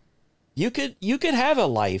country, you could have a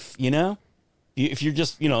life. If you're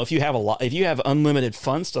just if you have unlimited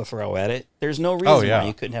funds to throw at it, there's no reason why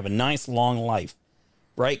you couldn't have a nice long life,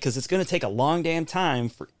 right? Because it's going to take a long damn time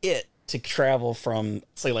for it to travel from,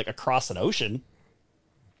 say, like across an ocean.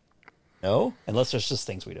 No, unless there's just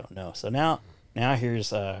things we don't know. So now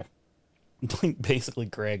here's basically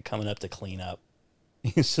Greg coming up to clean up.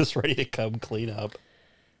 He's just ready to come clean up.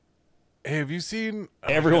 Hey, have you seen?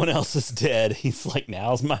 Everyone else is dead. He's like,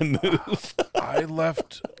 now's my move. I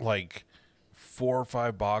left like 4 or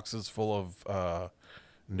 5 boxes full of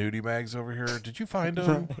nudie mags over here. Did you find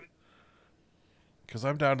them? Because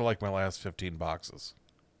I'm down to like my last 15 boxes.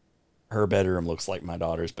 Her bedroom looks like my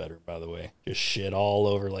daughter's bedroom, by the way. Just shit all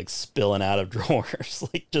over, like spilling out of drawers.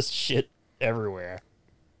 Like just shit everywhere.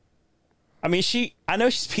 I mean, I know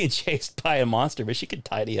she's being chased by a monster, but she could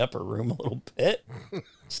tidy up her room a little bit.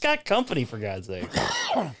 She's got company, for God's sake.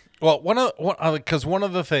 Well, one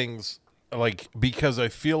of the things, like, because I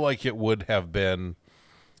feel like it would have been,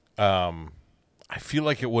 such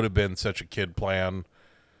a kid plan,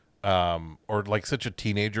 or like such a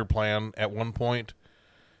teenager plan at one point.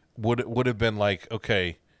 Would have been like,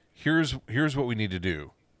 okay, here's what we need to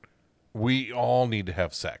do. We all need to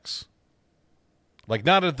have sex. Like,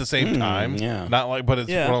 not at the same time. Yeah. Not like, but it's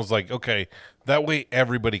when I was like, okay, that way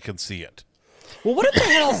everybody can see it. Well, what if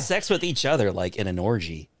they had all sex with each other, like in an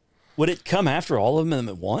orgy? Would it come after all of them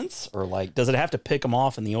at once? Or like, does it have to pick them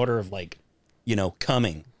off in the order of like,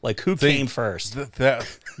 coming? Like who came first?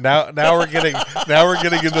 Now we're getting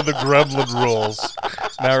into the Gremlin rules.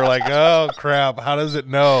 Now we're like, oh crap, how does it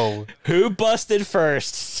know? Who busted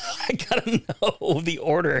first? So I gotta know the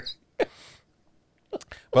order.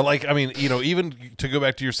 But like, I mean, even to go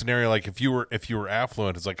back to your scenario, like if you were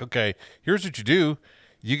affluent, it's like, okay, here's what you do.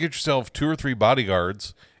 You get yourself 2 or 3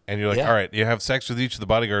 bodyguards and you're like, all right, you have sex with each of the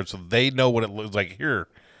bodyguards so they know what it looks like here.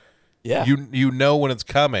 Yeah. You know when it's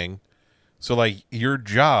coming. So, like, your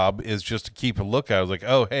job is just to keep a lookout. I was like,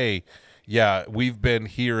 oh, hey, yeah, we've been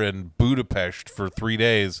here in Budapest for 3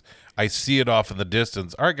 days. I see it off in the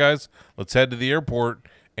distance. All right, guys, let's head to the airport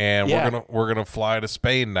and we're gonna fly to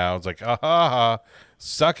Spain now. It's like,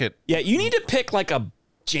 suck it. Yeah, you need to pick like a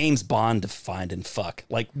James Bond to find and fuck.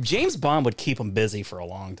 Like James Bond would keep him busy for a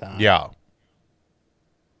long time. Yeah,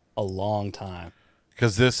 a long time.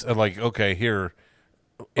 Because this, like, okay, here.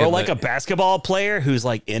 Or like a basketball player who's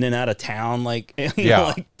like in and out of town, like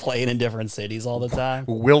like playing in different cities all the time.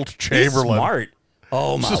 Wilt Chamberlain. He's smart.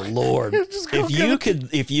 Oh my lord!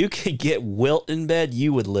 If you could get Wilt in bed,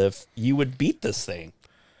 you would beat this thing.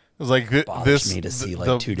 It was like Bothers me to see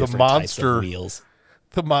like two different types of meals.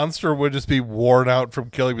 The monster would just be worn out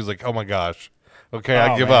from killing. He's like, oh my gosh, okay,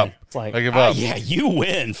 I give up. It's like, I give up. Yeah, you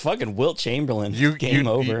win. Fucking Wilt Chamberlain. Game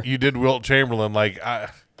over. You did Wilt Chamberlain. Like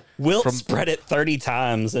Wilt spread it 30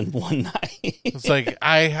 times in one night. It's like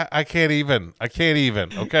I can't even.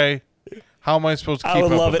 Okay. How am I supposed to keep up with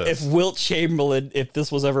this? I would love it if Wilt Chamberlain, if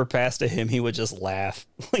this was ever passed to him, he would just laugh.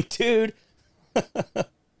 Like, dude,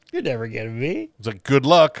 you're never getting me. It's like, good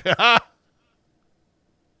luck.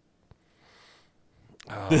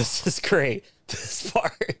 This is great. This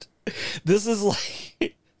part. This is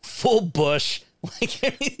like full bush. Like,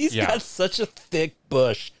 I mean, he's got such a thick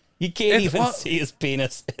bush. You can't even see his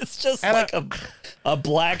penis. It's just like a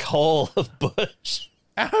black hole of bush.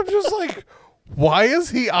 And I'm just like, why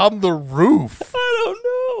is he on the roof? I don't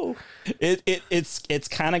know. It's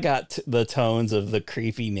kind of got the tones of the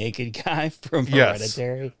creepy naked guy from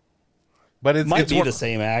Hereditary. But it might be the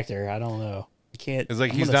same actor. I don't know. I can't. It's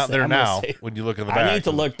like he's not there now when you look in the back. I need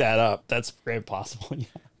to look that up. That's very possible. Yeah.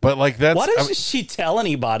 But like that's why doesn't she tell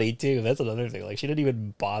anybody too? That's another thing. Like she didn't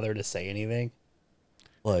even bother to say anything.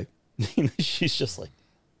 Like she's just like,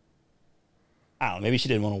 I don't know. Maybe she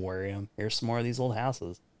didn't want to worry him. Here's some more of these old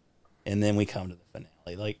houses. And then we come to the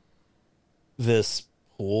finale. Like this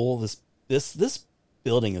pool, this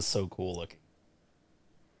building is so cool looking.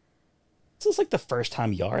 This is like the first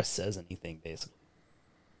time Yara says anything, basically.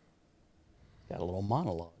 Got a little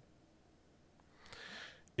monologue.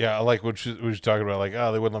 Yeah, I like what she was talking about. Like,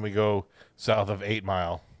 oh, they wouldn't let me go south of 8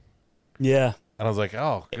 Mile. Yeah. And I was like,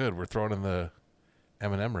 oh, good. We're throwing in the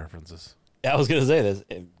Eminem references. Yeah, I was going to say this.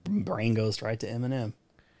 Brain goes right to Eminem.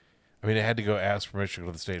 I mean, I had to go ask permission to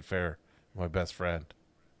go to the state fair. My best friend.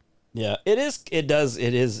 Yeah, it is. It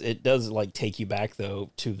does like take you back though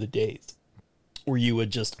to the days where you would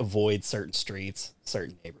just avoid certain streets,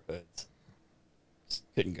 certain neighborhoods. Just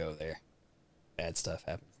couldn't go there. Bad stuff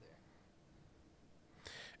happens there.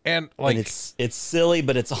 And like, and it's silly,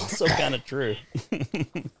 but it's also kind of true.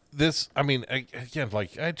 This, I mean, again,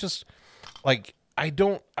 like I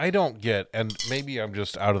don't get, and maybe I'm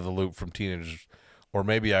just out of the loop from teenagers. Or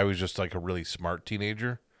maybe I was just like a really smart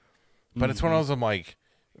teenager. But it's one of those, I'm like,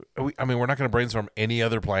 we're not going to brainstorm any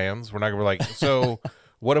other plans. We're not going to be like, so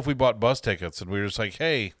what if we bought bus tickets? And we were just like,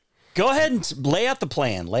 hey. Go ahead and lay out the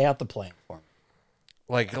plan. Lay out the plan for me.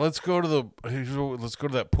 Like, let's go to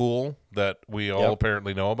that pool that we all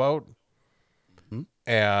apparently know about. Mm-hmm.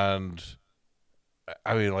 And,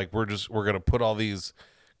 I mean, like, we're going to put all these,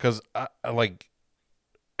 because, I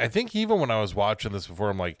think even when I was watching this before,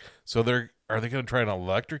 I'm like, so are they going to try and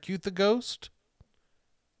electrocute the ghost?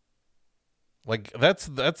 Like, that's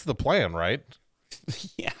the plan, right?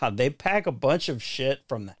 Yeah, they pack a bunch of shit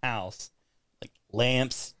from the house. Like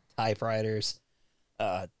lamps, typewriters,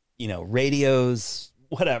 radios,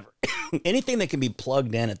 whatever. Anything that can be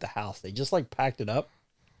plugged in at the house. They just, like, packed it up.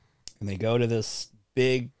 And they go to this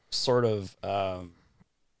big sort of,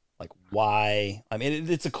 Y. I mean,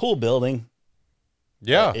 it's a cool building.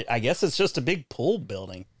 Yeah. I guess it's just a big pool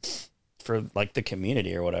building for like the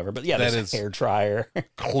community or whatever. But yeah, there's a hair dryer.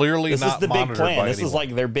 Clearly this not is the big plan. By this anyone. is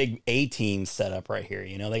like their big A-team setup right here.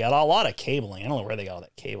 You know, they got a lot of cabling. I don't know where they got all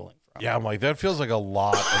that cabling from. Yeah, I'm like, that feels like a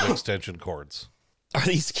lot of extension cords. Are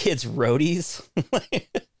these kids roadies?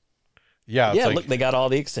 Yeah. Yeah, look, they got all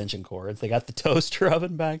the extension cords. They got the toaster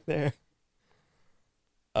oven back there.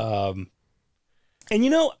 And, you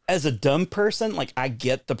know, as a dumb person, like, I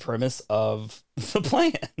get the premise of the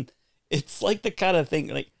plan. It's like the kind of thing,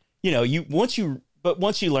 like, you know, once you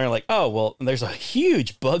learn, like, oh, well, there's a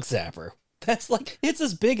huge bug zapper. That's like, it's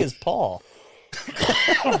as big as Paul.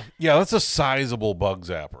 Yeah, that's a sizable bug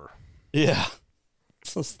zapper. Yeah.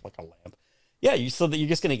 It's just like a lamp. Yeah, so that you're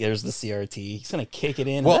just going to, there's the CRT. He's going to kick it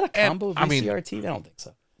in. Well, is that a combo VCRT? I don't think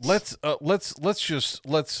so.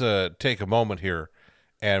 Let's take a moment here.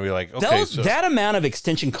 And we're like, okay, that amount of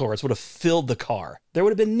extension cords would have filled the car. There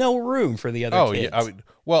would have been no room for the other kids. Yeah.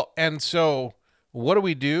 Well, and so what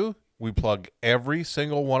do? We plug every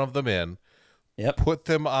single one of them in. Yep. Put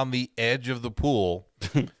them on the edge of the pool.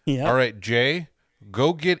 Yeah. All right, Jay,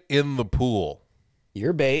 go get in the pool.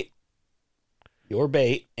 Your bait. your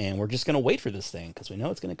bait, and we're just going to wait for this thing because we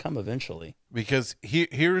know it's going to come eventually. Because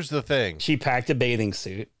here's the thing. She packed a bathing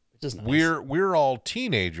suit, which is nice. We're all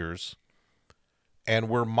teenagers, and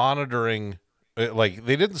we're monitoring. Like,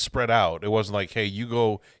 they didn't spread out. It wasn't like, hey, you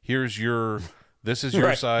go, this is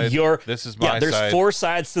your side, this is my side. There's 4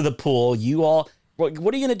 sides to the pool. You all, what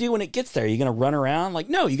are you going to do when it gets there? Are you going to run around? Like,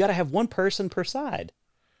 no, you got to have one person per side.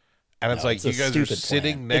 And it's like, you guys are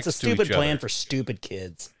sitting next to each other. It's a stupid plan for stupid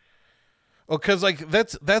kids. Well, because like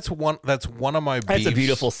that's one of my beefs. That's a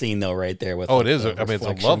beautiful scene though, right there. With it is. I mean, it's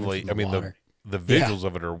a lovely. I mean, the visuals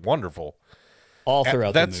of it are wonderful. All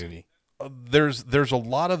throughout the movie. There's a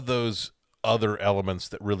lot of those other elements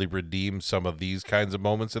that really redeem some of these kinds of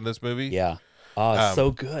moments in this movie. Yeah. Oh, it's so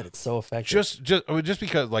good. It's so effective. Just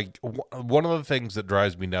because, like, one of the things that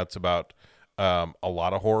drives me nuts about a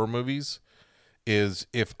lot of horror movies is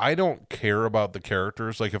if I don't care about the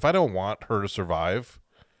characters, like if I don't want her to survive,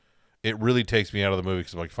 it really takes me out of the movie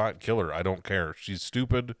because I'm like, fine, kill her. I don't care. She's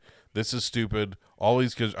stupid. This is stupid. All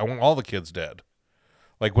these kids, I want all the kids dead.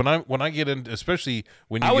 Like when I get in, especially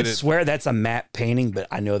when you I would swear that's a matte painting, but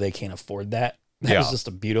I know they can't afford that. That was just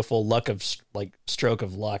a beautiful stroke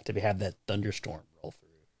of luck to have that thunderstorm roll through.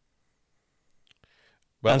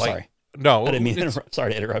 But I'm sorry. No, I didn't mean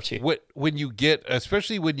sorry to interrupt you. When you get,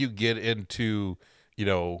 especially when you get into,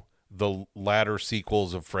 the latter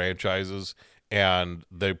sequels of franchises and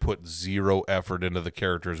they put zero effort into the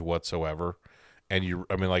characters whatsoever. And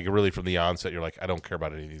really from the onset, you're like, I don't care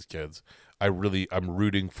about any of these kids. I'm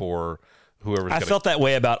rooting for whoever's. I felt that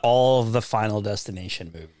way about all of the Final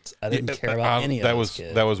Destination movies. I didn't care about any of those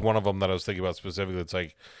kids. That was one of them that I was thinking about specifically. It's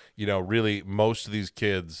like, really most of these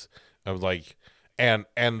kids, I was like, and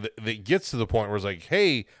it gets to the point where it's like,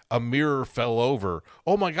 hey, a mirror fell over.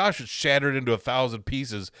 Oh my gosh, it shattered into 1,000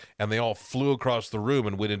 pieces, and they all flew across the room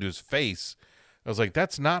and went into his face. I was like,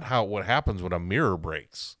 that's not what happens when a mirror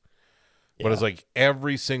breaks. Yeah. But it's like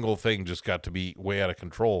every single thing just got to be way out of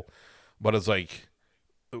control. But it's like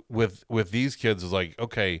with these kids, it's like,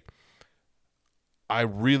 okay, I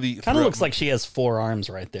really kind of looks like she has 4 arms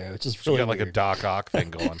right there, which is really got weird. Like a Doc Ock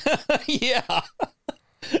thing going. Yeah.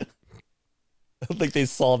 I think they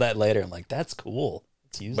saw that later and like, that's cool.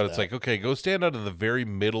 Let's use that. But it's like, okay, go stand out in the very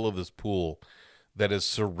middle of this pool that is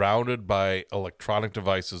surrounded by electronic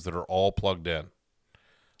devices that are all plugged in.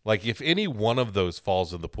 Like, if any one of those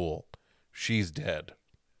falls in the pool, she's dead.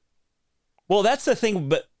 Well, that's the thing,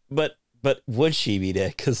 but would she be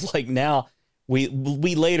dead? Because like now we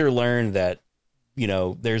later learned that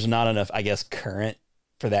there's not enough, I guess, current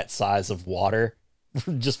for that size of water.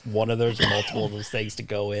 Just one of those, multiple of those things to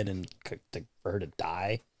go in and for her to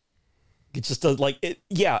die. It's just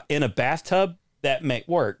in a bathtub that may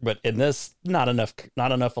work, but in this, not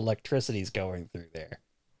enough electricity's going through there.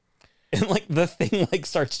 And like the thing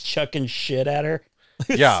starts chucking shit at her.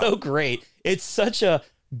 It's so great. It's such a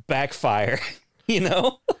backfire,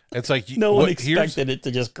 It's like no one expected it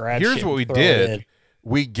to just grab. Here's what we did: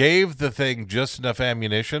 we gave the thing just enough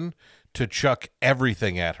ammunition to chuck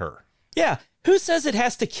everything at her. Yeah, who says it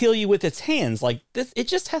has to kill you with its hands? Like this, it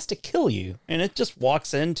just has to kill you, and it just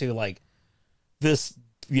walks into like this,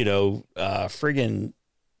 friggin'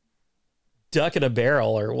 duck in a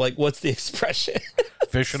barrel, or like what's the expression?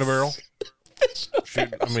 Fish in a barrel. Fish in a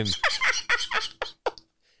barrel. I mean.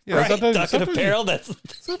 Yeah, right, duck in a barrel.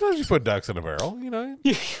 Sometimes you put ducks in a barrel.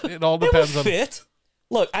 It all depends on fit.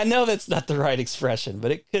 Look, I know that's not the right expression,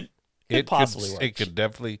 but it could possibly work. It could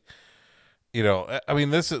definitely. I mean,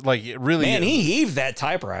 this is like it really. Man, he heaved that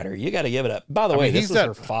typewriter. You got to give it up. By the way, this is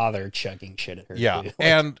her father chucking shit at her. Yeah, too.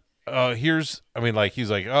 And he's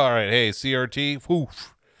like, all right, hey, CRT, whoosh,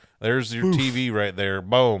 there's your TV right there,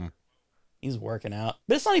 boom. He's working out,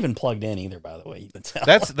 but it's not even plugged in either. By the way, you can tell.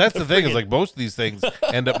 That's the thing is like most of these things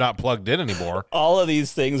end up not plugged in anymore. All of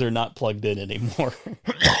these things are not plugged in anymore.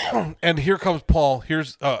 And here comes Paul.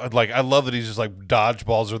 Here's I love that he's just like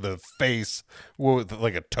dodgeballs her in the face with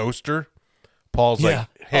like a toaster. Paul's like,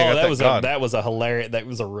 hey, that was a hilarious. That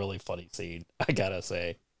was a really funny scene. I gotta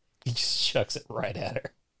say, he just chucks it right at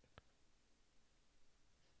her.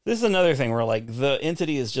 This is another thing where like the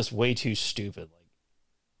entity is just way too stupid. Like,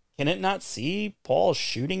 can it not see Paul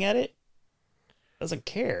shooting at it? Doesn't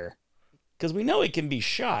care. Because we know it can be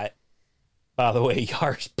shot. By the way,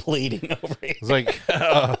 Yar's bleeding over here. It's like,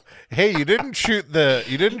 hey, you didn't shoot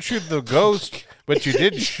the ghost, but you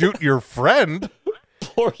did shoot your friend.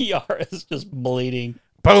 Poor Yar is just bleeding.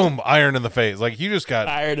 Boom, iron in the face. Like you just got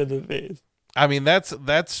iron in the face. I mean, that's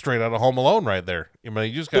straight out of Home Alone right there. I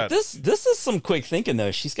mean, you just got. But this is some quick thinking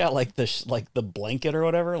though. She's got like the blanket or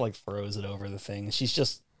whatever, like throws it over the thing. She's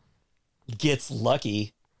just gets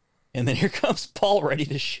lucky, and then here comes Paul ready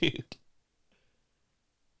to shoot.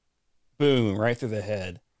 boom, right through the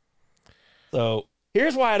head. So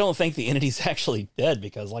here's why I don't think the entity's actually dead,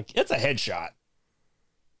 because like it's a headshot.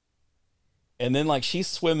 And then like she's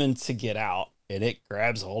swimming to get out and it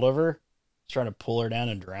grabs hold of her, trying to pull her down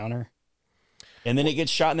and drown her. And then it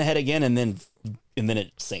gets shot in the head again and then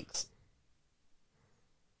it sinks.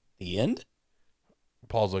 The end?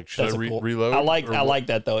 Paul's like, should I reload? I like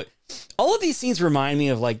that though. All of these scenes remind me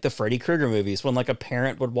of like the Freddy Krueger movies, when like a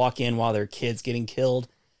parent would walk in while their kid's getting killed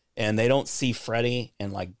and they don't see Freddy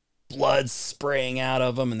and like blood's spraying out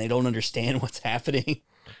of them and they don't understand what's happening.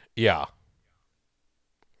 Yeah.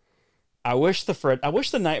 I wish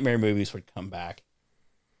the Nightmare movies would come back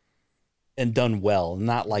and done well,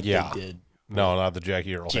 not like they did. No, not the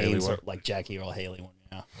Jackie Earle Haley one. Like Jackie Earle Haley one,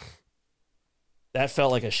 yeah. That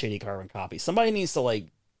felt like a shitty carbon copy. Somebody needs to like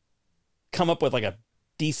come up with like a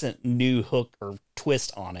decent new hook or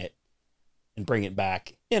twist on it and bring it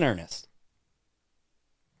back in earnest.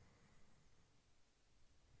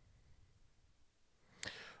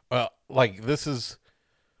 Well, like this is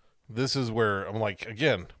where I'm like,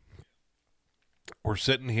 again, we're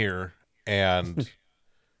sitting here and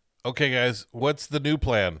okay, guys, what's the new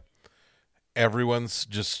plan? Everyone's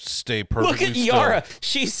just stay perfectly Look at Yara. still.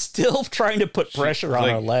 She's still trying to put pressure on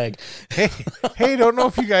her leg. Hey, don't know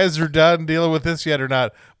if you guys are done dealing with this yet or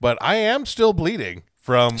not, but I am still bleeding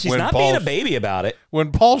from She's when not Paul being a baby about it.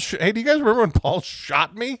 When Paul hey, do you guys remember when Paul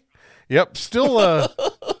shot me? Yep, still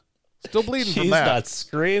bleeding from She's that. not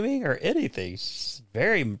screaming or anything. She's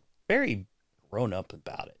very, very grown up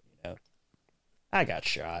about it. You know, I got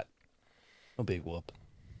shot. No big whoop.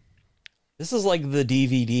 This is like the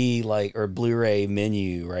DVD, like, or Blu-ray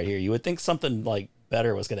menu right here. You would think something like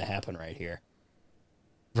better was going to happen right here,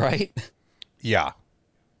 right? Yeah.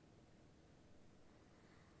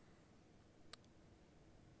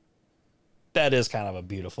 That is kind of a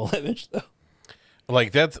beautiful image, though.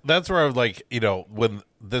 Like that's where I was like, you know, when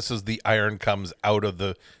this is the iron comes out of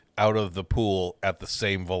the pool at the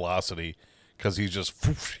same velocity, because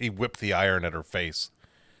he whipped the iron at her face.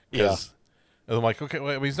 Yeah. And I'm like, okay,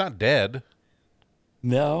 well, he's not dead.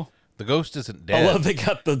 No. The ghost isn't dead. I love they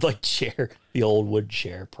got the like chair, the old wood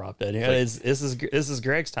chair propped in here. This is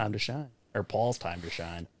Greg's time to shine, or Paul's time to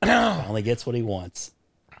shine. Finally gets what he wants.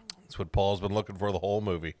 That's what Paul's been looking for the whole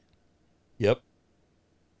movie. Yep.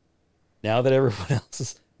 Now that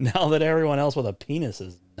everyone else with a penis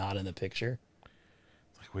is not in the picture,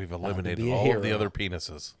 like we've eliminated all of the other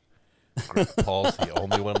penises. Paul's the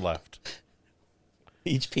only one left.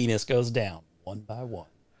 Each penis goes down one by one.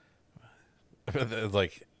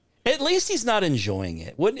 Like, at least he's not enjoying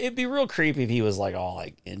it. Wouldn't it be real creepy if he was like all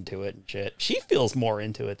like into it and shit? She feels more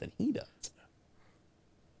into it than he does.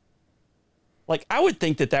 Like, I would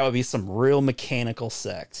think that would be some real mechanical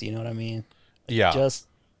sex. You know what I mean? Like, yeah.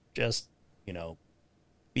 Just you know,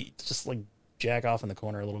 just like jack off in the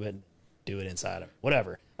corner a little bit and do it inside of it.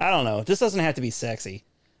 Whatever. I don't know. This doesn't have to be sexy.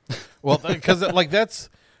 Well, because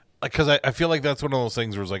I feel like that's one of those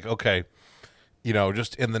things where it's like, okay, you know,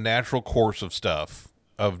 just in the natural course of stuff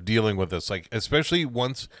of dealing with this, like especially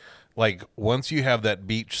once you have that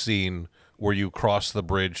beach scene where you cross the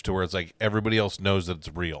bridge to where it's like everybody else knows that it's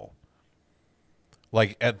real.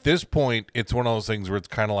 Like at this point, it's one of those things where it's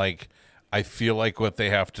kind of like, I feel like what they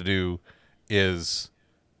have to do is,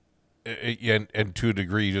 and to a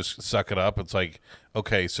degree, just suck it up. It's like,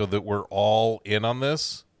 okay, so that we're all in on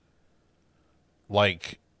this.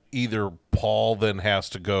 Like either Paul then has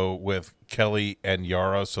to go with Kelly and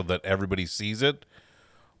Yara so that everybody sees it,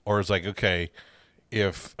 or it's like, okay,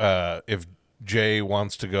 if Jay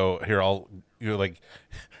wants to go here,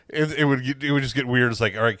 it would just get weird. It's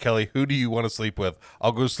like, all right, Kelly, who do you want to sleep with?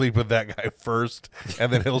 I'll go sleep with that guy first,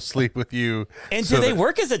 and then he'll sleep with you. And do they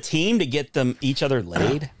work as a team to get them each other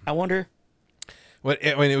laid? I wonder. But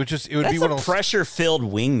I mean, That's be one of those pressure-filled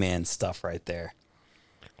wingman stuff right there.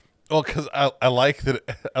 Well, because I like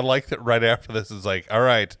that. I like that. Right after this is like, all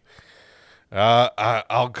right,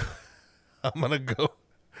 I'm gonna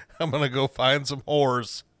go find some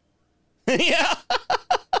whores. Yeah.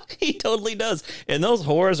 He totally does. And those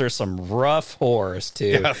whores are some rough whores,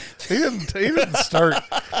 too. Yeah, he didn't start.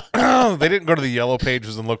 They didn't go to the yellow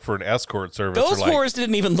pages and look for an escort service. Those whores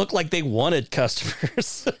didn't even look like they wanted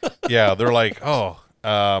customers. Yeah, they're like,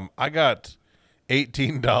 I got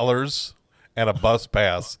 $18 and a bus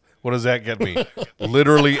pass. What does that get me?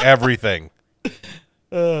 Literally everything.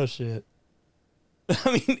 Oh, shit.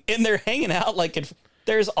 I mean, and they're hanging out like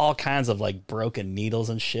there's all kinds of like broken needles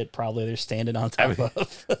and shit probably they're standing on top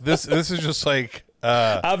of. This is just like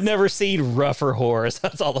I've never seen rougher whores.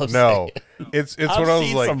 That's all I'm saying. It's I've what I was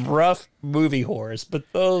seen like, some rough movie whores, but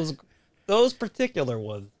those particular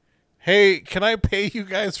ones. Hey, can I pay you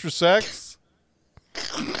guys for sex?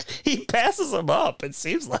 He passes him up. It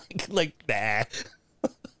seems like nah.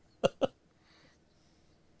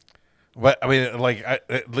 But I mean, like,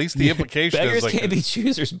 at least the implication Beggars is like can't be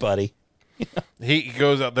choosers, buddy. he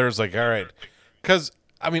goes out there is like, all right, because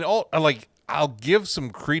I mean, I'll give some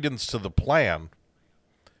credence to the plan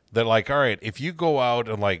that, like, all right, if you go out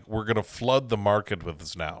and like we're gonna flood the market with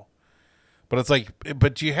this now, but it's like,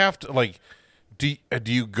 but you have to like, do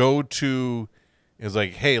you go to is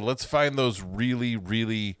like, hey, let's find those really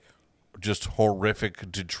really just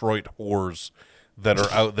horrific Detroit whores that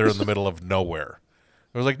are out there in the middle of nowhere.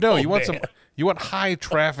 I was like, no, you want high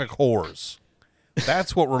traffic whores.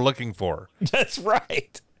 That's what we're looking for. That's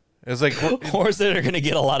right. It's like Whores that are going to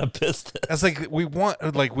get a lot of business. It's like we want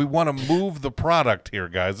to move the product here,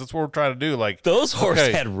 guys. That's what we're trying to do. Like those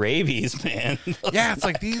whores had rabies, man. Yeah, it's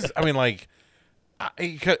like these. I mean, like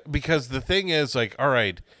because the thing is, like, all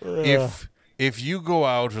right, if you go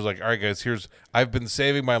out, it's like, all right, guys, I've been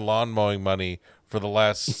saving my lawn mowing money for the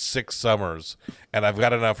last 6 summers, and I've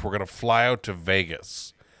got enough. We're gonna fly out to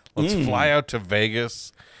Vegas. Let's fly out to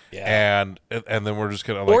Vegas, and then we're just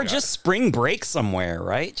gonna or just spring break somewhere,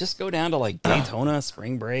 right? Just go down to like Daytona,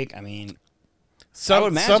 spring break. I mean, I would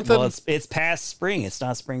imagine. Well, it's past spring. It's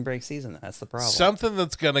not spring break season. That's the problem. Something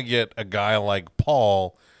that's gonna get a guy like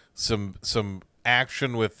Paul some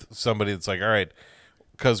action with somebody that's like, all right,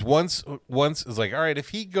 because once is like, all right, if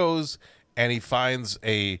he goes and he finds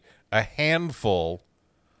a handful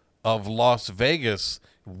of Las Vegas,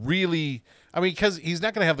 really, I mean, because he's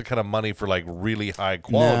not going to have the kind of money for like really high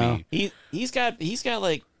quality. No. He's got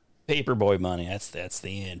like paperboy money. That's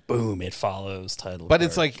the end. Boom, it follows title. But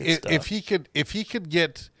it's like if he could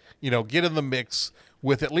get in the mix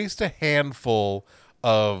with at least a handful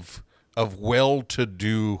of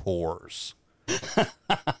well-to-do whores,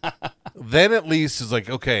 then at least it's like,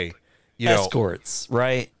 okay, escorts,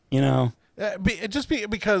 right?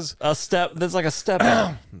 Because a step. There's like a step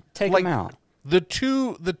out. Take like, him out. The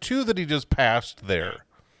two that he just passed there.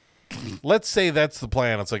 Let's say that's the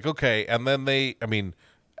plan. It's like, okay, and then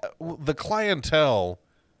the clientele.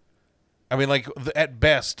 I mean, like at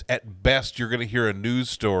best, you're going to hear a news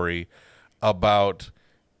story about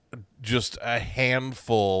just a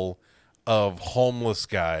handful of homeless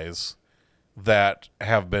guys that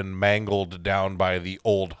have been mangled down by the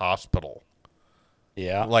old hospital.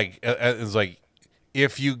 Yeah. Like, it's like,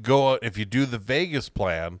 if you do the Vegas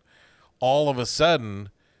plan, all of a sudden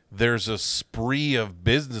there's a spree of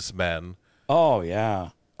businessmen. Oh yeah.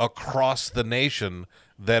 Across the nation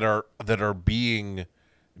that are being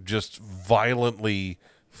just violently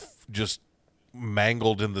just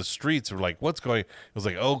mangled in the streets. We're like, what's going? It was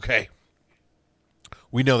like, okay,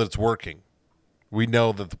 we know that it's working. We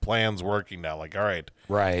know that the plan's working now. Like, all right,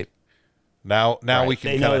 right now right. we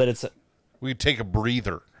can. They know that we take a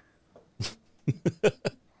breather.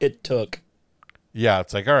 It took. Yeah,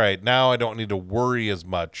 it's like, all right, now I don't need to worry as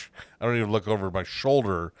much. I don't need to look over my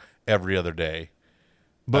shoulder every other day.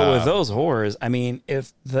 But with those whores, I mean,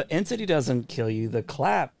 if the entity doesn't kill you, the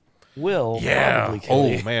clap will probably kill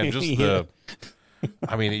you. Oh, man, just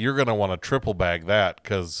I mean, you're going to want to triple bag that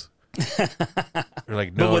because you're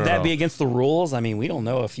like, no, but would that be against the rules? I mean, we don't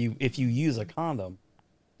know if you use a condom.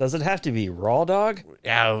 Does it have to be raw dog?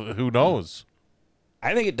 Yeah, who knows?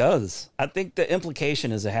 I think it does. I think the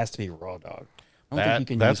implication is it has to be raw dog. I don't think you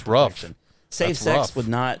can that's use rough. Safe sex would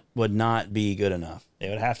not be good enough. It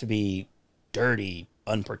would have to be dirty,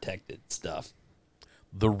 unprotected stuff.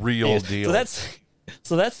 The real deal.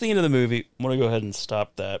 So that's the end of the movie. I'm gonna go ahead and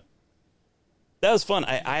stop that. That was fun.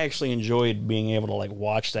 I actually enjoyed being able to like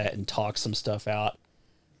watch that and talk some stuff out.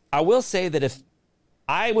 I will say that if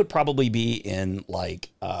I would probably be in like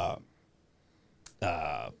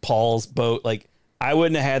Paul's boat, like I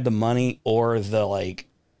wouldn't have had the money or the like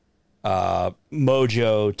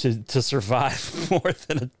mojo to survive more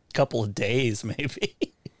than a couple of days, maybe.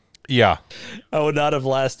 Yeah. I would not have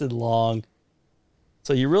lasted long.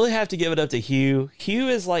 So you really have to give it up to Hugh. Hugh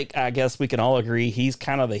is like, I guess we can all agree, he's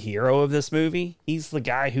kind of the hero of this movie. He's the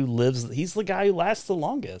guy who lasts the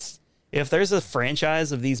longest. If there's a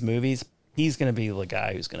franchise of these movies, he's going to be the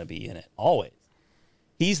guy who's going to be in it always.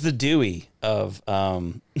 He's the Dewey of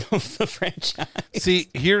the franchise. See,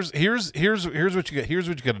 here's what you got. Here's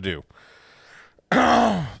what you got to do.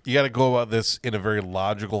 You got to go about this in a very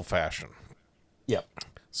logical fashion. Yep.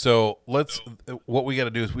 So what we got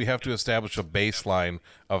to do is we have to establish a baseline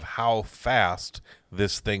of how fast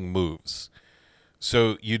this thing moves.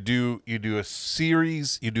 So you do a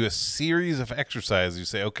series of exercises. You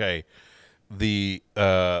say, okay, the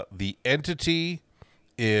entity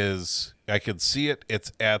is I could see it.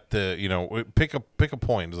 It's at the, pick a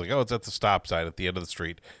point. It's like, oh, it's at the stop sign at the end of the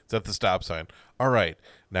street. It's at the stop sign. All right.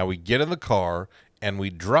 Now we get in the car and we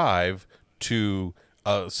drive to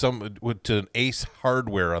an Ace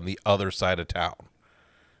Hardware on the other side of town.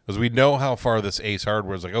 Because we know how far this Ace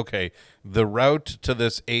Hardware is. Like, okay, the route to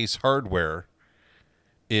this Ace Hardware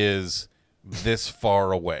is this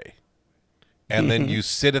far away. And then you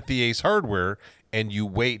sit at the Ace Hardware and you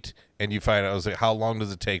wait and you find out, I was like, how long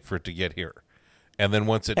does it take for it to get here? And then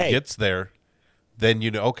once it gets there, then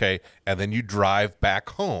okay, and then you drive back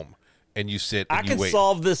home and you sit and you wait. I could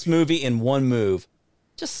solve this movie in one move.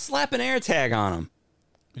 Just slap an AirTag on them.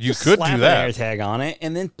 You could do that. Slap an AirTag on it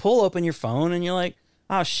and then pull open your phone and you're like,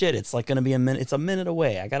 oh shit, it's like going to be a minute. It's a minute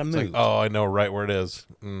away. I got to move. Like, oh, I know right where it is.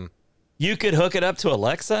 You could hook it up to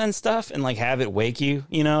Alexa and stuff and like have it wake you,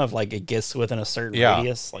 if like it gets within a certain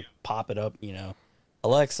radius, like pop it up,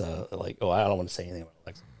 Alexa, like, oh, I don't want to say anything about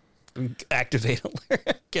Alexa. Activate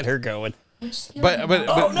alert, get her going. But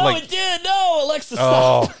oh no, like, it did. No, Alexa,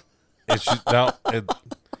 stop. Oh, it's just no.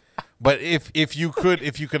 But if you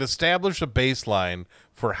could establish a baseline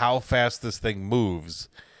for how fast this thing moves,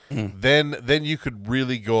 then you could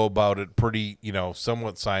really go about it pretty,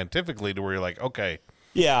 somewhat scientifically to where you're like, okay,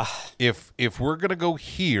 yeah, if we're gonna go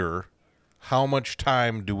here, how much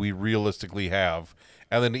time do we realistically have?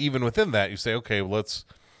 And then even within that, you say, okay, let's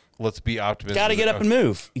be optimistic. Got to get up and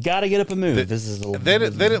move. You got to get up and move. This is then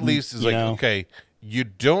at least is like, okay, you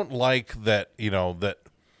don't like that, that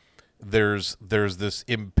there's this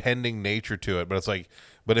impending nature to it, but it's like,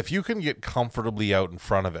 but if you can get comfortably out in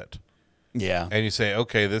front of it, yeah, and you say,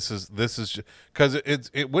 okay, this is because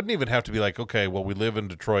it wouldn't even have to be like, okay, well, we live in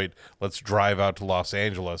Detroit, let's drive out to Los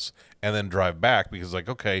Angeles and then drive back, because like,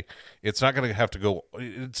 okay, it's not going to have to go.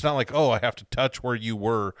 It's not like, oh, I have to touch where you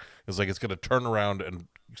were. It's like it's going to turn around and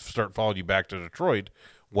start following you back to Detroit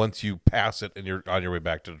once you pass it and you're on your way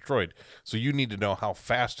back to Detroit. So you need to know how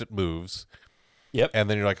fast it moves. Yep. And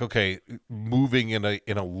then you're like, okay, moving in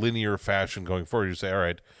a linear fashion going forward. You say, all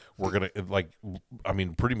right, we're gonna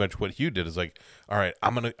pretty much what Hugh did is like, all right,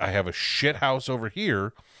 I have a shit house over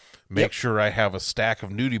here. Make sure I have a stack of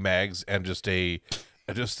nudie mags and just the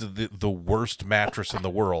worst mattress in the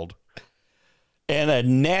world, and a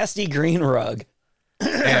nasty green rug.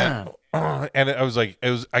 And I was like,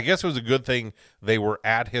 I guess it was a good thing they were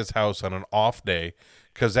at his house on an off day,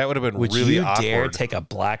 because that would have been really awkward. Would you dare take a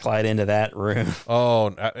black light into that room?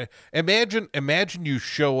 Oh, imagine you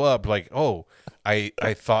show up like, oh, I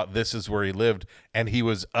thought this is where he lived, and he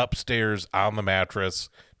was upstairs on the mattress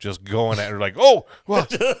just going at her like, oh,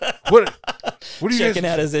 what are you checking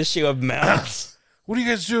out his issue of Mounts? What are you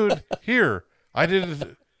guys doing here?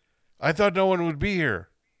 I thought no one would be here.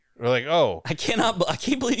 We're like, oh, I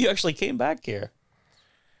can't believe you actually came back here.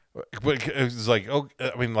 But it's like, oh,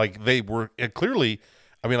 I mean, like they were clearly,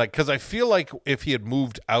 I mean, like, because I feel like if he had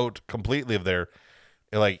moved out completely of there,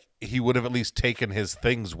 like he would have at least taken his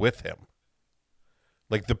things with him.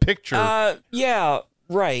 Like the picture. Yeah,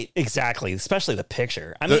 right. Exactly. Especially the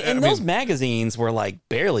picture. Those magazines were like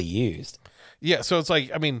barely used. Yeah. So it's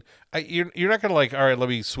like, I mean, you're not going to like, all right, let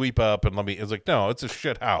me sweep up and it's like, no, it's a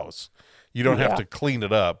shit house. You don't have to clean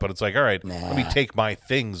it up, but it's like, all right, let me take my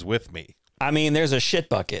things with me. I mean, there's a shit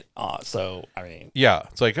bucket. So, I mean. Yeah.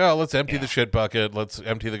 It's like, oh, let's empty the shit bucket. Let's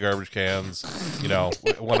empty the garbage cans.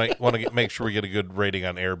 Want to make sure we get a good rating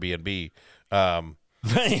on Airbnb. Yeah.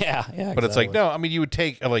 But Exactly. It's like, no, I mean, you would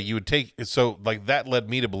take, so like that led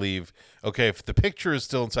me to believe, okay, if the picture is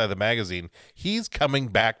still inside the magazine, he's coming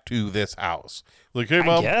back to this house. Like, hey,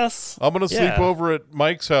 Mom, I'm going to sleep over at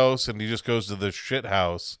Mike's house. And he just goes to the shit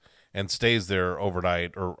house and stays there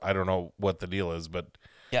overnight, or I don't know what the deal is, but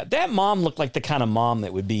yeah, that mom looked like the kind of mom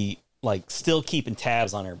that would be like still keeping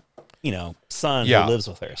tabs on her, son who lives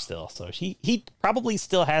with her still. So he probably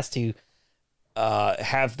still has to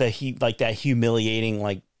have that humiliating,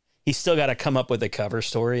 like he's still got to come up with a cover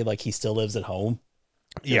story, like he still lives at home.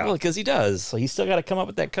 Yeah, because he does. So he's still got to come up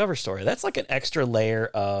with that cover story. That's like an extra layer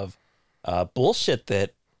of bullshit.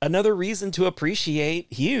 That another reason to appreciate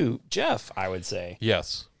Jeff, I would say.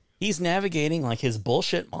 Yes. He's navigating like his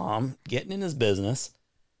bullshit mom, getting in his business.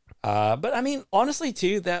 But I mean, honestly,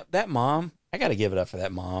 too, that mom, I got to give it up for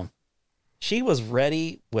that mom. She was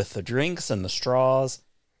ready with the drinks and the straws,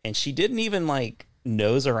 and she didn't even like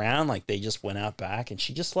nose around. Like they just went out back and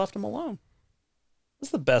she just left him alone. This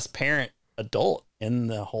is the best parent adult in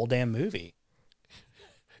the whole damn movie.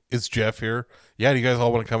 Is Jeff here? Yeah. Do you guys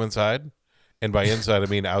all want to come inside? And by inside, I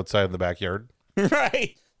mean outside in the backyard.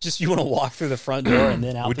 Right. Just you want to walk through the front door and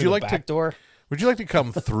then out through the back door? Would you like to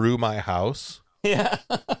come through my house? Yeah.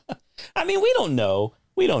 I mean, we don't know.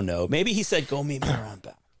 We don't know. Maybe he said, "Go meet me around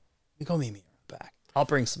back. Go meet me around back. I'll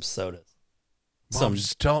bring some sodas." Mom,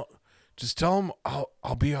 just tell him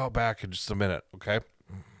I'll be out back in just a minute, okay?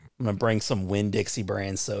 I'm gonna bring some Winn-Dixie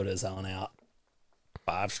brand sodas on out.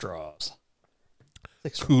 5 straws.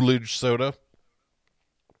 6 straws. Coolidge soda.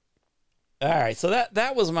 All right, so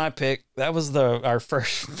that was my pick. That was our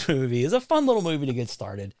first movie. It's a fun little movie to get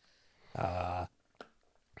started.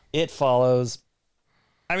 It Follows.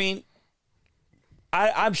 I mean,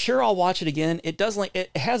 I'm sure I'll watch it again. It does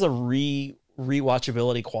it has a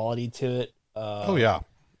rewatchability quality to it. Oh yeah.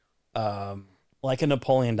 Like a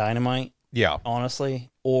Napoleon Dynamite. Yeah. Honestly,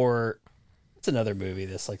 or it's another movie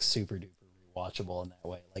that's like super duper rewatchable in that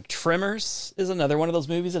way. Like Tremors is another one of those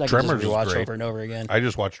movies that I can just rewatch over and over again. I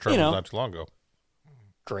just watched Tremors not too long ago.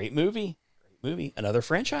 Great movie. Another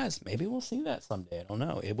franchise. Maybe we'll see that someday. I don't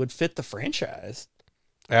know. It would fit the franchise.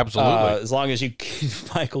 Absolutely. As long as you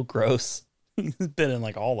Michael Gross has been in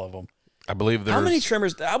like all of them. I believe there's... How many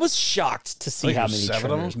Tremors? I was shocked to see how many 7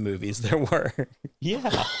 Tremors movies there were.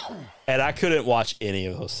 Yeah. And I couldn't watch any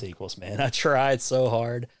of those sequels, man. I tried so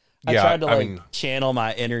hard. I tried to channel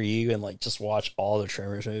my inner you and like just watch all the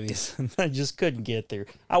Tremors movies. I just couldn't get there.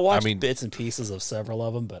 I watched bits and pieces of several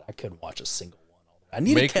of them, but I couldn't watch a single one. I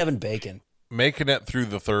needed Kevin Bacon. Making it through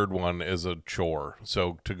the third one is a chore.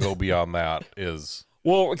 So to go beyond that is...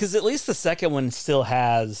 Well, because at least the second one still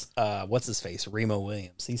has, what's his face? Remo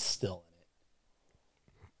Williams. He's still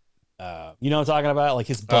in it. You know what I'm talking about? Like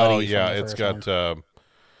his buddy. Oh, yeah. It's got,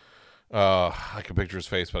 I can picture his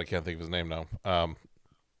face, but I can't think of his name now.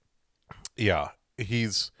 Yeah.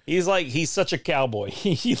 He's such a cowboy.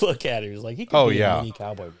 You look at him, he's like, he could be a mini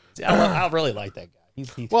cowboy. I really like that guy. He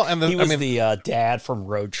was the dad from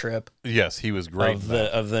Road Trip. Yes, he was great. He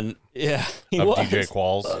was DJ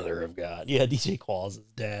Qualls. Mother of God. Yeah, DJ Qualls'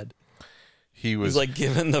 dad. He's like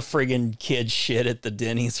giving the friggin' kid shit at the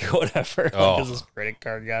Denny's or whatever because his credit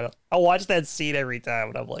card got him. I watch that scene every time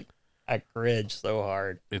and I'm like, I cringe so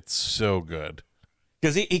hard. It's so good.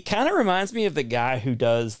 Because he kind of reminds me of the guy who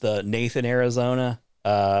does the Nathan, Arizona,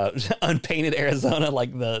 Unpainted Arizona,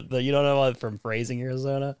 like the you don't know from Phrasing,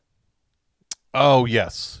 Arizona. Oh,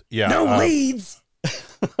 yes. Yeah. No leads.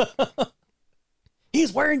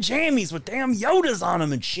 He's wearing jammies with damn Yodas on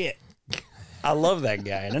him and shit. I love that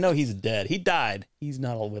guy. And I know he's dead. He died. He's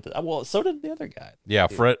not all with it. Well, so did the other guy. Yeah,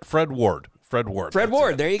 Fred Ward. Fred Ward.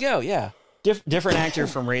 There you go. Yeah. Different actor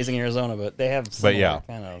from Raising Arizona, but they have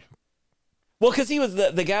kind of... Well, because he was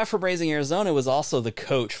the guy from Raising Arizona was also the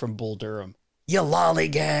coach from Bull Durham. You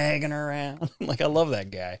lollygagging around. Like, I love that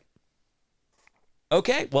guy.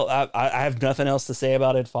 Okay, well, I have nothing else to say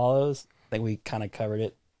about It Follows. I think we kind of covered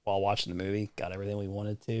it while watching the movie. Got everything we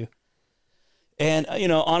wanted to. And,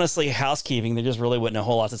 honestly, housekeeping, there just really wasn't a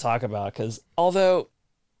whole lot to talk about because although,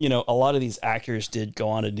 a lot of these actors did go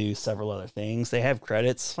on to do several other things, they have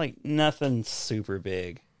credits, like nothing super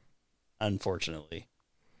big, unfortunately.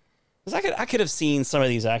 Because I could have seen some of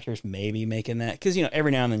these actors maybe making that because,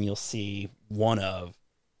 every now and then you'll see one of,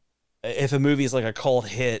 if a movie is like a cult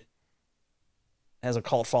hit, has a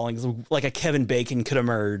cult following, like a Kevin Bacon could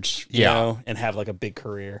emerge, you know, and have like a big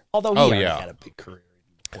career. Although he already had a big career.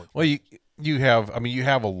 Well, you have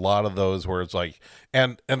a lot of those where it's like,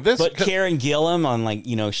 and this. But Karen Gillan on like,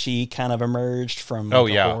 she kind of emerged from a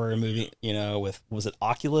horror movie, was it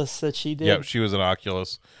Oculus that she did? Yeah, she was an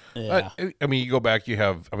Oculus. Yeah. You go back,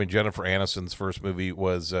 Jennifer Aniston's first movie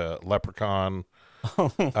was Leprechaun.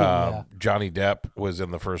 Johnny Depp was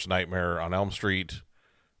in the first Nightmare on Elm Street.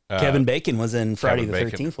 Kevin Bacon was in Friday the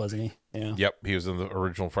 13th, wasn't he? Yeah. Yep, he was in the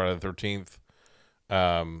original Friday the 13th.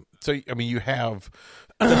 So, you have...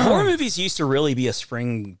 The horror movies used to really be a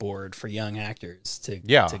springboard for young actors to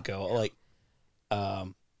go. Like, I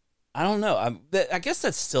don't know. I guess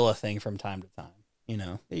that's still a thing from time to time.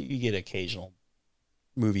 You get occasional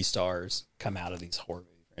movie stars come out of these horror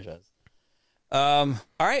movie franchises. All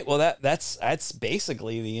right. Well, that's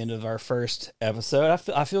basically the end of our first episode.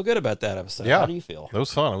 I feel good about that episode. Yeah. How do you feel? It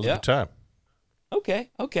was fun. It was a good time.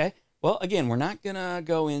 Okay. Well, again, we're not going to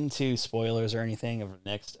go into spoilers or anything of the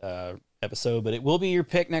next episode, but it will be your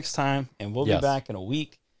pick next time, and we'll be back in a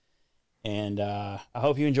week. And I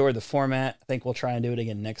hope you enjoyed the format. I think we'll try and do it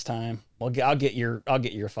again next time. Well, I'll get your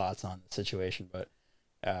thoughts on the situation, but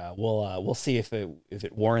we'll see if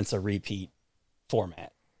it warrants a repeat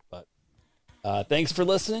format. But thanks for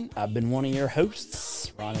listening. I've been one of your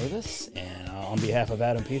hosts, Ron Avis, and on behalf of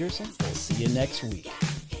Adam Peterson, we'll see you next week.